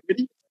mean,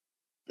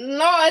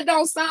 no, it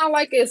don't sound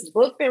like it's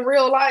booked in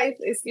real life.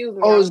 Excuse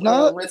me. Oh, it's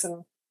not?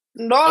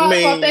 No,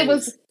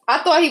 I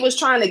thought he was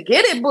trying to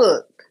get it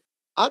booked.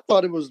 I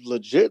thought it was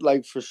legit,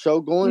 like for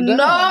show going down.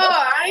 No,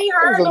 I ain't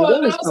heard no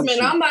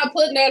announcement. I'm not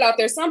putting that out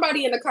there.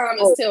 Somebody in the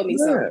comments tell me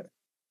something.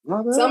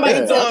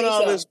 Somebody tell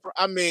me something.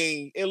 I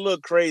mean, it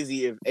looked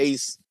crazy if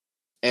Ace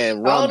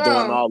and Rum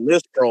doing all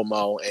this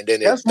promo, and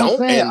then it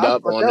don't end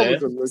up on there.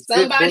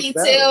 Somebody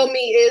tell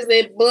me, is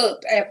it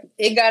booked?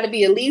 It got to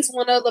be at least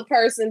one other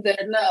person that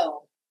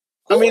know.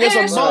 I mean, it's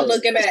a month.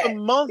 It's a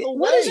month away.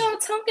 What is y'all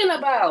talking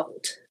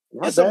about?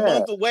 It's a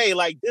month away.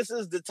 Like, this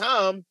is the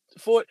time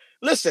for.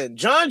 Listen,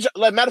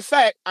 like, matter of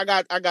fact, I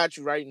got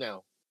you right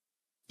now.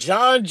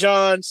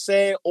 John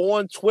said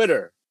on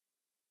Twitter,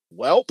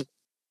 "Welp,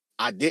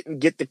 I didn't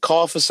get the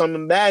call for Summer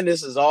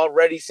Madness. It's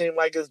already seemed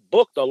like it's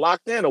booked or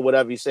locked in or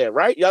whatever he said."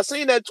 Right? Y'all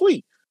seen that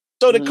tweet?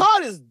 So the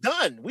card is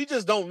done. We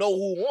just don't know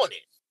who won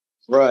it.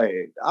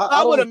 Right.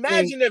 I would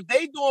imagine if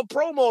they doing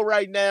promo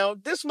right now,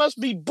 this must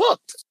be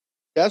booked.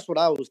 That's what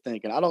I was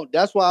thinking.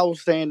 That's why I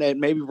was saying that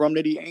maybe Rum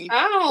Nitty ain't.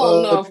 I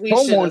don't know if we should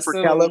assume for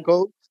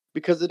Calico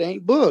because it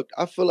ain't booked.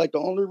 I feel like the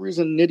only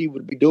reason Nitty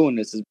would be doing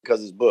this is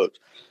because it's booked.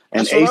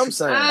 And that's what I'm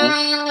saying.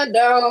 I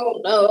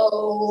don't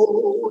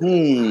know.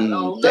 Damn.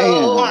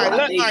 All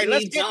right,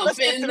 let's get to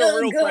the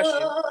real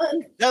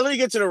question. Now let me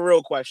get to the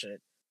real question.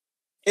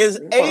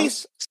 Is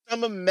Ace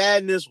Summer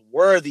Madness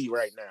worthy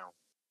right now?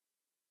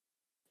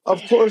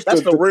 Of course,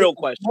 that's the real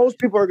question. Most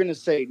people are going to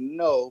say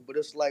no, but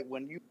it's like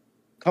when you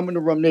coming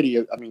to Rum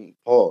Nitty, I mean,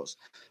 pause.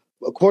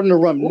 According to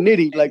Rum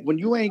Nitty, like when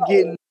you ain't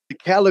getting the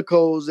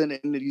Calicos and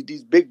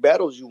these big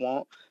battles you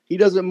want, he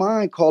doesn't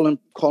mind calling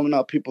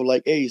out people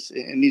like Ace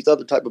and these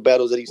other type of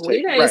battles that he's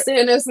taking. We ain't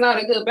saying it's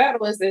not a good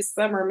battle. It's this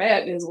Summer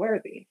Madness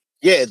worthy.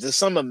 Yeah, the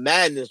Summer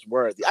Madness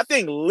worthy. I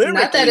think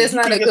lyrically, not that it's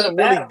not a good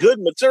battle. Really good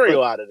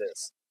material out of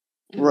this.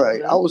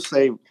 Right. I would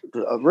say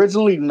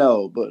originally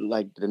no, but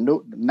like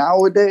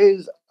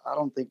nowadays,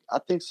 I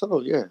think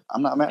so. Yeah,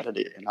 I'm not mad at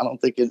it, and I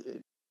don't think it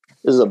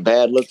is a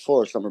bad look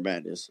for Summer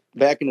Madness.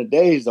 Back in the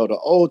days, though, the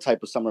old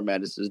type of Summer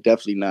Madness is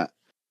definitely not.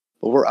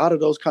 But we're out of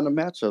those kind of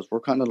matchups.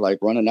 We're kind of like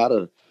running out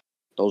of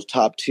those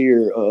top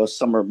tier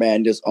Summer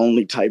Madness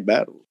only type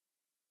battles.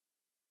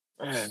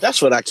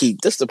 That's what this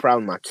is the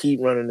problem I keep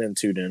running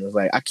into then. It's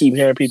like I keep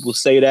hearing people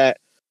say that,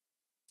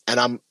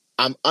 and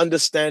I'm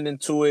understanding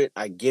to it.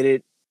 I get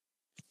it.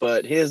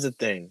 But here's the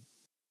thing.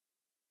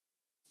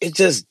 It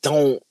just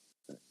don't,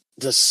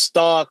 the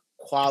star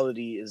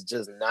quality is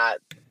just not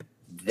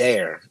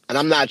there. And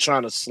I'm not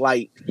trying to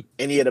slight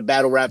any of the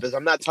battle rappers.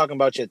 I'm not talking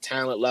about your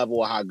talent level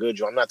or how good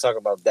you are. I'm not talking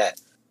about that.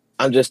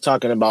 I'm just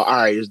talking about, all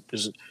right,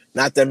 there's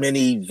not that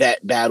many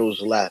vet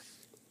battles left.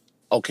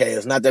 Okay,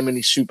 there's not that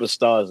many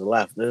superstars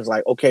left. It's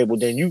like, okay, well,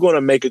 then you're going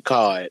to make a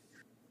card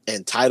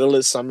and title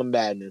it Summer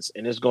Madness,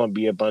 and it's going to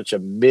be a bunch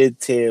of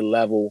mid-tier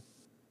level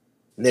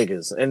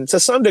niggas. And to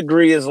some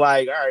degree, it's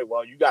like, all right,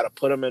 well, you got to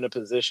put them in a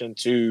position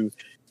to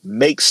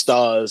make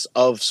stars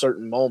of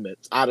certain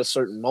moments, out of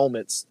certain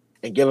moments,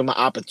 and give them an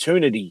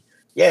opportunity.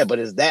 Yeah, but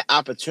is that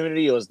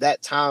opportunity or is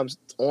that time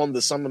on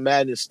the Summer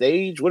Madness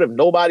stage? What if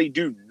nobody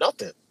do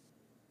nothing?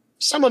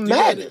 Summer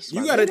Madness.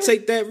 You got to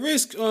take that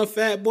risk,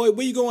 Fat Boy.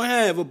 What you gonna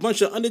have? A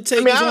bunch of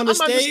Undertakers on the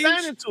stage?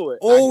 Understanding to it.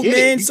 Old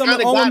man, Summer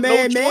Old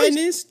Man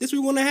Madness. This we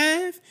want to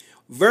have?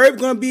 Verb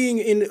gonna be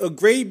in a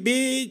great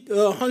bid,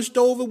 hunched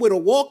over with a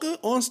walker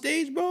on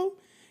stage, bro. All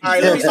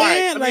right,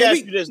 let me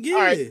ask you this. Yeah.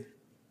 All right,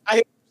 I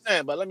hear what you're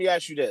saying, but let me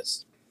ask you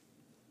this: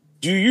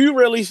 Do you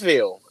really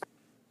feel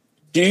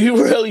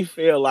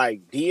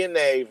like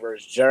DNA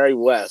versus Jerry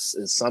West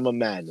is Summer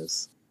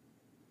Madness?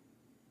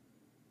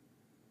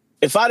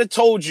 If I'd have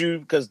told you,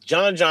 because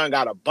John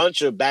got a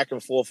bunch of back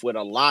and forth with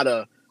a lot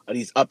of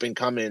these up and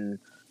coming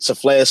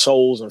Soufflé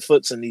Souls and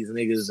Foots and these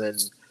niggas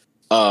and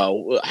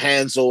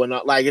Hansel and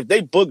like if they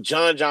book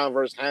John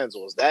versus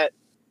Hansel, is that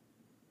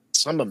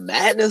Summer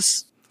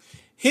Madness?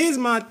 Here's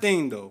my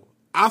thing though.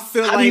 I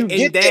feel like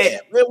in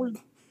that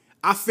really?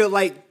 I feel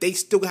like they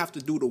still have to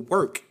do the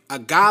work. A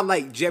guy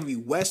like Jerry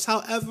West,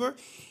 however,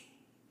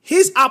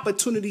 his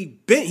opportunity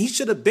he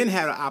should have been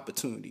had an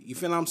opportunity. You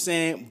feel what I'm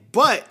saying?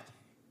 But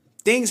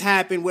things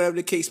happen, whatever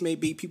the case may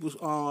be. People,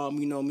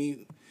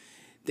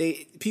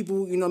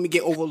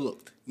 get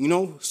overlooked.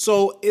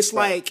 So it's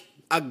like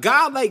a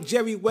guy like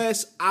Jerry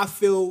West, I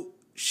feel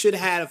should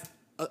have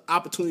an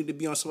opportunity to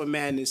be on Summer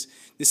Madness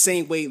the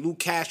same way Luke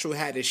Castro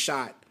had his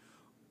shot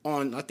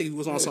on. I think he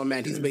was on Summer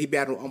Madness. He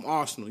battled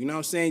Arsenal. You know what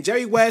I'm saying?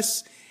 Jerry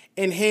West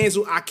and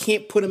Hansel, I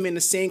can't put them in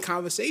the same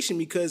conversation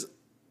because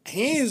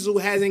Hansel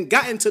hasn't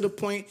gotten to the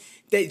point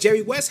that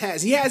Jerry West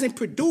has. He hasn't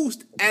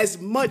produced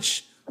as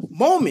much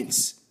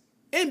moments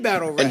in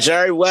battle rap. And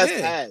Jerry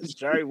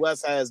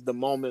West has the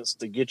moments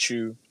to get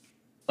you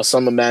a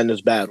Summer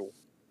Madness battle.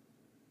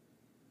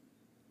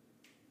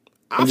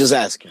 I'm just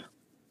asking.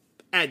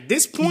 At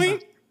this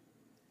point,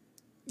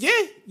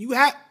 you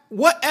have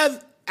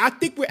whatever. I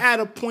think we're at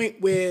a point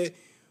where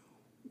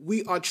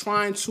we are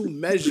trying to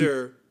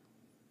measure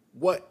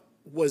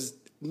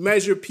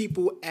measure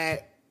people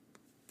at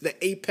the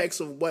apex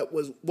of what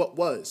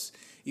was.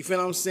 You feel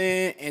what I'm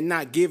saying? And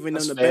not giving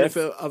them the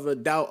benefit of a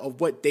doubt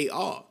of what they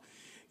are.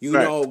 You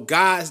know,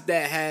 guys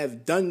that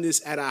have done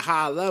this at a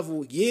high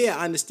level, I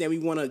understand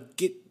you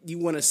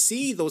want to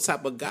see those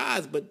type of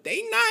guys, but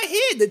they not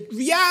here. The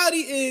reality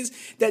is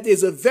that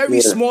there's a very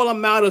small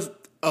amount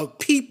of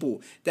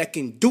people that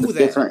can do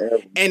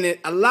that. And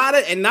a lot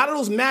of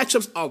those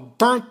matchups are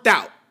burnt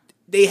out.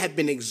 They have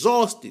been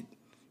exhausted.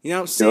 You know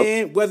what I'm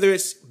saying? Yep. Whether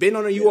it's been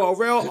on a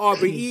URL,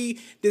 RBE,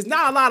 there's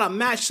not a lot of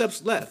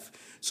matchups left.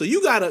 So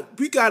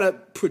we gotta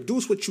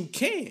produce what you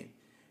can.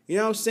 You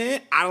know what I'm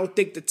saying? I don't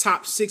think the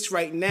top 6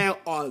 right now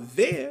are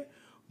there,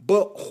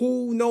 but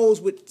who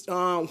knows with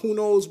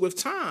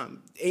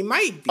time? It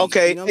might be.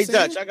 Okay, you know hey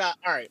Dutch, I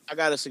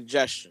got a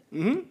suggestion.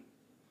 Mm-hmm.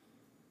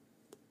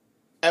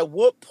 At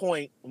what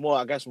point,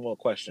 I got some more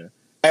question.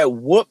 At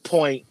what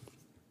point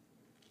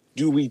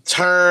do we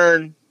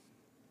turn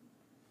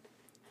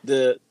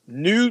the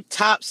new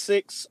top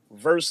 6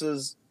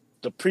 versus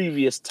the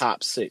previous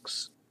top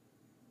 6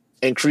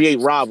 and create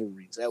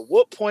rivalries? At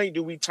what point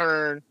do we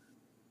turn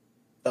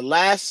the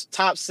last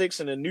top 6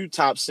 and the new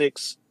top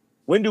 6?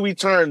 When do we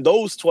turn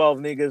those 12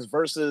 niggas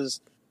versus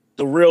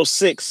the real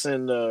 6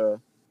 and the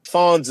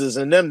Fonzes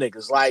and them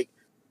niggas?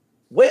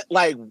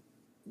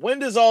 When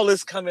does all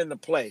this come into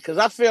play? Because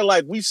I feel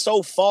like we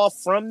so far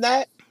from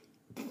that.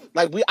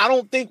 I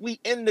don't think we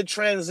in the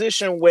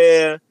transition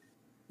where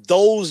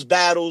those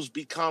battles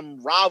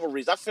become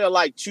rivalries. I feel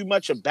like too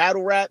much of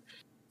battle rap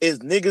is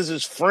niggas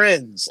is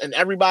friends and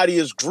everybody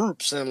is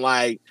groups and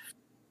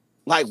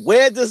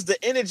where does the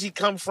energy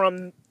come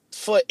from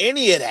for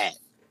any of that?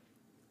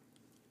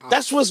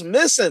 That's what's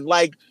missing.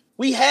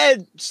 We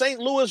had St.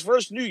 Louis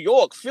versus New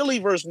York, Philly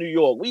versus New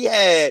York. We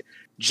had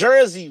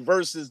Jersey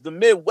versus the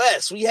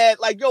Midwest. We had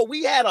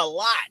we had a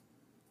lot.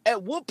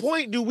 At what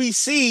point do we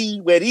see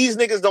where these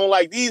niggas don't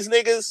like these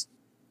niggas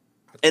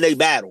and they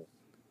battle?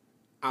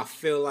 I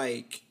feel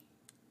like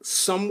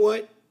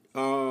somewhat,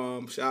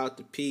 shout out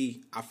to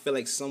P, I feel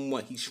like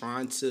somewhat he's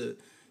trying to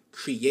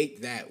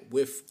create that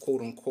with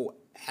quote unquote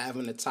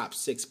having the top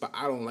 6, but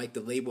I don't like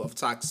the label of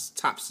top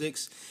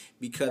 6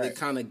 because it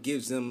kind of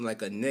gives them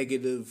a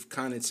negative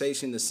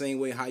connotation the same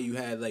way how you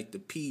had the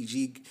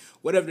PG,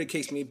 whatever the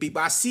case may be.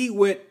 But I see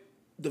what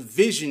the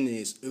vision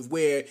is of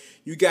where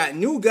you got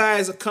new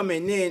guys are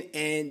coming in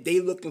and they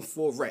looking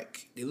for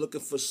wreck. They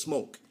looking for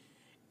smoke.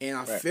 And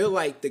I feel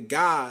like the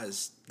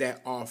guys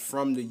that are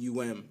from the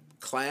UM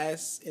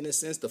class, in a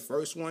sense, the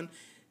first one,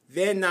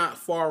 they're not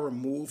far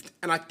removed.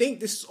 And I think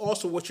this is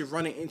also what you're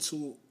running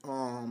into.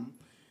 And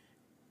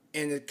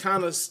it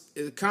kind of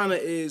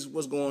is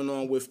what's going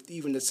on with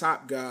even the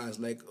top guys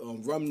like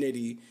Rum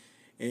Nitty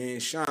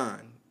and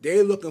Sean.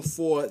 They're looking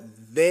for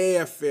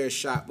their fair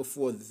shot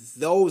before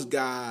those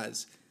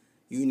guys,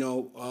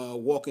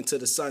 walk into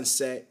the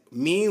sunset.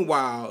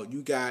 Meanwhile,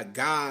 you got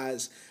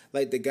guys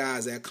like the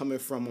guys that are coming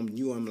from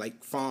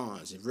like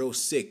Fonz and Real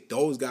Sick.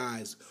 Those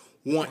guys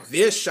want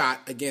their shot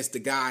against the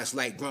guys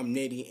like Rum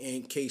Nitty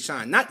and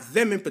K-Shine. Not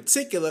them in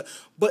particular,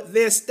 but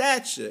their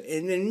stature.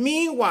 And then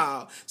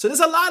meanwhile, so there's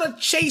a lot of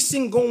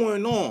chasing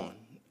going on.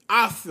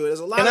 I feel there's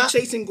a lot of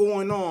chasing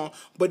going on,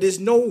 but there's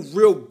no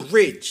real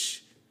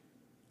bridge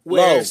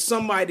where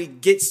somebody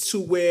gets to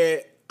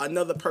where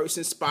another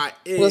person's spot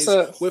is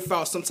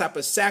without some type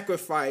of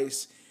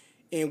sacrifice,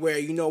 and where,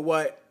 you know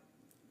what,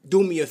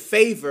 do me a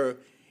favor,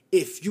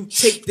 if you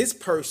take this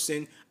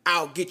person,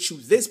 I'll get you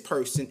this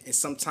person, and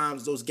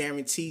sometimes those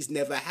guarantees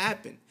never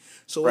happen.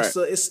 So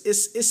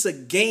it's a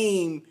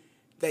game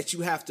that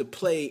you have to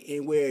play,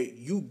 and where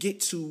you get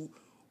to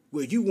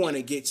where you want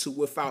to get to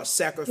without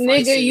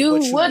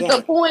sacrificing what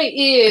the point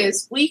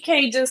is, we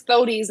can't just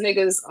throw these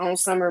niggas on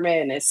Summer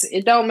Madness.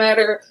 It don't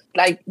matter.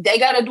 Like, they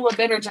got to do a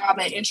better job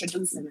at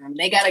introducing them.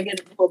 They got to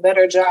do a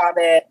better job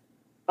at,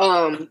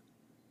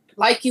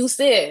 like you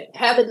said,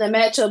 having the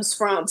matchups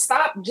from,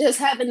 stop just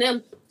having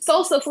them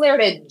Sosa Flair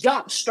that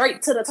jump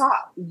straight to the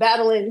top,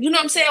 battling, you know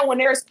what I'm saying, when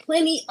there's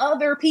plenty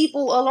other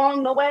people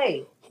along the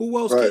way. Who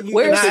else can you?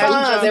 Where's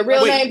Fonz? Their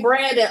real name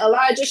Brandon,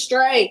 Elijah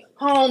Stray,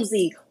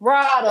 Holmesy,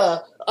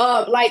 Rada,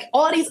 like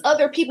all these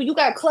other people. You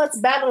got Klutz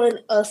battling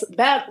us,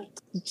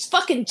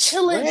 fucking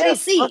chilling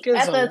JC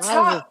at the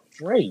top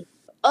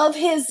of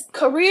his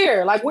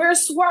career. Like,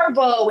 where's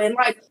Swervo and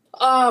like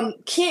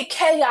Kid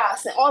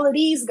Chaos and all of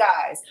these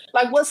guys?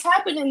 Like, what's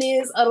happening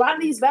is a lot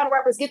of these battle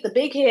rappers get the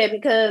big head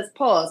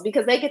because they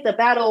get to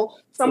battle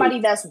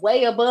somebody that's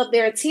way above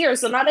their tier.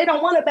 So now they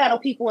don't want to battle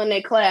people in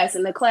their class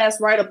and the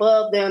class right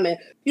above them, and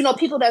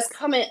people that's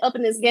coming up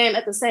in this game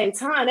at the same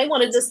time. They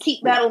want to just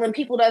keep battling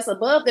people that's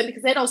above them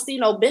because they don't see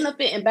no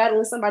benefit in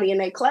battling somebody in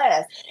their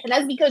class. And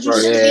that's because you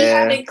shouldn't be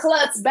having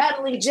Klutz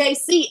battling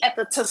JC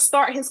to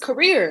start his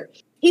career.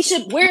 He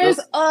should. Where's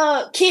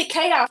Kid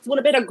Chaos would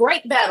have been a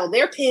great battle.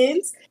 They're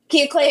pins.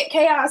 Kid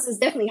Chaos is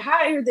definitely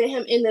higher than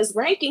him in this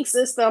ranking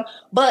system,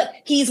 but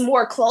he's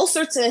more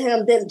closer to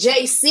him than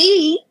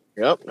JC.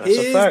 Yep, that's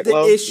a fact.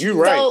 You're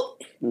right. So,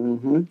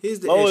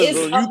 it's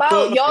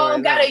about y'all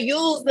gotta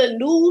use the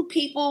new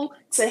people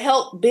to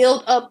help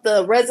build up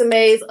the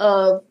resumes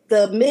of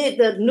the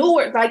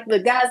newer, like the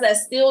guys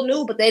that's still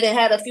new, but they didn't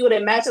have a few of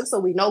their matchups, so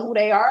we know who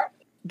they are.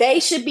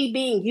 They should be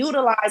being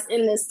utilized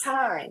in this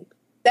time.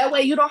 That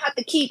way you don't have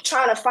to keep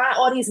trying to find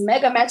all these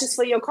mega matches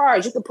for your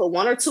cards. You can put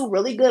one or two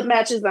really good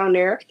matches on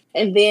there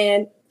and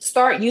then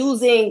start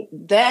using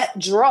that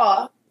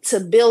draw to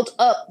build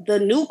up the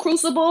new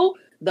Crucible,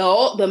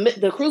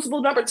 the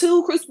Crucible number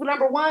 2, Crucible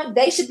number 1.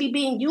 They should be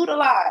being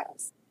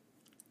utilized.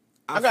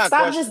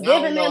 Stop just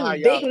giving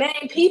them big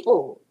name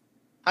people.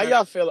 How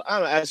y'all feel?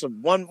 I'm gonna ask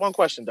one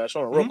question, Dutch.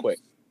 Hold on, real quick.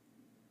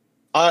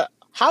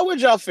 How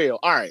would y'all feel?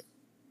 All right,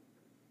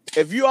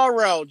 if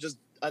URL just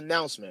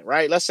announcement,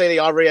 right? Let's say they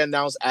already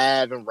announced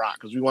Av and Rock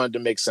because we wanted to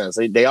make sense.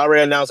 They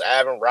already announced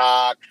Av and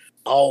Rock.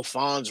 Oh,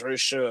 Fonz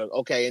versus Suge.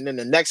 Okay, and then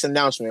the next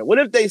announcement. What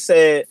if they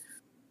said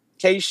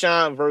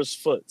K-Shine versus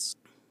Foots?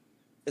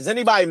 Is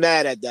anybody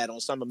mad at that on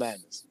Summer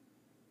Madness?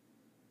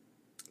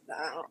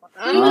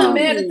 I'm not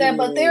mad at that,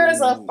 but there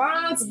is a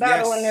Fonz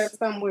battle in there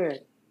somewhere.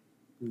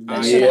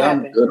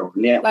 I'm good on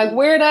that. Like,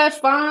 where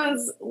that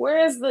Fonz?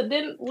 Where's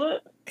the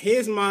what?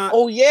 Here's my.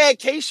 Oh yeah,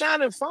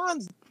 K-Shine and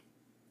Fonz.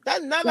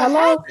 That never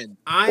happened.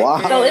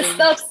 So it's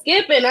stuck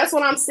skipping. That's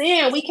what I'm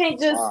saying. We can't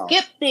just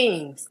skip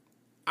things.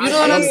 You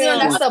know what I'm saying?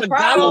 That's the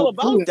problem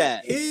about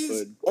that.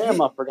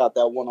 Damn, I forgot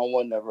that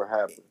one-on-one never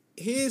happened.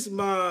 Here's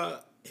my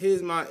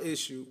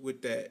issue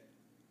with that.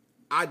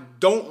 I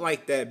don't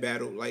like that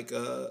battle. Like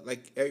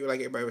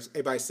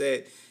everybody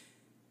said,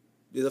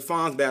 there's a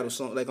Fonz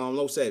battle. Like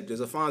Low said, there's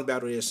a Fonz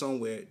battle there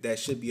somewhere that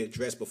should be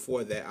addressed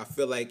before that. I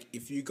feel like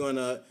if you're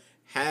gonna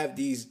have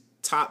these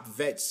top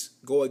vets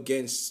go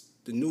against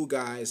the new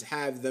guys,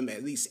 have them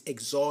at least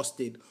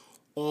exhausted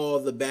all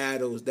the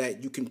battles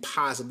that you can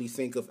possibly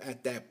think of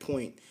at that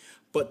point.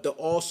 But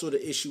also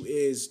the issue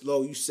is,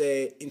 Lo, you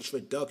said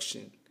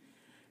introduction.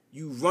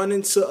 You run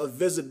into a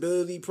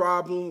visibility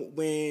problem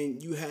when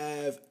you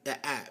have an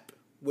app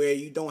where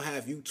you don't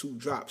have YouTube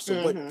drops.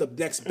 So what's the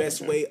next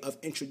best way of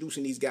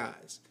introducing these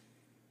guys?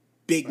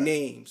 Big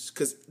names.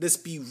 Because let's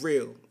be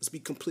real. Let's be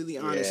completely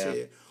honest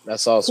here.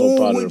 That's also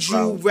part of the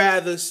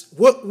problem.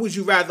 What would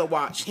you rather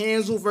watch?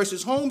 Hansel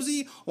versus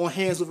Holmesy or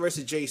Hansel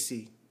versus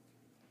JC?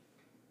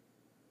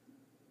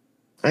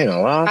 I ain't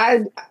gonna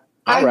lie.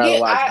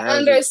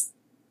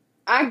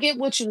 I get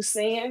what you're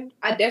saying.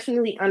 I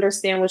definitely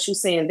understand what you're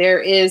saying. There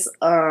is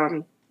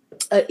an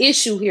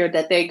issue here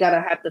that they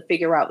gotta have to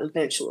figure out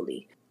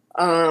eventually.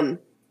 The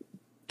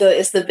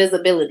it's the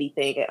visibility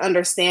thing and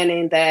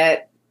understanding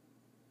that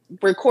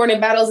recording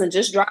battles and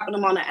just dropping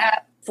them on the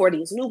app for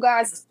these new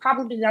guys is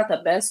probably not the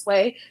best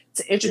way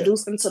to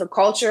introduce them to the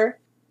culture.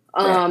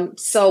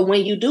 So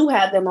when you do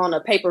have them on a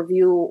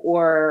pay-per-view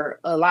or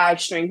a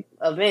live stream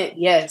event,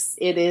 yes,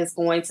 it is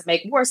going to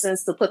make more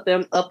sense to put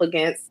them up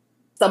against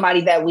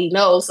somebody that we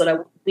know so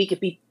that we could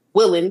be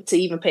willing to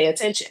even pay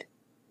attention.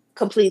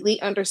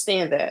 Completely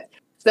understand that.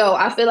 So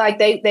I feel like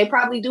they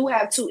probably do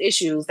have two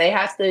issues. They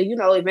have to,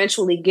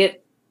 eventually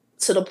get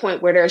to the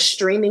point where they're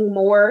streaming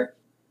more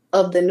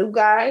of the new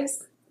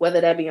guys,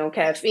 whether that be on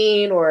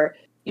Caffeine or,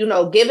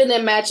 giving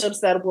them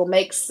matchups that will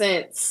make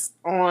sense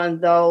on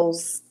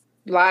those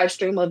live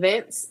stream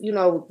events,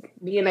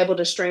 being able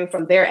to stream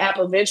from their app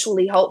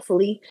eventually,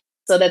 hopefully,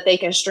 so that they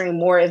can stream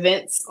more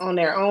events on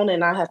their own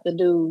and not have to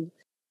do,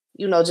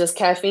 just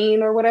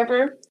Caffeine or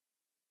whatever.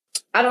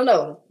 I don't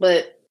know,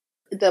 but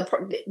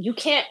you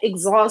can't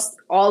exhaust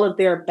all of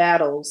their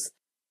battles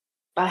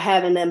by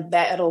having them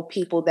battle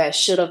people that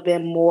should have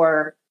been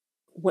more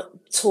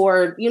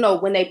toward,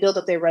 when they build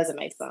up their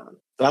resume some.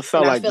 I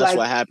felt like that's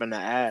what happened to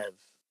Av.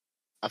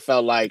 I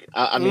felt like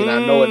I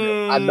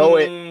know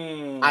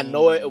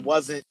it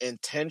wasn't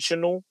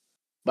intentional,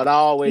 but I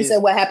always... You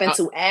said what happened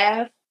to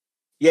Av?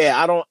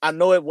 Yeah, I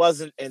know it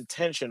wasn't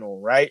intentional,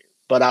 right?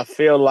 But I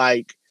feel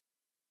like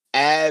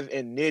Av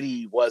and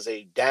Nitty was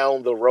a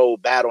down the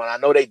road battle, and I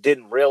know they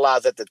didn't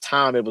realize at the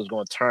time it was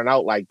going to turn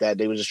out like that.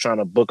 They were just trying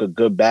to book a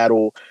good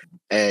battle,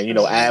 and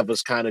Av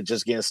was kind of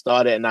just getting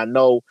started. And I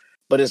know,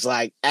 but it's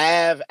like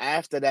Av,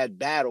 after that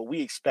battle,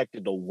 we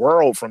expected the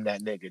world from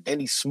that nigga. Then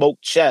he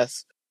smoked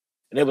chess,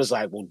 and it was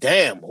like, well,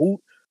 damn,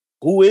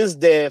 who is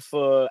there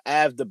for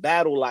Av the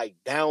battle like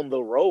down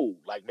the road?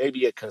 Like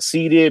maybe a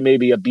Conceited,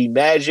 maybe a B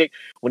Magic.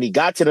 When he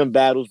got to them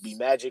battles, B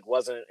Magic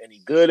wasn't any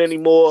good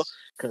anymore.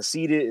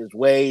 Conceited is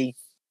way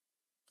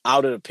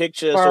out of the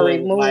picture. Far so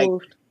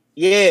removed.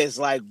 It's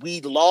like we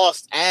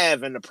lost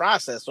Av in the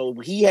process. So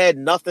he had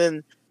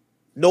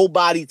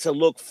nobody to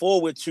look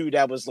forward to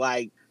that was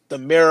like the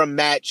mirror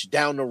match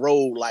down the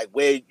road, like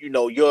where,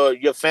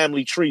 your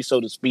family tree, so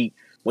to speak.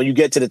 When you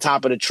get to the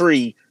top of the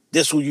tree,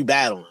 this who you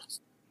battling.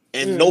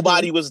 And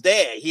nobody was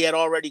there. He had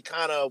already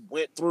kind of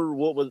went through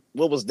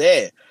what was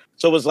there.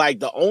 So it was like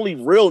the only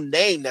real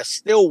name that's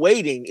still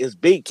waiting is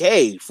Big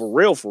K, for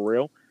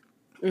real.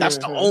 That's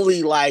the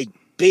only like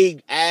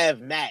big Av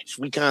match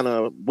we kind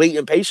of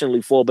waiting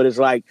patiently for. But it's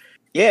like,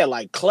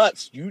 like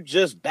Klutz, you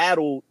just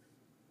battled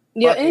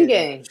your in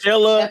game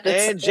Chilla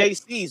and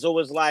JC. So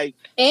it's like,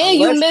 and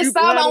you missed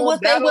out on what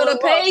they would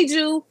have paid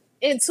you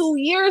in 2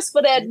 years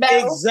for that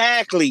battle.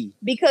 Exactly.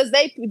 Because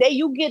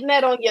you getting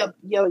that on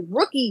your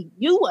rookie.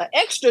 You an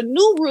extra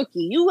new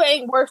rookie. You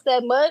ain't worth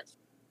that much.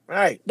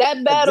 Right.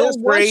 That battle,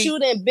 once you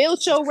done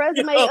built your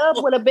resume up,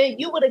 you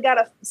would have got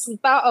a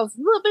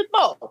little bit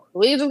more.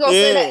 We just gonna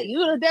say that. You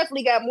would have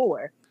definitely got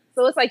more.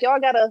 So it's like y'all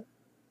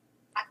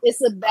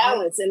it's a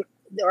balance and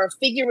they're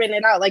figuring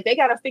it out. Like they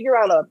gotta figure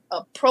out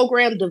a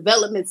program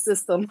development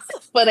system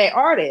for their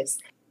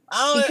artists.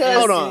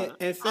 Hold on.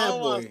 I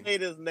don't want to say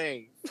this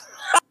name.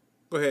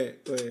 Go ahead.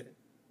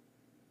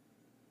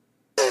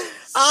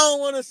 I don't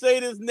want to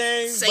say this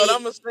name, but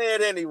I'm going to say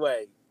it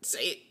anyway.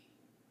 Say it.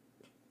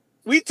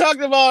 We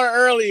talked about it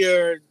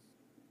earlier.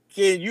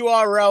 Can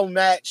URL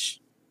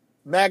match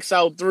Max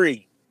Out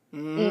 3?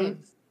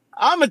 Mm-hmm.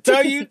 I'm going to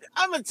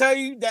tell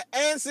you the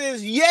answer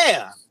is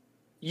yeah.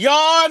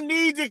 Y'all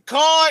need to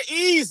call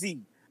Easy.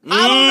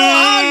 I don't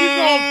know how you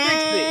going to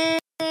fix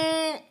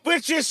it,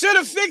 but you should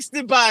have fixed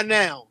it by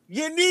now.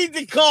 You need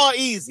to call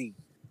Easy.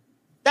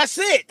 That's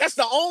it. That's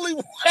the only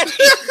way.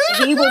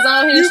 He was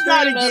on his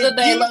stream the other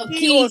day, low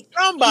key. Or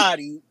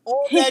somebody on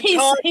that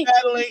card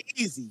battling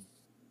Easy.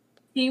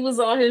 He was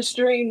on his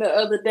stream the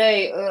other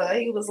day.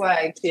 He was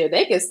like, "Shit,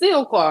 they can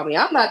still call me.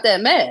 I'm not that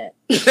mad."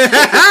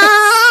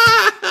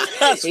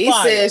 He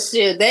said,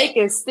 "Shit, they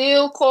can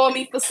still call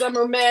me for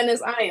Summer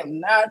Madness. I am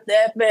not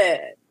that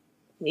bad."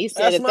 He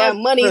said, "If that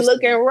money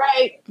looking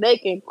right, they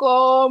can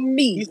call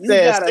me. He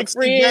said, got a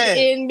friend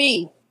in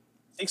me.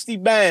 60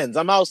 bands.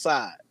 I'm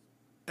outside."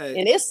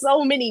 And there's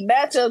so many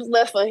matchups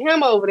left for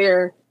him over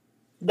there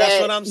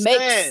that make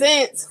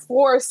sense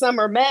for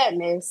Summer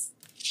Madness.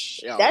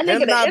 Yo, that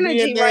nigga the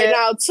energy right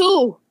now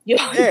too. Yo,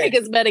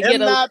 niggas better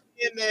get not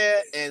being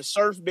there and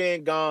Surf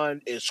being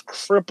gone is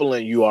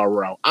crippling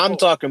URL. I'm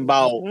talking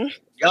about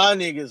y'all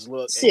niggas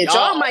look. Shit,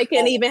 y'all might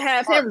can't even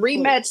have him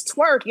rematch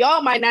Twerk.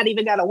 Y'all might not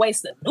even gotta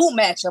waste a new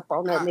matchup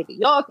on that nigga.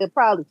 Y'all could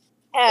probably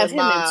have him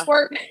and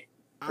Twerk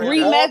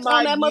rematch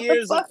on that motherfucker.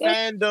 Years of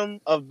fandom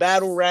of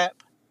battle rap,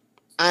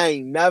 I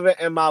ain't never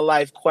in my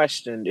life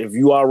questioned if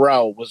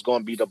URL was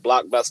going to be the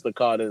blockbuster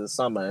card of the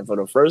summer. And for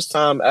the first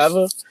time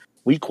ever,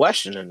 we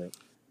questioning it.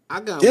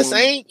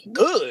 Ain't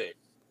good.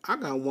 I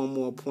got one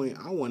more point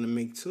I want to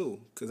make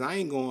too, because I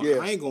ain't going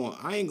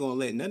to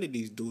let none of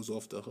these dudes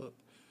off the hook.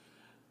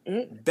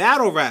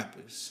 Battle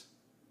rappers,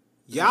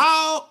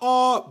 y'all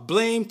are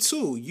blamed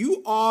too.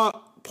 You are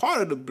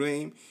part of the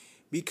blame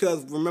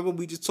because remember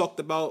we just talked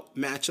about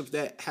matchups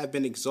that have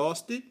been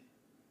exhausted.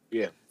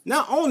 Yeah.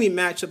 Not only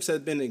matchups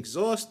have been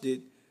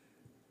exhausted,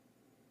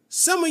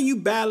 some of you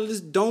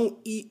battlers don't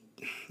eat.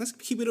 Let's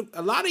keep it.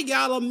 A lot of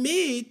y'all are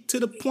mid to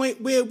the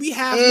point where we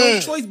have no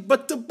choice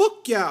but to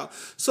book y'all.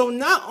 So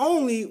not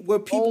only were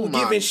people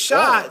giving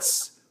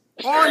shots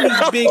on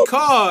these big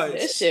cards,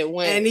 this shit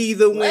went and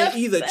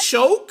either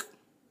choke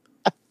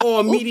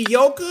or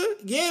mediocre.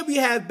 Yeah, we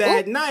have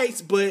bad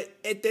nights, but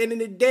at the end of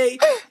the day,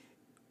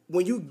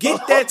 when you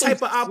get that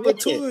type of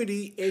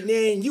opportunity and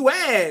then you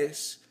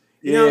ask,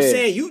 you know what I'm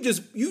saying?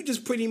 You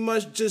just pretty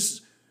much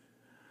just.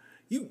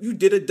 You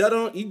did a dud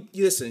on you.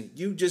 Listen,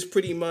 you just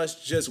pretty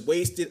much just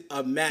wasted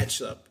a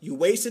matchup. You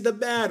wasted a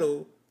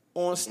battle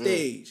on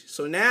stage.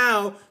 So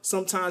now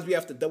sometimes we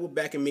have to double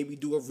back and maybe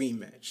do a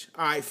rematch.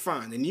 All right,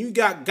 fine. And you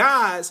got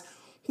guys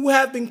who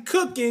have been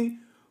cooking,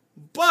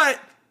 but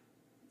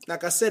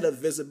like I said,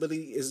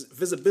 visibility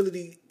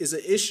is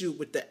an issue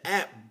with the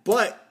app.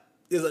 But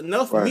there's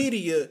enough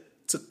media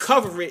to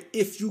cover it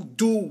if you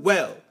do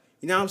well.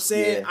 You know what I'm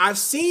saying? Yeah. I've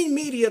seen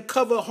media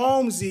cover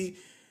Holmesy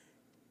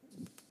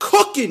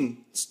cooking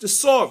the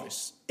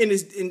Saurus in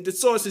the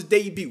Saurus'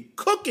 debut,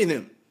 cooking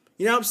him.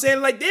 You know what I'm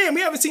saying? Like, damn, we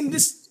haven't seen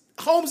this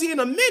Holmesy in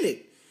a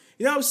minute.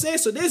 You know what I'm saying?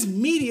 So there's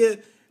media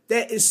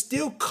that is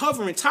still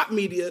covering, top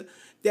media,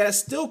 that are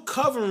still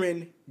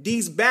covering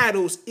these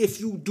battles if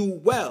you do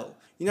well.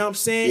 You know what I'm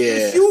saying?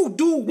 Yeah. If you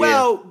do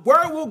well,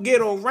 word will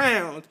get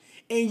around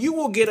and you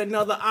will get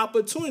another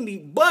opportunity.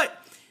 But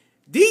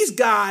these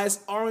guys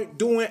aren't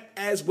doing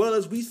as well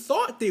as we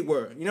thought they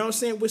were. You know what I'm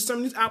saying? With some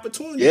of these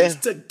opportunities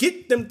to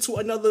get them to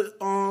another,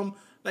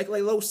 like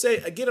Lo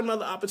said, get them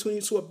another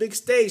opportunity to a big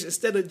stage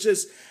instead of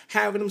just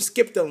having them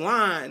skip the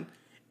line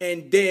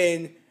and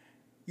then,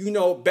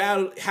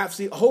 have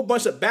a whole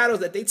bunch of battles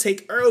that they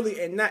take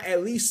early and not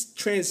at least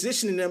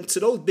transitioning them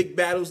to those big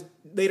battles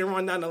later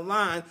on down the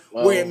line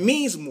where it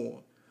means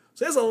more.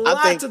 So there's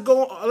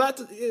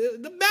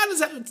the battles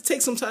have to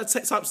take some time,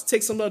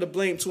 take some of the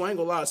blame too. I ain't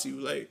gonna lie to you,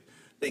 like.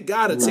 They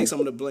gotta take some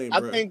of the blame,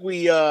 bro. I think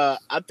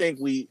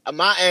we.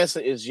 My answer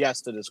is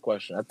yes to this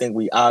question. I think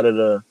we out of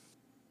the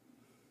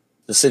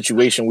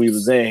situation we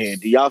was in here.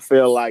 Do y'all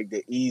feel like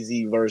the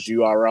Easy versus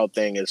URL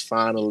thing is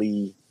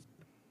finally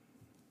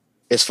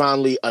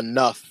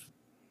enough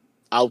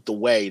out the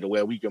way to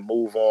where we can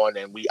move on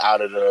and we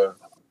out of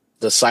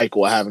the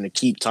cycle of having to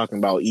keep talking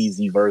about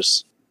Easy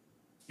versus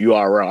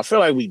URL? I feel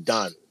like we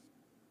done.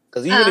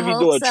 Because even if you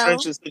do a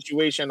trenches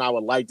situation, I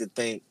would like to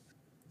think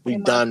we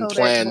done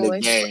playing the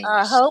game.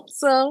 I hope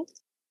so.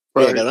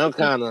 Yeah, because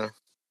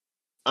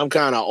I'm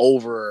kind of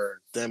over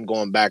them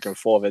going back and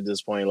forth at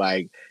this point.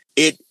 Like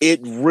it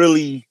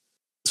really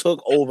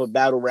took over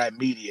battle rap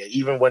media.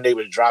 Even when they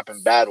were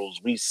dropping battles,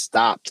 we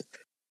stopped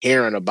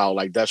hearing about,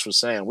 like Dutch was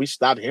saying, we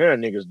stopped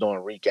hearing niggas doing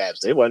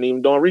recaps. They wasn't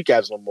even doing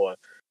recaps no more.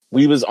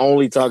 We was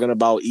only talking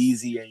about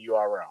Easy and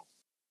URL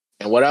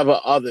and whatever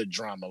other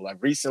drama. Like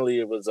recently,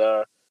 it was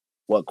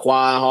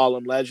Quad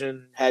Harlem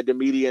Legend had the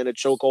media in a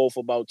chokehold for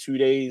about 2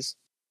 days.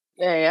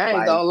 Hey, I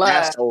ain't gonna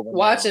lie.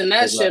 Watching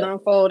that shit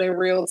unfold in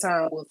real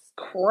time was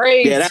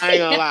crazy. Yeah, I ain't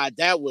gonna lie.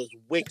 That was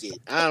wicked.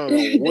 I don't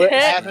know what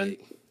happened.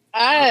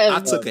 I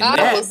took a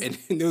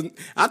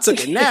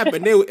nap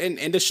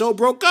and the show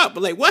broke up.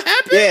 But like, what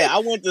happened? Yeah, I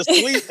went to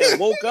sleep and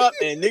woke up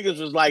and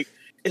niggas was like,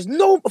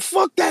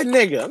 fuck that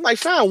nigga. I'm like,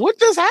 fam, what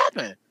just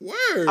happened?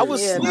 Word. I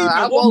was sleeping.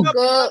 I woke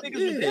up.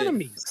 Niggas was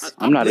enemies.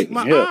 I'm not even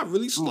my eye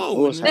really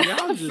slow.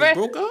 Y'all just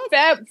broke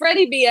up.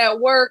 Freddie be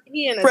at work.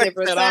 He in a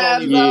different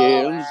time zone.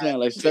 Yeah, I'm saying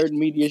like certain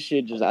media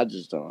shit. I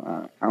just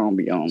don't. I don't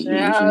be on.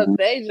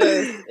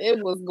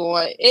 It was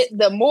going.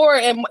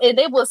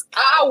 It was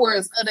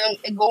hours of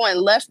them going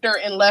lefter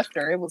and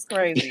lefter. It was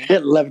crazy.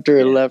 lefter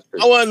and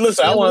lefter.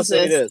 I want to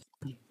say this.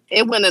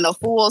 It went in a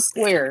full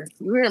square.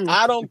 You hear me?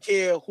 I don't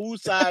care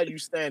whose side you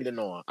standing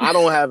on. I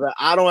don't have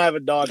a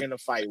dog in the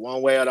fight,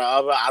 one way or the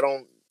other.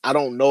 I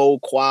don't know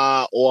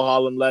Quad or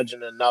Harlem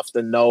Legend enough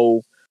to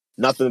know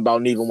nothing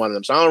about neither one of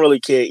them. So I don't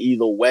really care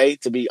either way,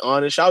 to be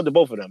honest. Shout out to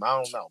both of them.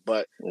 I don't know.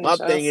 But my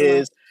thing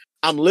is,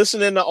 I'm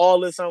listening to all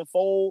this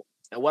unfold,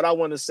 and what I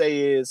want to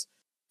say is,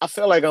 I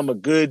feel like I'm a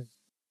good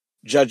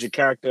judge of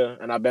character,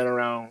 and I've been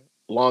around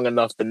long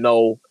enough to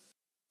know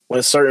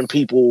when certain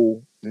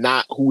people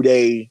not who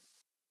they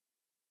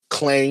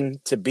claim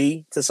to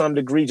be to some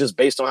degree, just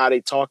based on how they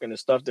talk and the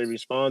stuff they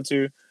respond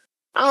to.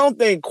 I don't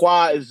think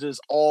Quad is just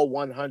all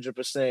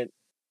 100%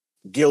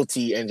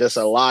 guilty and just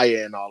a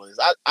liar and all this.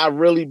 I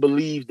really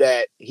believe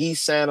that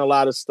he's saying a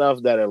lot of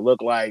stuff that it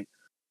looked like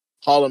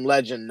Harlem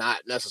Legend not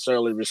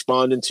necessarily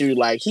responding to.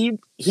 Like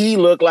he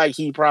looked like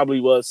he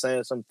probably was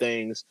saying some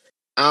things.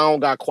 I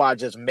don't got Quad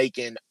just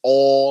making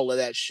all of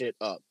that shit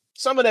up.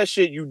 Some of that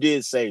shit you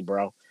did say,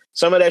 bro.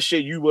 Some of that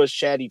shit you was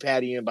chatty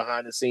pattying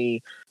behind the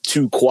scene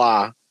to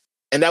Quad.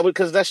 And that was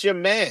because that's your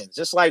man.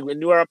 Just like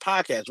when you are a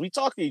podcast, we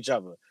talk to each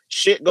other.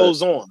 Shit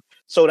goes on.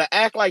 So to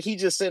act like he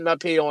just sitting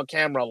up here on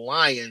camera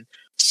lying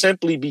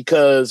simply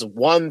because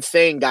one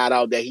thing got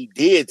out that he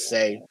did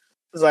say,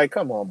 it's like,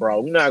 come on, bro.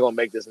 We're not going to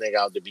make this nigga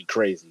out to be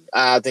crazy.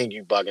 I think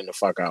you bugging the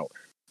fuck out.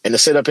 And to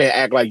sit up here and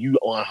act like you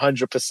are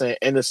 100%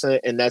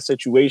 innocent in that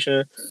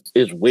situation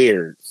is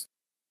weird.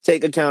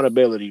 Take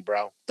accountability,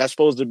 bro. That's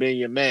supposed to be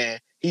your man.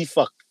 He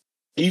fucked.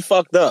 He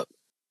fucked up.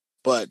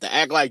 But to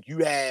act like you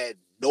had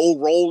no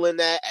role in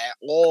that at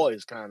all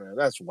is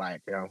that's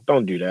whack, yo.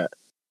 Don't do that.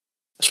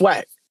 It's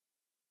whack.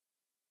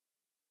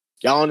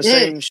 Y'all on the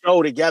same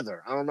show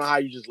together. I don't know how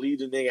you just leave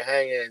the nigga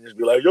hanging and just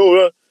be like,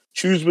 yo,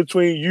 choose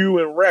between you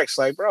and Rex.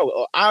 Like,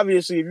 bro,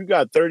 obviously, if you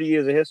got 30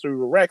 years of history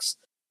with Rex,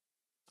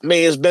 I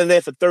mean, it's been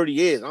there for 30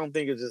 years. I don't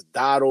think it just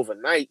died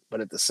overnight.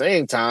 But at the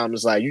same time,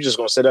 it's like, you just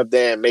going to sit up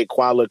there and make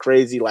Quad look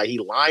crazy like he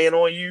lying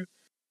on you?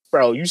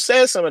 Bro, you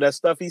said some of that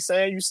stuff he's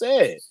saying you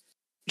said.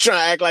 Trying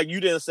to act like you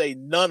didn't say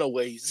none of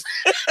ways.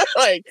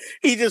 Like,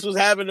 he just was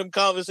having them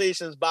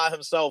conversations by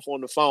himself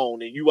on the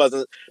phone, and you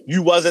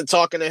wasn't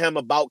talking to him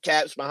about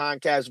Caps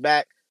behind Caps'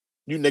 back.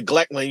 You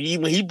neglect when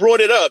he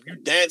brought it up, you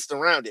danced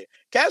around it.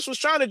 Caps was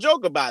trying to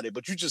joke about it,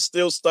 but you just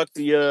still stuck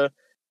to your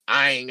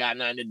I ain't got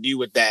nothing to do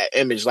with that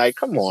image. Like,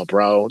 come on,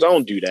 bro.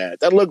 Don't do that.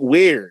 That look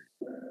weird.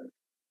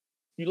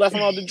 You left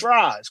him out to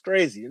dry. It's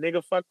crazy. The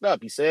nigga fucked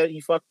up. He said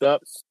he fucked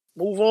up.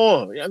 Move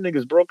on. Y'all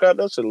niggas broke up.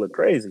 That shit look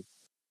crazy.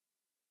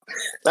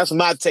 That's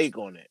my take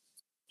on it.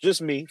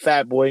 Just me,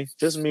 fat boy.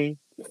 Just me.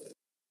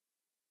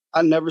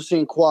 I never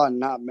seen Quad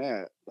not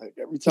mad. Like,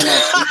 every time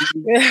I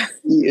see him,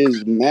 he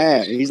is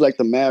mad. He's like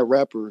the mad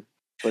rapper,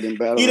 but in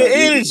battle. He the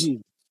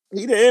energy.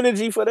 He the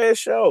energy for that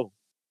show.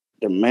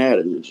 The mad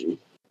energy.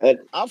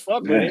 I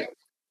fuck with it.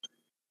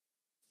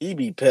 He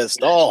be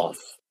pissed off.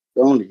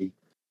 Don't he?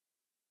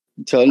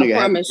 I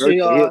promise you,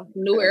 y'all,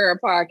 New Era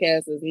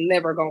Podcast is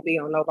never gonna be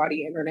on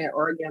nobody's internet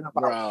or again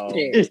about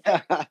shit.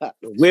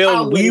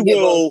 We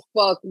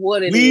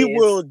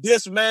will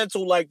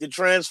dismantle like the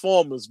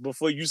Transformers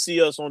before you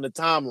see us on the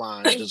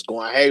timeline just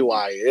going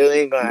haywire. It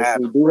ain't gonna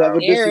happen.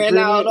 Airing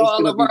out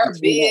all of our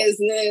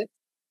business.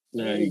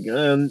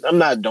 I'm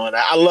not doing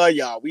that. I love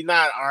y'all. We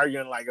not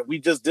arguing. Like, if we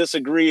just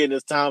disagree and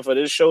it's time for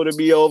this show to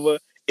be over,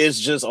 it's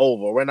just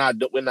over. We're not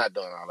doing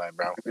all that,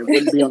 bro. It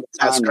wouldn't be on the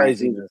That's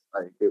crazy.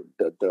 Like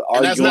the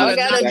argument.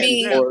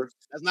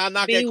 That's not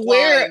knocking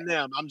Quad and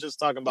them. I'm just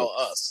talking about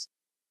us.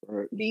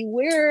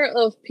 Beware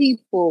of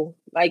people.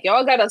 Like,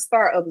 y'all gotta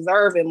start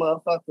observing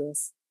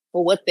motherfuckers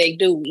for what they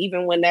do,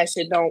 even when that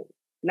shit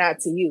not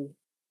to you.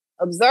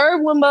 Observe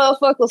when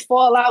motherfuckers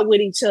fall out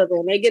with each other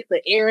and they get to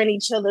airing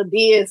each other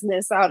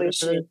business out and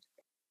shit.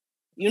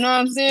 You know what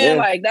I'm saying?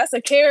 Yeah. Like, that's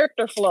a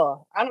character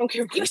flaw. I don't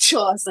care what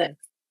y'all say.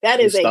 That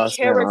is a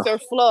character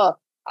flaw.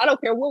 I don't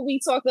care what we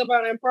talked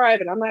about in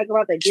private. I'm not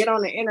about to get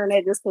on the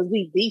internet just because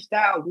we beefed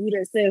out. You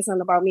done said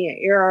something about me and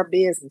air our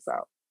business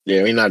out.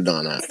 Yeah, we're not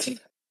doing that.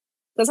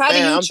 Because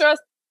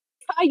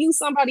how you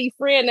somebody's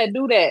friend that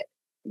do that?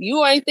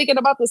 You ain't thinking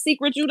about the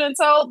secret you done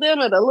told them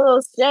or the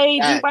little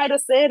shade you might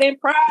have said in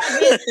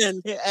private.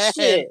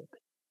 Shit.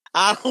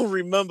 I don't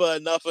remember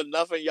enough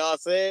of y'all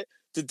said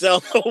to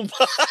tell nobody.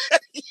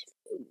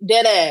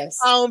 Dead ass.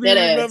 I don't be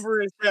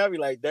remembering shit. I be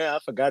like, damn, I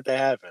forgot that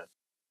happened.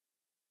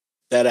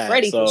 That ass.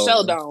 Freddie for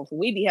sure don't.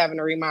 We be having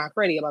to remind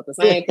Freddie about the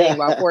same thing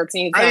about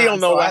 14 times. I don't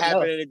know what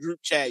happened in the group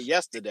chat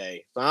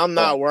yesterday, so I'm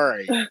not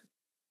worried.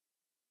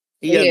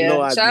 He has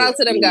no idea. Shout out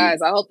to them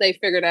guys. I hope they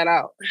figure that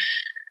out.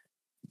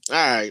 All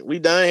right, we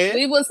done here.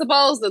 We were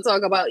supposed to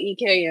talk about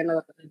EK and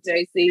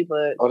JC,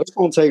 but that's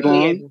gonna take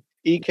long.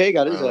 EK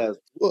got his ass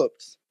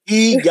whooped.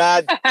 He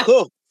got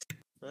cooked.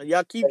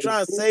 Y'all keep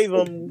trying to save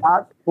him.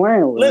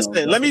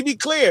 Listen, let me be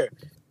clear.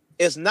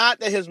 It's not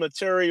that his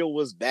material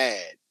was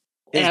bad.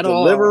 His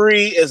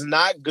delivery is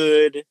not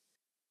good,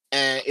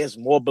 and it's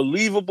more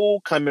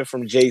believable coming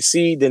from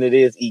JC than it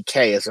is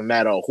EK. It's a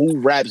matter of who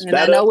raps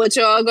better. I know what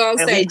y'all gonna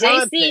say.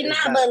 JC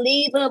not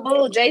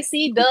believable.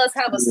 JC does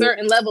have a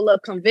certain level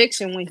of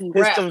conviction when he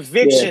raps. His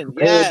conviction,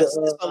 yes,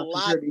 it's a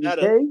lot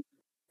better.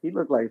 He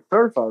looked like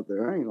Surf out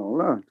there. I ain't gonna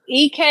lie.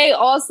 EK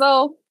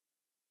also,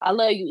 I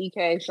love you,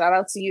 EK. Shout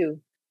out to you.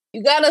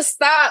 You gotta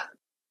stop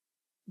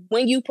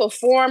when you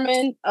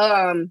performing.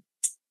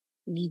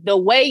 The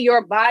way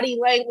your body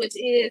language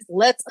is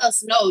lets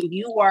us know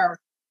you are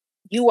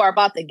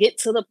about to get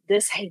to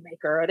this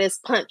haymaker or this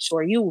punch,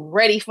 or you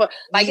ready for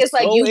it's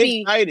like you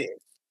be excited.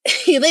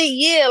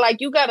 Yeah, like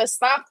you gotta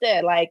stop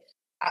that. Like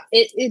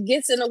it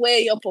gets in the way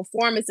of your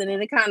performance, and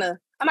then it kind of,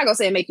 I'm not gonna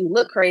say it make you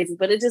look crazy,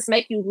 but it just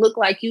make you look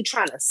like you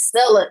trying to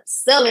sell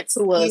it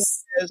to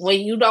us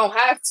when you don't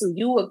have to.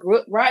 You a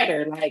good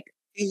writer, like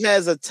he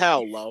has a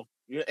towel, though,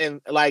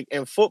 and like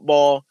in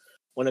football.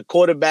 When a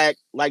quarterback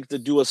likes to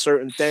do a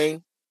certain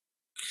thing,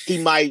 he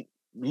might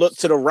look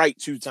to the right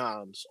 2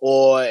 times.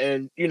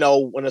 When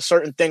a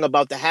certain thing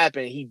about to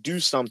happen, he do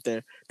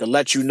something to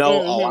let you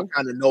know, I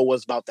kind of know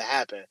what's about to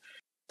happen.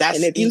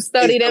 And if you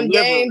study them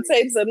game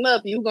tapes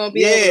enough, you're going to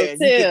be able to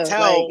tell. You can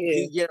tell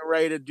he's getting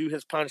ready to do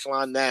his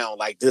punchline now.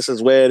 Like, this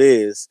is where it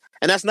is.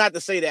 And that's not to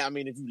say that, I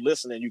mean, if you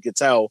listen and you can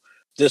tell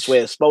this way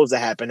it's supposed to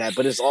happen at,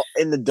 but it's all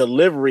in the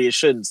delivery. It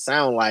shouldn't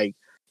sound like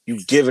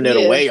you've given it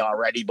away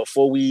already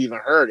before we even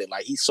heard it.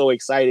 Like, he's so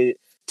excited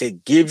to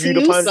give you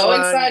the punchline. So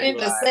excited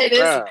to say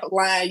this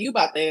line. You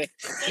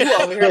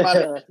over here about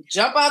to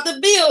jump out the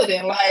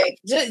building. Like,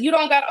 you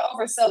don't got to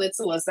oversell it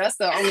to us. That's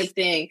the only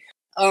thing.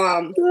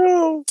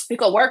 You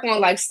could work on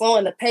like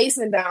slowing the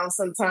pacing down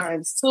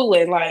sometimes too,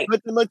 and like.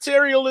 But the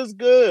material is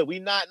good. We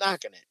not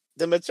knocking it.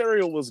 the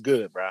material was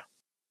good, bro.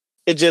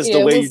 It just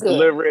the way you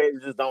deliver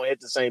it just don't hit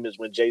the same as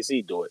when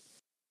JC do it.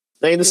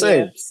 They ain't the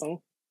same.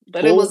 So,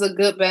 but it was a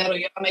good battle.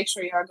 Y'all make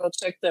sure y'all go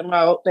check them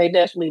out. They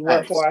definitely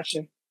worth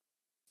watching.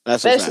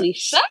 That's especially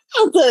shout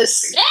out to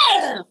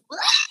Chef.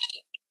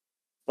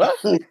 What?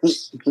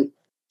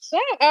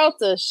 Shout out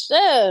to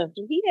Chef.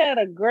 He had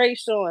a great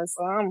showing,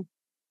 so I'm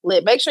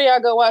lit. Make sure y'all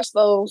go watch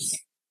those.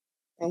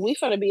 And we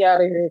finna be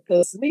out of here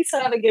because we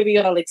tired of giving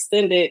y'all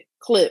extended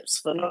clips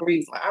for no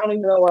reason. I don't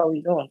even know why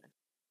we doing it.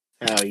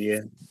 Hell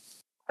yeah.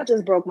 I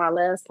just broke my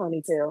last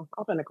ponytail.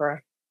 I'm finna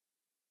cry.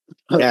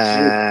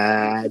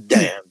 God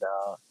damn,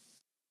 dog.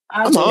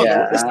 I'm hungry.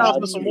 It's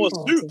time for some more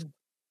soup.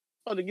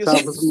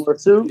 Time for some more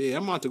soup? Yeah,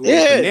 I'm about to go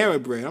with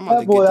Panera Bread. I'm about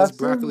to get this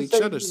broccoli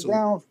cheddar soup.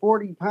 Down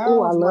 40 pounds.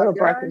 Oh, I love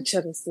broccoli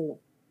cheddar soup.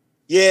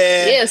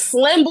 Yeah,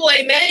 Slim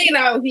Boy Maine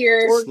out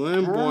here.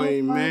 Slim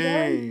Boy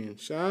Maine.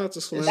 Shout out to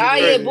Slim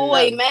Diet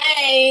Boy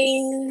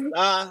Maine.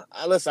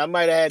 Listen, I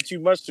might have had too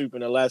much soup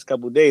in the last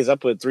couple of days. I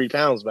put 3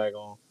 pounds back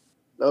on.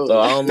 Oh, so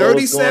I don't know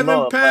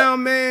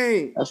 37-pound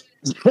Maine.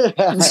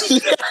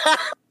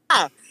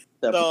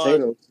 That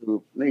potato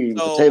soup.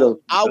 Potato.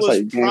 I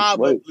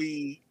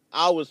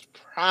was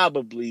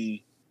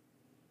probably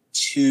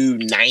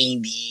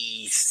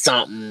 290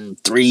 something,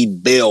 3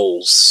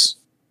 bills.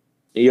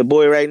 And your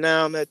boy right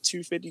now, I'm at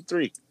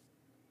 253.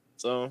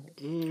 So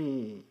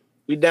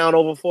we down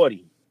over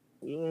 40.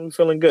 We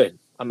feeling good.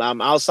 I'm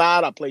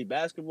outside. I played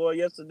basketball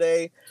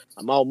yesterday.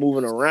 I'm out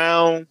moving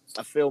around.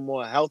 I feel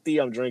more healthy.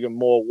 I'm drinking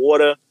more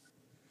water.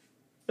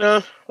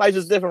 Life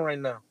is different right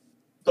now.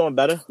 Doing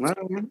better. All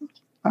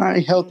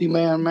right, healthy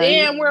man.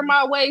 Damn, where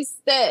my waist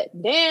at?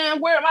 Yeah,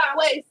 you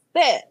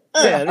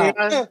know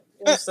what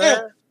I'm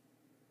saying?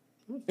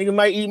 Nigga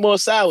might eat more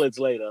salads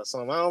later or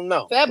something. I don't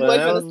know. Fat Boy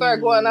finna start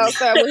going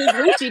outside with his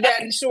hoochie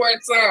daddy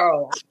shorts on.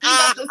 You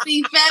about to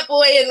see Fat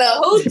Boy in the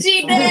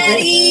hoochie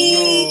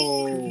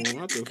daddy.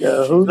 Not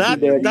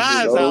the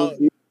thighs out.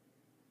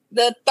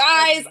 The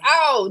thighs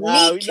out.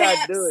 Nah, we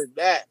not doing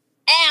that.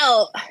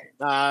 Out.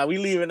 Nah, we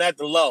leaving that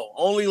to Low.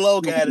 Only Low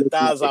can have the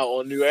thighs out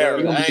on New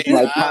Era. Like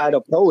Ty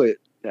the Poet.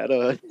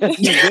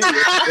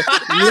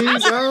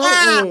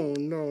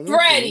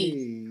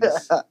 Freddie.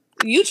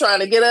 You trying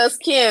to get us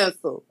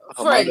canceled.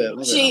 Freddie,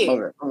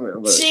 chill.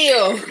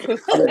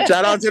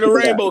 Shout out to the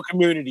rainbow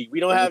community. We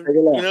don't have, you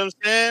know what I'm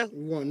saying?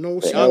 We want no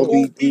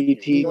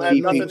LGBT. We don't have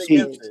nothing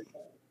against it.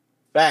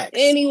 Facts.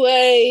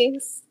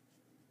 Anyways,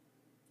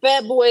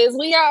 Fat Boys,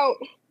 we out.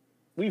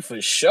 We for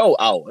sure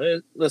out.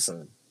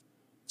 Listen,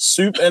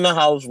 soup in the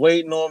house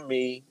waiting on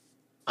me.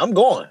 I'm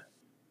going.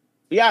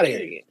 We out of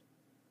here.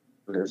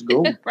 Let's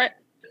go.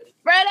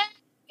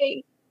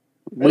 Freddie.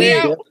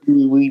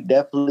 We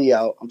definitely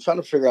out. I'm trying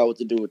to figure out what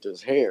to do with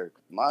this hair.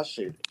 My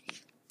shit.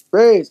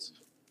 Grace.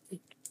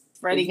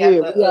 Freddie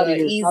got the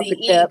easy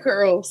E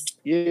curls.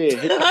 Yeah,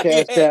 hit the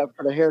cash tap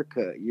for the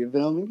haircut. You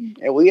feel me?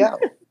 And we out.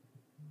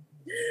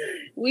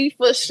 We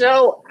for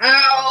sure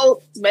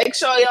out. Make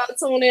sure y'all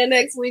tune in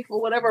next week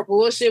for whatever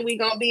bullshit we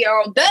gonna be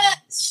on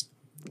Dutch.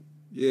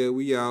 Yeah,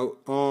 we out.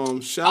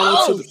 Shout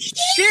out to the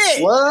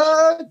shit.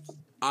 What?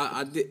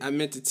 I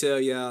meant to tell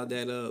y'all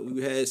that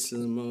we had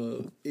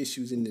some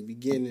issues in the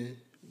beginning,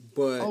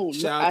 but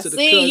shout out to the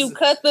cousins. I see you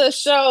cut the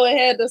show and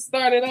had to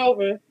start it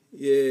over.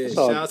 Yeah,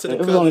 shout out to the cousins.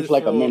 It was only for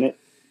like a minute.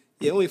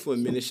 Yeah, only for a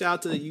minute. Shout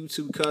out to the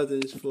YouTube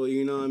cousins for,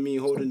 you know what I mean,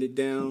 holding it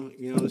down.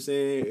 You know what I'm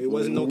saying? It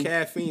wasn't no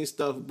caffeine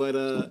stuff, but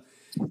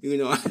you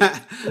know,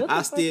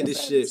 I steered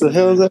this shit. What the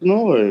hell is that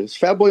noise?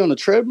 Fat Boy on the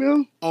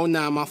treadmill? Oh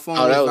nah, my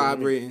phone is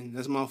vibrating.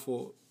 That's my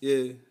fault.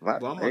 Yeah,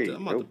 but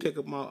I'm about to pick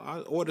up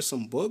I order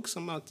some books.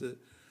 I'm about to.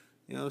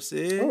 You know what I'm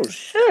saying? Oh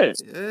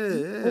shit!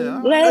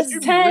 Yeah. Let's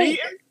take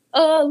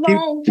a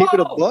long keep it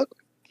a book.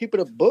 Keep it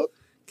a book.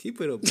 Keep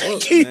it a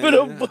book. Keep it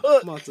a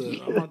book. I'm about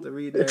to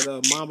read that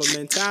Mamba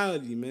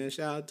mentality, man.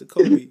 Shout out to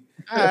Kobe.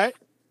 All right.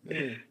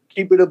 Yeah.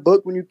 Keep it a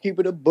book when you keep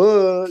it a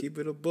book. Keep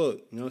it a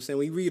book. You know what I'm saying?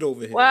 We read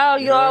over here. Wow,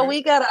 y'all,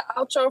 we got an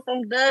outro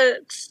from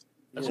Dutch.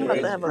 I'm about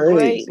to have a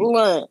great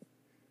lunch.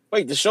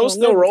 Wait, the show's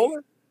still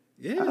rolling?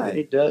 Yeah. All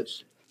right,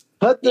 Dutch.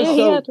 Cut the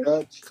show,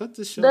 Dutch. Cut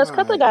the show. Dutch,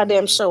 cut the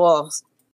goddamn show off.